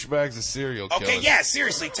fucking douchebag's a serial killer. Okay, yeah,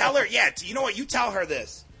 seriously. Tell her, you know what? You tell her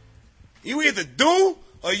this. You either do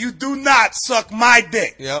or you do not suck my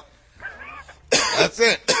dick. Yep. That's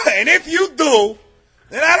it. And if you do,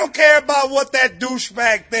 then I don't care about what that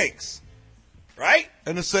douchebag thinks. Right?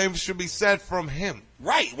 And the same should be said from him.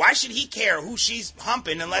 Right. Why should he care who she's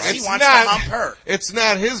humping unless he wants to hump her? It's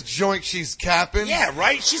not his joint she's capping. Yeah,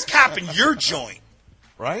 right? She's copping your joint.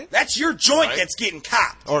 Right? That's your joint that's getting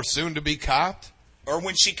copped. Or soon to be copped. Or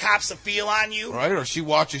when she cops a feel on you. Right? Or she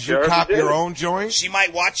watches you cop your own joint. She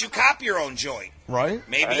might watch you cop your own joint. Right?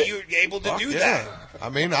 Maybe you're able to do that. I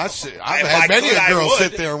mean, I've had many a girl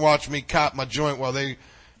sit there and watch me cop my joint while they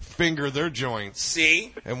finger their joints.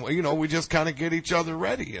 See? And, you know, we just kind of get each other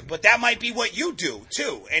ready. But that might be what you do,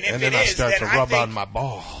 too. And if then it I is, start then to rub on my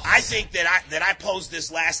balls. I think that I pose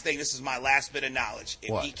this last thing. This is my last bit of knowledge. If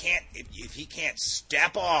what? If he can't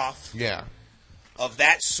step off of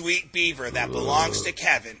that sweet beaver that belongs to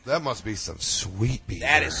Kevin. That must be some sweet beaver.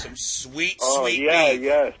 That is some sweet beef.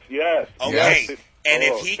 Yes. Okay. Yes. And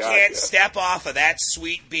if he can't step off of that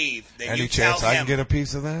sweet beef, then any you tell chance him. I can get a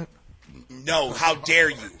piece of that? No, how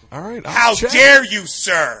dare you? All right, how dare you,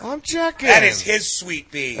 sir? I'm checking. That is his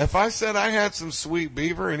sweet beef. If I said I had some sweet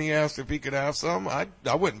beaver and he asked if he could have some, I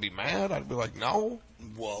wouldn't be mad. I'd be like, no.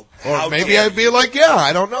 Well, or maybe I'd be like, yeah,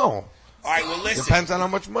 I don't know. All right, well, listen. Depends on how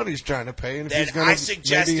much money he's trying to pay and if then he's going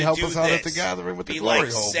to maybe help us out at the gathering with the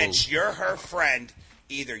glory hole. Since you're her friend,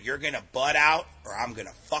 either you're going to butt out or I'm going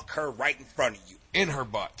to fuck her right in front of you. In her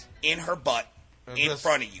butt. In her butt. In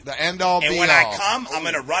front of you. The end all be all. And when I come, I'm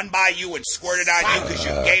going to run by you and squirt it on you because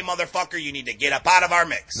you gay motherfucker, you need to get up out of our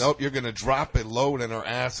mix. Nope, you're going to drop it low in her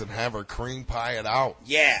ass and have her cream pie it out.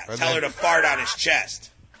 Yeah, tell her to fart on his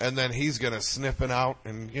chest. And then he's going to sniff it out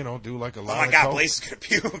and, you know, do like a lot of Oh my God, Blaze is going to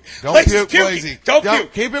puke. Don't puke, Blazy. Don't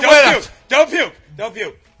puke. Keep it with us. Don't puke. Don't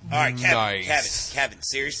puke. All right, Kevin. Nice. Kevin.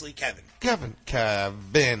 Seriously, Kevin. Kevin.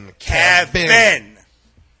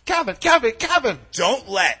 Don't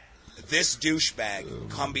let this douchebag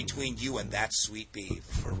come between you and that sweet beef.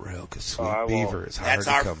 For real, because sweet beaver is hard to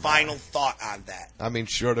come by. That's our final thought on that. I mean,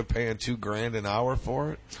 short of paying $2,000 an hour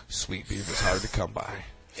for it, sweet beaver is hard to come by.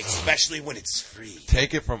 Especially when it's free.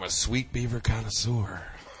 Take it from a sweet beaver connoisseur.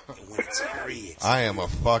 And when it's free, I am a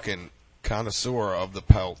fucking connoisseur of the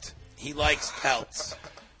pelt. He likes pelts.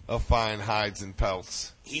 Of fine hides and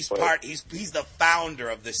pelts. He's the founder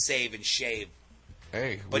of the Save and Shave.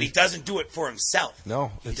 Hey, but he doesn't do it for himself.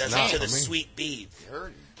 No, he it's does not it to for the me. sweet beef.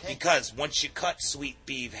 Because once you cut sweet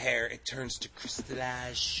beef hair, it turns to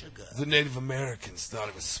crystallized sugar. The Native Americans thought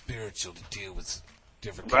it was spiritual to deal with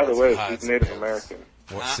different By kinds the way, of hides she's and Native pelts. American.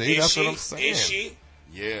 Well, see, that's what I'm Is saying. she?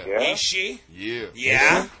 Yeah. Yeah? Is she? Yeah.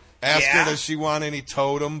 Yeah? Ask Yeah? her, does she want any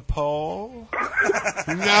totem pole?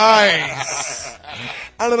 Nice.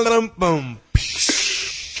 Boom.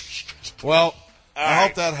 Well, I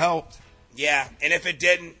hope that helped. Yeah, and if it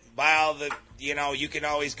didn't, by all the, you can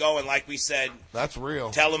always go and, like we said, That's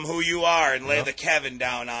real. tell them who you are and lay the Kevin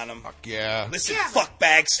down on them. Yeah. Listen,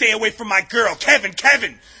 fuckbag, stay away from my girl, Kevin.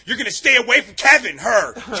 You're gonna stay away from Kevin,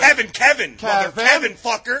 her. Kevin. Mother Kevin,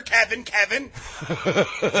 fucker. Kevin.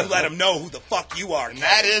 You let them know who the fuck you are, And Kevin.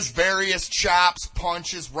 that is various chops,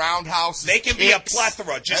 punches, roundhouses. They can be a kicks.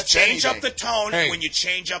 plethora. Just That's change up anything. the tone Hey. when you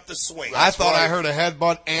change up the swing. I thought I heard a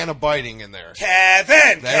headbutt and a biting in there.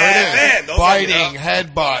 Kevin. There it is. Those Biting, Are,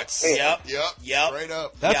 headbutts. Yep. Straight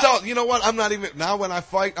up. That's Yeah. all. You know what? I'm not even, now when I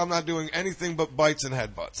fight, I'm not doing anything but bites and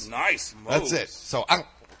headbutts. Nice move. That's it. So, I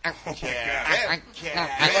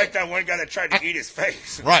like that one guy that tried to eat his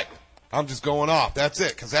face. right. I'm just going off. That's it,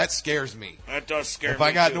 because that scares me. That does scare me. If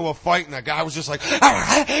I got too. into a fight and a guy was just like,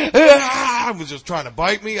 was just trying to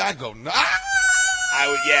bite me, I'd go, nah. I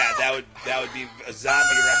would, that would be a zombie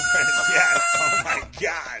reference. Yeah. Oh my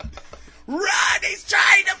God. Run! He's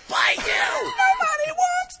trying to bite you. Nobody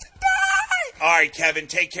wants to die. All right, Kevin,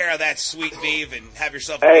 take care of that sweet beef and have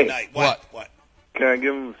yourself a Hey. good night. What? Can I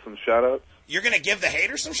give him some shout-outs? You're gonna give the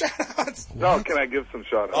haters some shout-outs? No, can I give some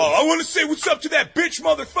shout-outs? Oh, I want to say what's up to that bitch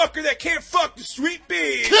motherfucker that can't fuck the sweet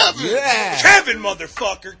beef. Kevin! Yeah. Kevin,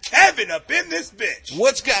 motherfucker. Kevin up in this bitch.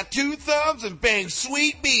 What's got 2 thumbs and bangs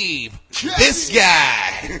sweet beef? This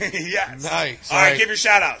guy. Yes. Nice. All right, give your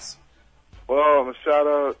shout-outs. Well, a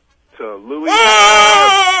shout-out to Louis.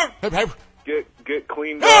 Hip, hip. Get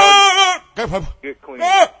clean, dog. Hip, hip. Get clean.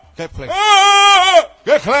 Get clean.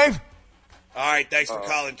 Get clean. All right, thanks for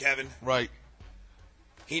calling, Kevin. Right.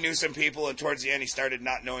 He knew some people, and towards the end, he started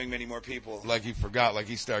not knowing many more people. Like he forgot, like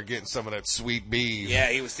he started getting some of that sweet beef. Yeah,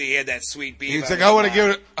 he had that sweet beef. He's on like, his I want to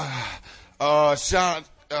mind. give it, shot,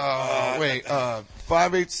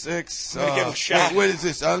 586. I'm gonna give a shot. Wait, what is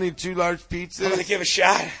this? I need 2 large pizzas. I'm going to give a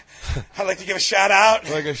shot. I'd like to give a shout out.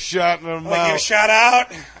 Like a shot in the I'd like to give a mouth. shout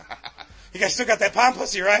out. You guys still got that palm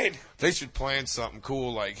pussy, right? They should plan something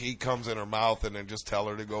cool, like he comes in her mouth and then just tell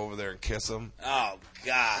her to go over there and kiss him. Oh,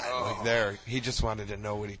 God. Like there, he just wanted to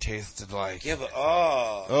know what he tasted like.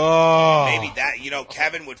 Oh. Maybe that,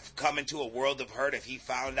 Kevin would come into a world of hurt if he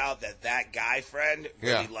found out that guy friend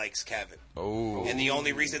really likes Kevin. Oh. And the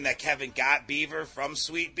only reason that Kevin got Beaver from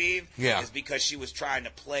Sweet Beef is because she was trying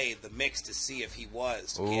to play the mix to see if he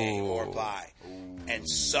was gay or bi. And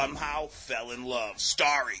somehow fell in love.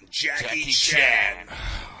 Starring Jackie Chan.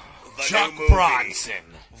 The Chuck new movie, Bronson.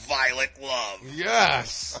 Violet Love.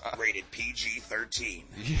 Yes. Rated PG-13.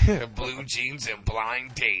 Yeah, blue jeans and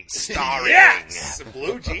blind dates. Starring. Yes.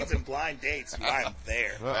 Blue Jeans and Blind Dates. I'm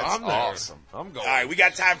there. I'm there. awesome. I'm going. All right, we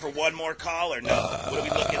got time for one more call or no? What are we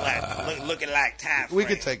looking like? Looking like time We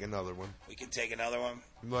frame? could take another one. We can take another one.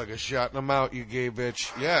 Like a shot in the mouth, you gay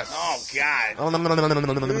bitch. Yes. Oh God! Don't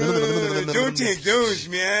Don't take those,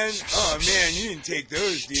 man. Oh man, you didn't take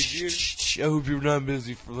those, did you? I hope you're not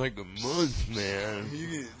busy for like a month, man.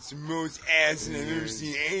 You get the most ass I've ever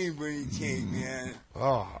seen anybody take, man.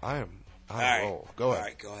 Oh, I'm All right. roll. Go All ahead.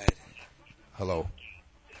 right, go ahead. Hello.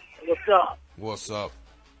 What's up? What's up?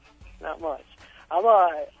 Not much. I'm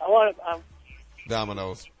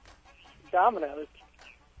Domino's. Domino's.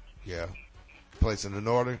 Yeah. Placing an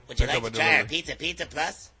order. Would you Pick like up to a try our delivery. Pizza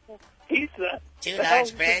Plus? Pizza. 2 The hell large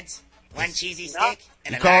is breads, 1 cheesy No. stick,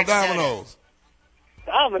 and You a call large soda. Domino's.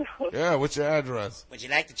 Domino's. Yeah, what's your address? Would you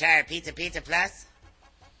like to try our Pizza Plus?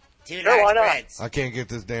 2 Sure, why large not? breads, I can't get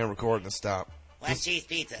this damn recording to stop. 1 cheese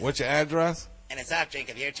pizza, What's your address? and a soft drink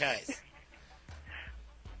of your choice.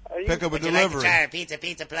 Pick up a Would you like to delivery. try our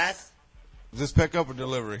Pizza Plus? Just pick up a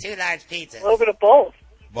delivery. 2 large pizzas, A little bit of both.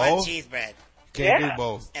 1 Both? cheese bread, Can't Yeah. do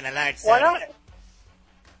both. and a large Why soda. not?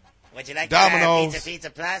 Would you like to try our Domino's. Pizza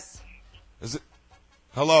Plus? Is it?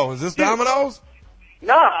 Hello, is this Domino's?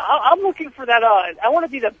 No, I'm looking for that. I want to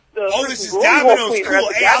be the. Oh, this is glory hole Domino's. cleaner Cool.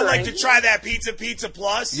 at the Hey, I'd like gathering. to try that Pizza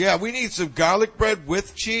Plus. Yeah, we need some garlic bread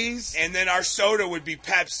with cheese, And then our soda would be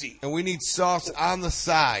Pepsi. and we need sauce on the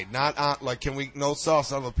side, not on. Like, can we no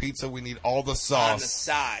sauce on the pizza? We need all the sauce On the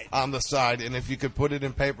side. on the side, and if you could put it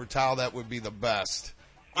in paper towel, that would be the best.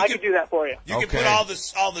 I can do that for you. You can put all the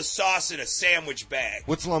sauce in a sandwich bag.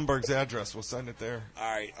 What's Lumberg's address? We'll send it there.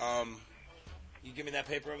 All right. You give me that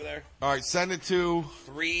paper over there? All right, send it to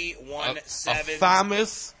 317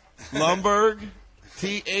 Thomas Lumberg,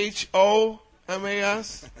 THOMAS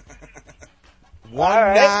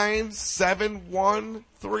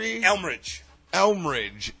 19713 Elmridge.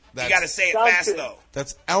 Elmridge. You got to say it fast though.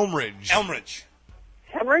 That's Elmridge. Elmridge.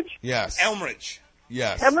 Hemorrhage? Yes. Elmridge.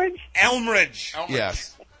 Yes. Hemorrhage? Elmridge.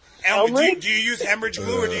 Yes. Do you use hemorrhage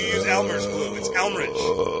glue or do you use Elmer's glue? It's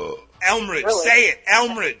Elmridge. Elmridge. Really? Say it.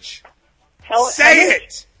 Elmridge. Say Elmridge?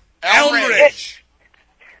 it. Elmridge.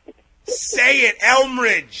 Say it.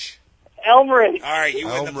 Elmridge. Elmridge. All right, you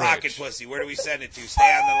win the pocket pussy. Where do we send it to? Stay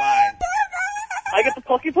on the line. I get the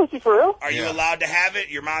pocket pussy for real? Are you allowed to have it?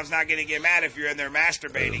 Your mom's not going to get mad if you're in there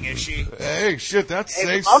masturbating, is she? Hey, shit, that's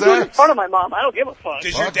safe I'm doing it in sex. front of my mom. I don't give a fuck.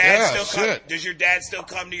 Does your dad Does your dad still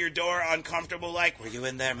come to your door uncomfortable? Like, were you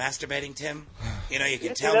in there masturbating, Tim? You know, you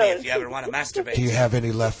can tell me if you ever want to masturbate. Do you have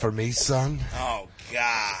any left for me, son? Oh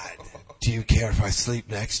God. Do you care if I sleep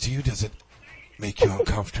next to you? Does it make you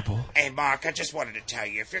uncomfortable? Hey, Mark, I just wanted to tell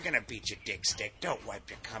you, if you're going to beat your dick stick, don't wipe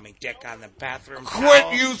your coming dick on the bathroom Quit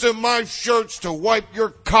towel. using my shirts to wipe your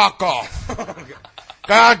cock off.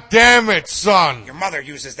 God damn it, son. Your mother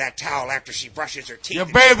uses that towel after she brushes her teeth. Your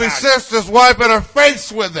baby sister's wiping her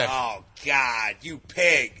face with it. Oh, God, you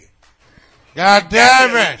pig. God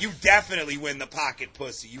damn it. You definitely win the pocket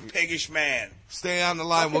pussy, you piggish man. Stay on the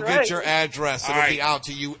line. We'll get your address. It'll be out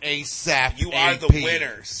to you ASAP. You are the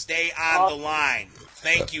winner. Stay on the line.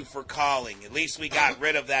 Thank you for calling. At least we got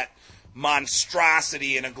rid of that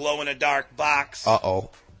monstrosity in a glow-in-the-dark box. Uh-oh.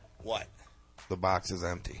 What? The box is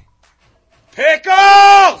empty.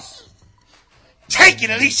 Pickles! Take it,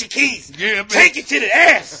 Alicia Keys. Yeah, take it to the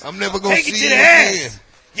ass. I'm never going to see Take it to you the again. ass.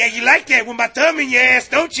 Yeah, you like that with my thumb in your ass,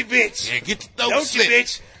 don't you, bitch? Yeah, get your throat Don't slit. you,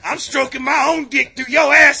 bitch? I'm stroking my own dick through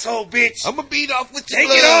your asshole, bitch. I'm going to beat off with your Take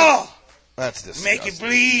blood. it all. That's disgusting. Make it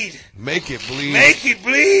bleed. Make it bleed. Make it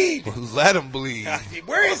bleed. Let him bleed.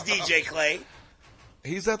 Where is DJ Clay?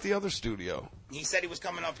 He's at the other studio. He said he was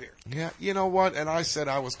coming up here. Yeah, you know what? And I said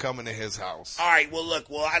I was coming to his house. All right, well, look,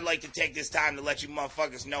 I'd like to take this time to let you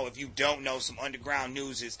motherfuckers know, if you don't know, some underground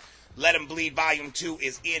news is Let 'Em Bleed Volume 2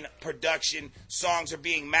 is in production. Songs are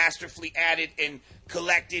being masterfully added and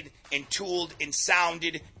collected and tooled and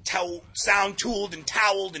sounded, sound-tooled and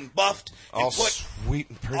toweled and buffed. And All put sweet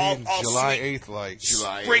and pretty and July 8th like.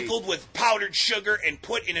 Sprinkled with powdered sugar and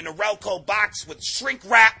put in an Arelco box with shrink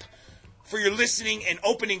wrap for your listening and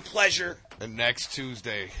opening pleasure. And next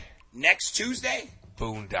Tuesday. Next Tuesday?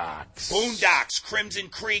 Boondocks. Crimson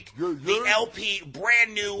Creek, the LP,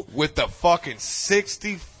 brand new. With the fucking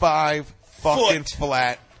 65 fucking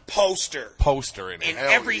flat poster in it. In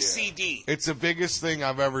every CD. It's the biggest thing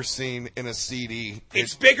I've ever seen in a CD.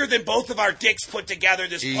 It's bigger than both of our dicks put together.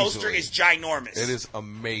 This poster is ginormous. It is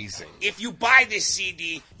amazing. If you buy this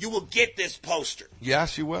CD, you will get this poster.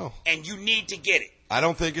 Yes, you will. And you need to get it. I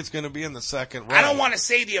don't think it's going to be in the second round. I don't want to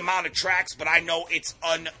say the amount of tracks, but I know it's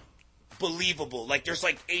unbelievable. Like, there's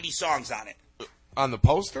like 80 songs on it. On the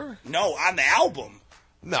poster? No, on the album.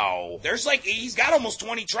 No. There's like, he's got almost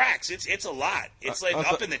 20 tracks. It's a lot. It's like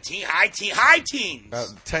up in the high teens.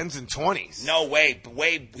 10s and 20s. No way.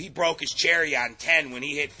 He broke his cherry on 10 when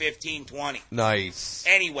he hit 15, 20. Nice.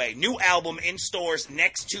 Anyway, new album in stores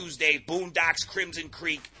next Tuesday, Boondocks Crimson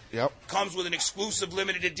Creek. Yep. Comes with an exclusive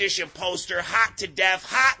limited edition poster, hot to death,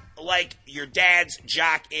 hot like your dad's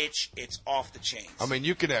jock itch. It's off the chains. I mean,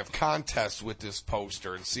 you could have contests with this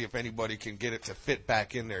poster and see if anybody can get it to fit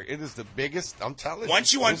back in there. It is the biggest, I'm telling you.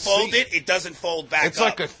 Once you unfold it, it doesn't fold back It's up.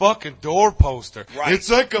 like a fucking door poster. Right.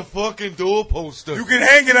 It's like a fucking door poster. You can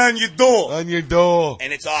hang it on your door. On your door.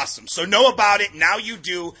 And it's awesome. So know about it. Now you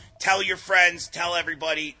do. Tell your friends. Tell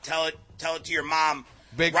everybody. Tell it to your mom.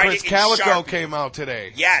 Big Write Chris it in Calico Sharpie. came out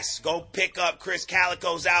today. Yes, go pick up Chris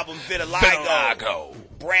Calico's album Vitiligo. Vitiligo.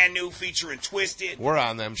 Brand new featuring Twisted. We're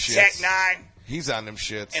on them shits. Tech 9. He's on them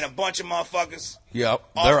shits. And a bunch of motherfuckers. Yep,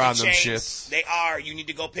 Off they're the on them chains. shits. They are. You need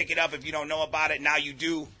to go pick it up if you don't know about it. Now you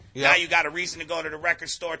do. Yep. Now you got a reason to go to the record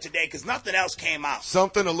store today because nothing else came out.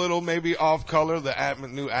 Something a little maybe off color. The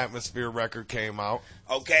new Atmosphere record came out.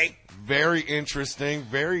 Okay. Very interesting.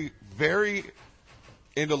 Very, very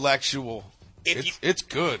intellectual. It's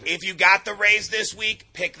good. If you got the raise this week,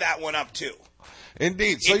 pick that one up too.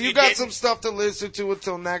 Indeed. So you got some stuff to listen to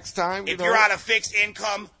until next time. If you're on a fixed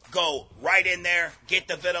income, go right in there, get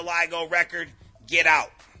the Vitiligo record, get out.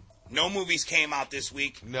 No movies came out this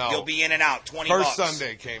week. No. You'll be in and out. $20. First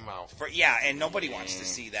Sunday came out. Yeah, and nobody wants to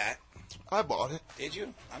see that. I bought it. Did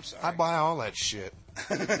you? I'm sorry. I buy all that shit.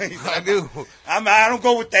 I do. I don't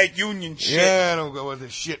go with that union shit. Yeah, I don't go with the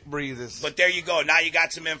shit breathers. But there you go. Now you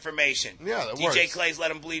got some information. Yeah, that DJ works. Clay's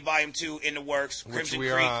Let 'Em Bleed Volume 2 in the works. Which Crimson we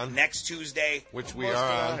are Creek on. next Tuesday. Which we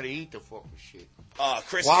are on. Eat the fucking shit.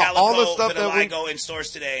 Chris Wow, all the Calico, stuff that we- Vitiligo in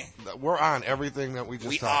stores today. We're on everything that we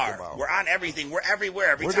just talked about. We're on everything. We're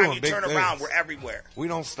everywhere. Every We're time doing you big turn things. around, we're everywhere. We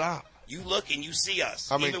don't stop. You look and you see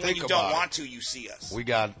us. I mean, Even when think you don't about it. want to, you see us. We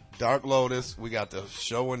got Dark Lotus. We got the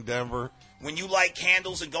show in Denver. When you light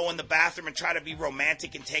candles and go in the bathroom and try to be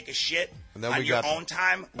romantic and take a shit And then on we your got own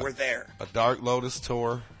time, we're there. A Dark Lotus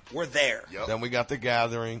tour. We're there. Yep. Then we got the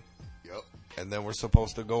Gathering. Yep. And then we're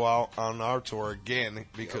supposed to go out on our tour again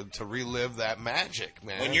because to relive that magic,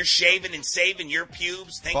 man. When you're shaving and saving your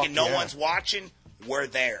pubes, thinking Fuck no yeah. one's watching, we're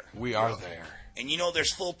there. We are there. And you know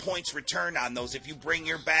there's full points return on those. If you bring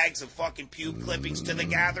your bags of fucking pube clippings to the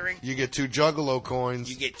Gathering, You get 2 Juggalo coins.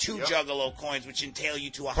 you get 2 Juggalo coins, which entail you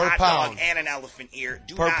to a Per hot pound. dog and an elephant ear.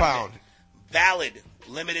 Do Per not pound. miss. Valid,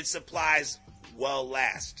 limited supplies, will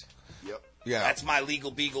last. Yep. Yeah. That's my legal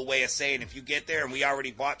beagle way of saying if you get there and we already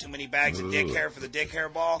bought too many bags of dick hair for the dick hair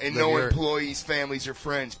ball, And Then no you're- employees, families, or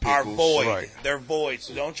friends, are peoples. void. Right. They're void.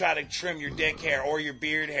 So don't try to trim your dick hair or your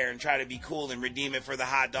beard hair and try to be cool and redeem it for the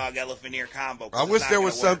hot dog elephant ear combo. 'cause I it's wish not there gonna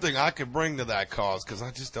was work. something I could bring to that cause because I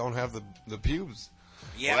just don't have the pubes.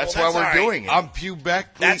 Yeah, Well, that's well, why we're all right. doing it. I'm pubecally,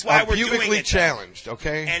 That's why I'm we're doing pubically it, though. challenged,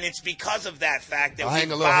 okay? And it's because of that fact that I'll we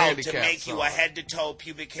hang a little vowed to handicap make you a sign. head-to-toe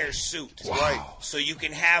pubic hair suit. Right. So you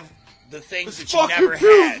can have the things It's that you fucking never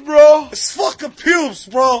pubes, had. bro. It's fucking pubes,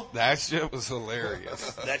 bro. That shit was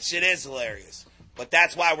hilarious. That shit is hilarious. But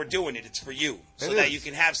that's why we're doing it. It's for you. So It that is. you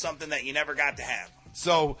can have something that you never got to have.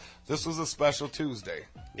 So this was a special Tuesday.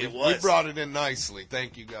 It We was. brought it in nicely.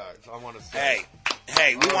 Thank you guys. I want to say.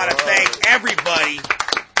 Hey, we want to thank everybody,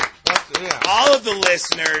 Yeah. all of the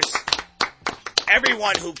listeners,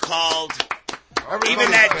 everyone who called,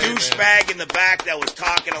 even that douchebag in the back that was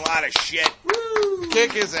talking a lot of shit.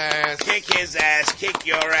 Kick his ass. Kick his ass, kick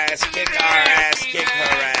your ass, kick our ass, kick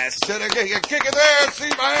her ass. Kick his ass, see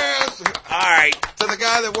my ass. All right. To the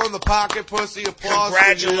guy that won the pocket pussy, applause.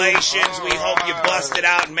 Congratulations. To We you. hope you bust it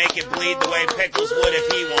out and make it bleed the way Pickles would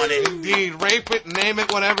if he won it. Indeed. Rape it, name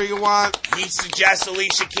it, whatever you want. He suggests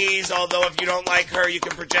Alicia Keys, although if you don't like her, you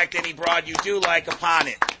can project any broad you do like upon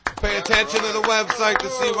it. Pay attention to the website to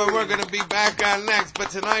see when we're going to be back on next.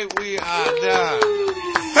 But tonight we are done.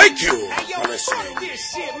 Thank you for listening.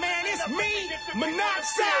 This shit, man, it's me,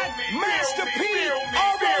 Monoxide, Master P,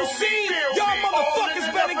 ROC. Y'all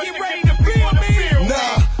motherfuckers better get ready to feel me.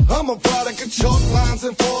 Nah, I'm a product of chalk lines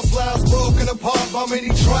and false lies, broken apart by many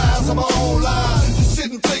trials of my own life. To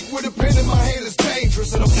sit and think with a pen in my hand is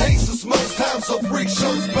dangerous, and I'm tasteless most times, so freak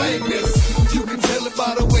shows bang this. You can tell it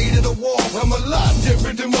by the weight of the wall. I'm a lot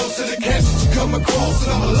different than most of the cats that you come across,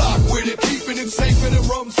 and I'm a lock with it, keeping it safe in the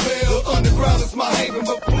rum spell. The underground is my haven,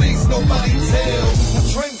 but please nobody tell.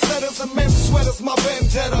 Trendsetters and men sweaters, my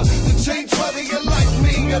vendetta. The change whether you like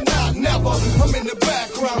me or not, never. I'm in the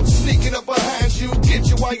background, sneaking up behind you, get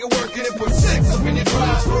you while you're working and put 6 up in your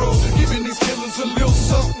drive-thru. Giving these killers a little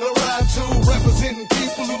something to ride to. Representing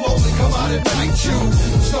people who only come out at night, you.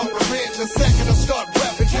 Start preparing in a second, I start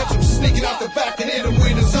rapping. Catch him sneaking out the back and hit him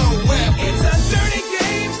with his own weapon. It's a dirty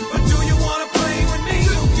game, but do you wanna play with me?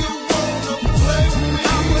 Do you wanna play with me?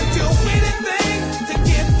 I would do anything to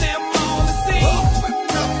get them all to see. Open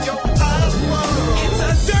up your eyes wide. It's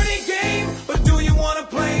a dirty game, but do you wanna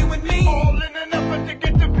play with me? All in an effort to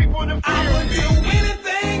get the people to feel I would do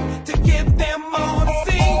anything to get them all to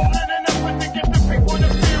see. All in an effort to get the people to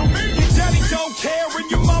feel me. Your daddy don't care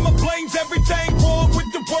and your mama blames everything wrong with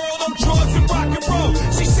the world on drugs and rock and roll.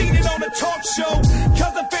 She seen it on a talk show,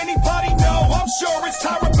 cause if anybody know, I'm sure it's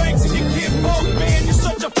Tyra Banks and you get both. Man, you're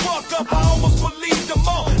such a fuck up, I almost believe them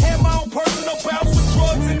all. Had my own personal bouts with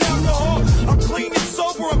drugs and alcohol. I'm clean and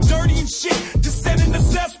sober, I'm dirty and shit. Descending the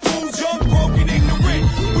cesspools, young, broken, ignorant.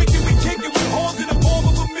 Wicked, we kick it with horns in the form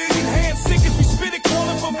of a million hands. Sick as we spit it,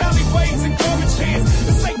 calling from alleyways and garbage cans.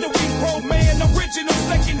 This ain't the weak pro man, original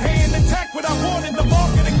second hand. Attack what I want in the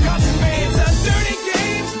market and got you, man. It's a dirty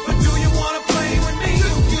game, but do you wanna play with me? Do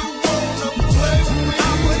you wanna play with me?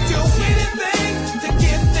 I would do anything to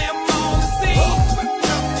get them all to see. Open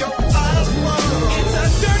up your eyes wide. It's a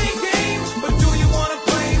dirty game, but do you wanna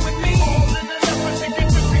play with me? All in an effort to get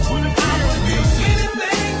the people to feel I would do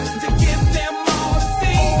anything to get them all to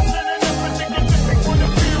see. All in an effort to get the people to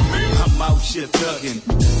feel me. I'm out here thugging,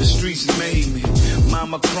 the streets made me. My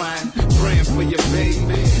mama crying, praying for your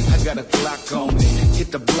baby. I got a Glock on me,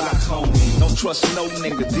 hit the block, homie. Don't trust no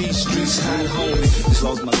nigga, these streets hot, homie. Just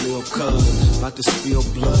lost my little cuz, about to spill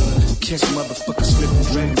blood. Catch motherfuckers slipping,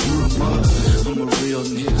 dragging through the mud. I'm a real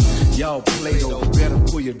nigga, y'all play though. Better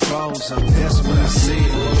pull your drawers up, that's what I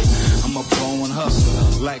said. I'm a born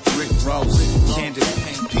hustler, like Rick Ross. Candy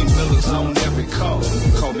paint, P. Miller's on every call.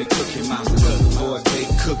 Call me Cookie Monster, boy, bake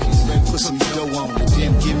cookies. Put some dough on it,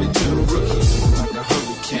 then give it to the rookies. Like a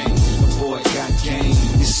hurricane, a boy got game.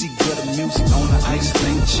 You see gutter music on the ice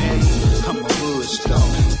link chain. I'm a hood star,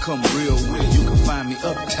 come real with. You can find me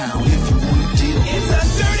uptown if you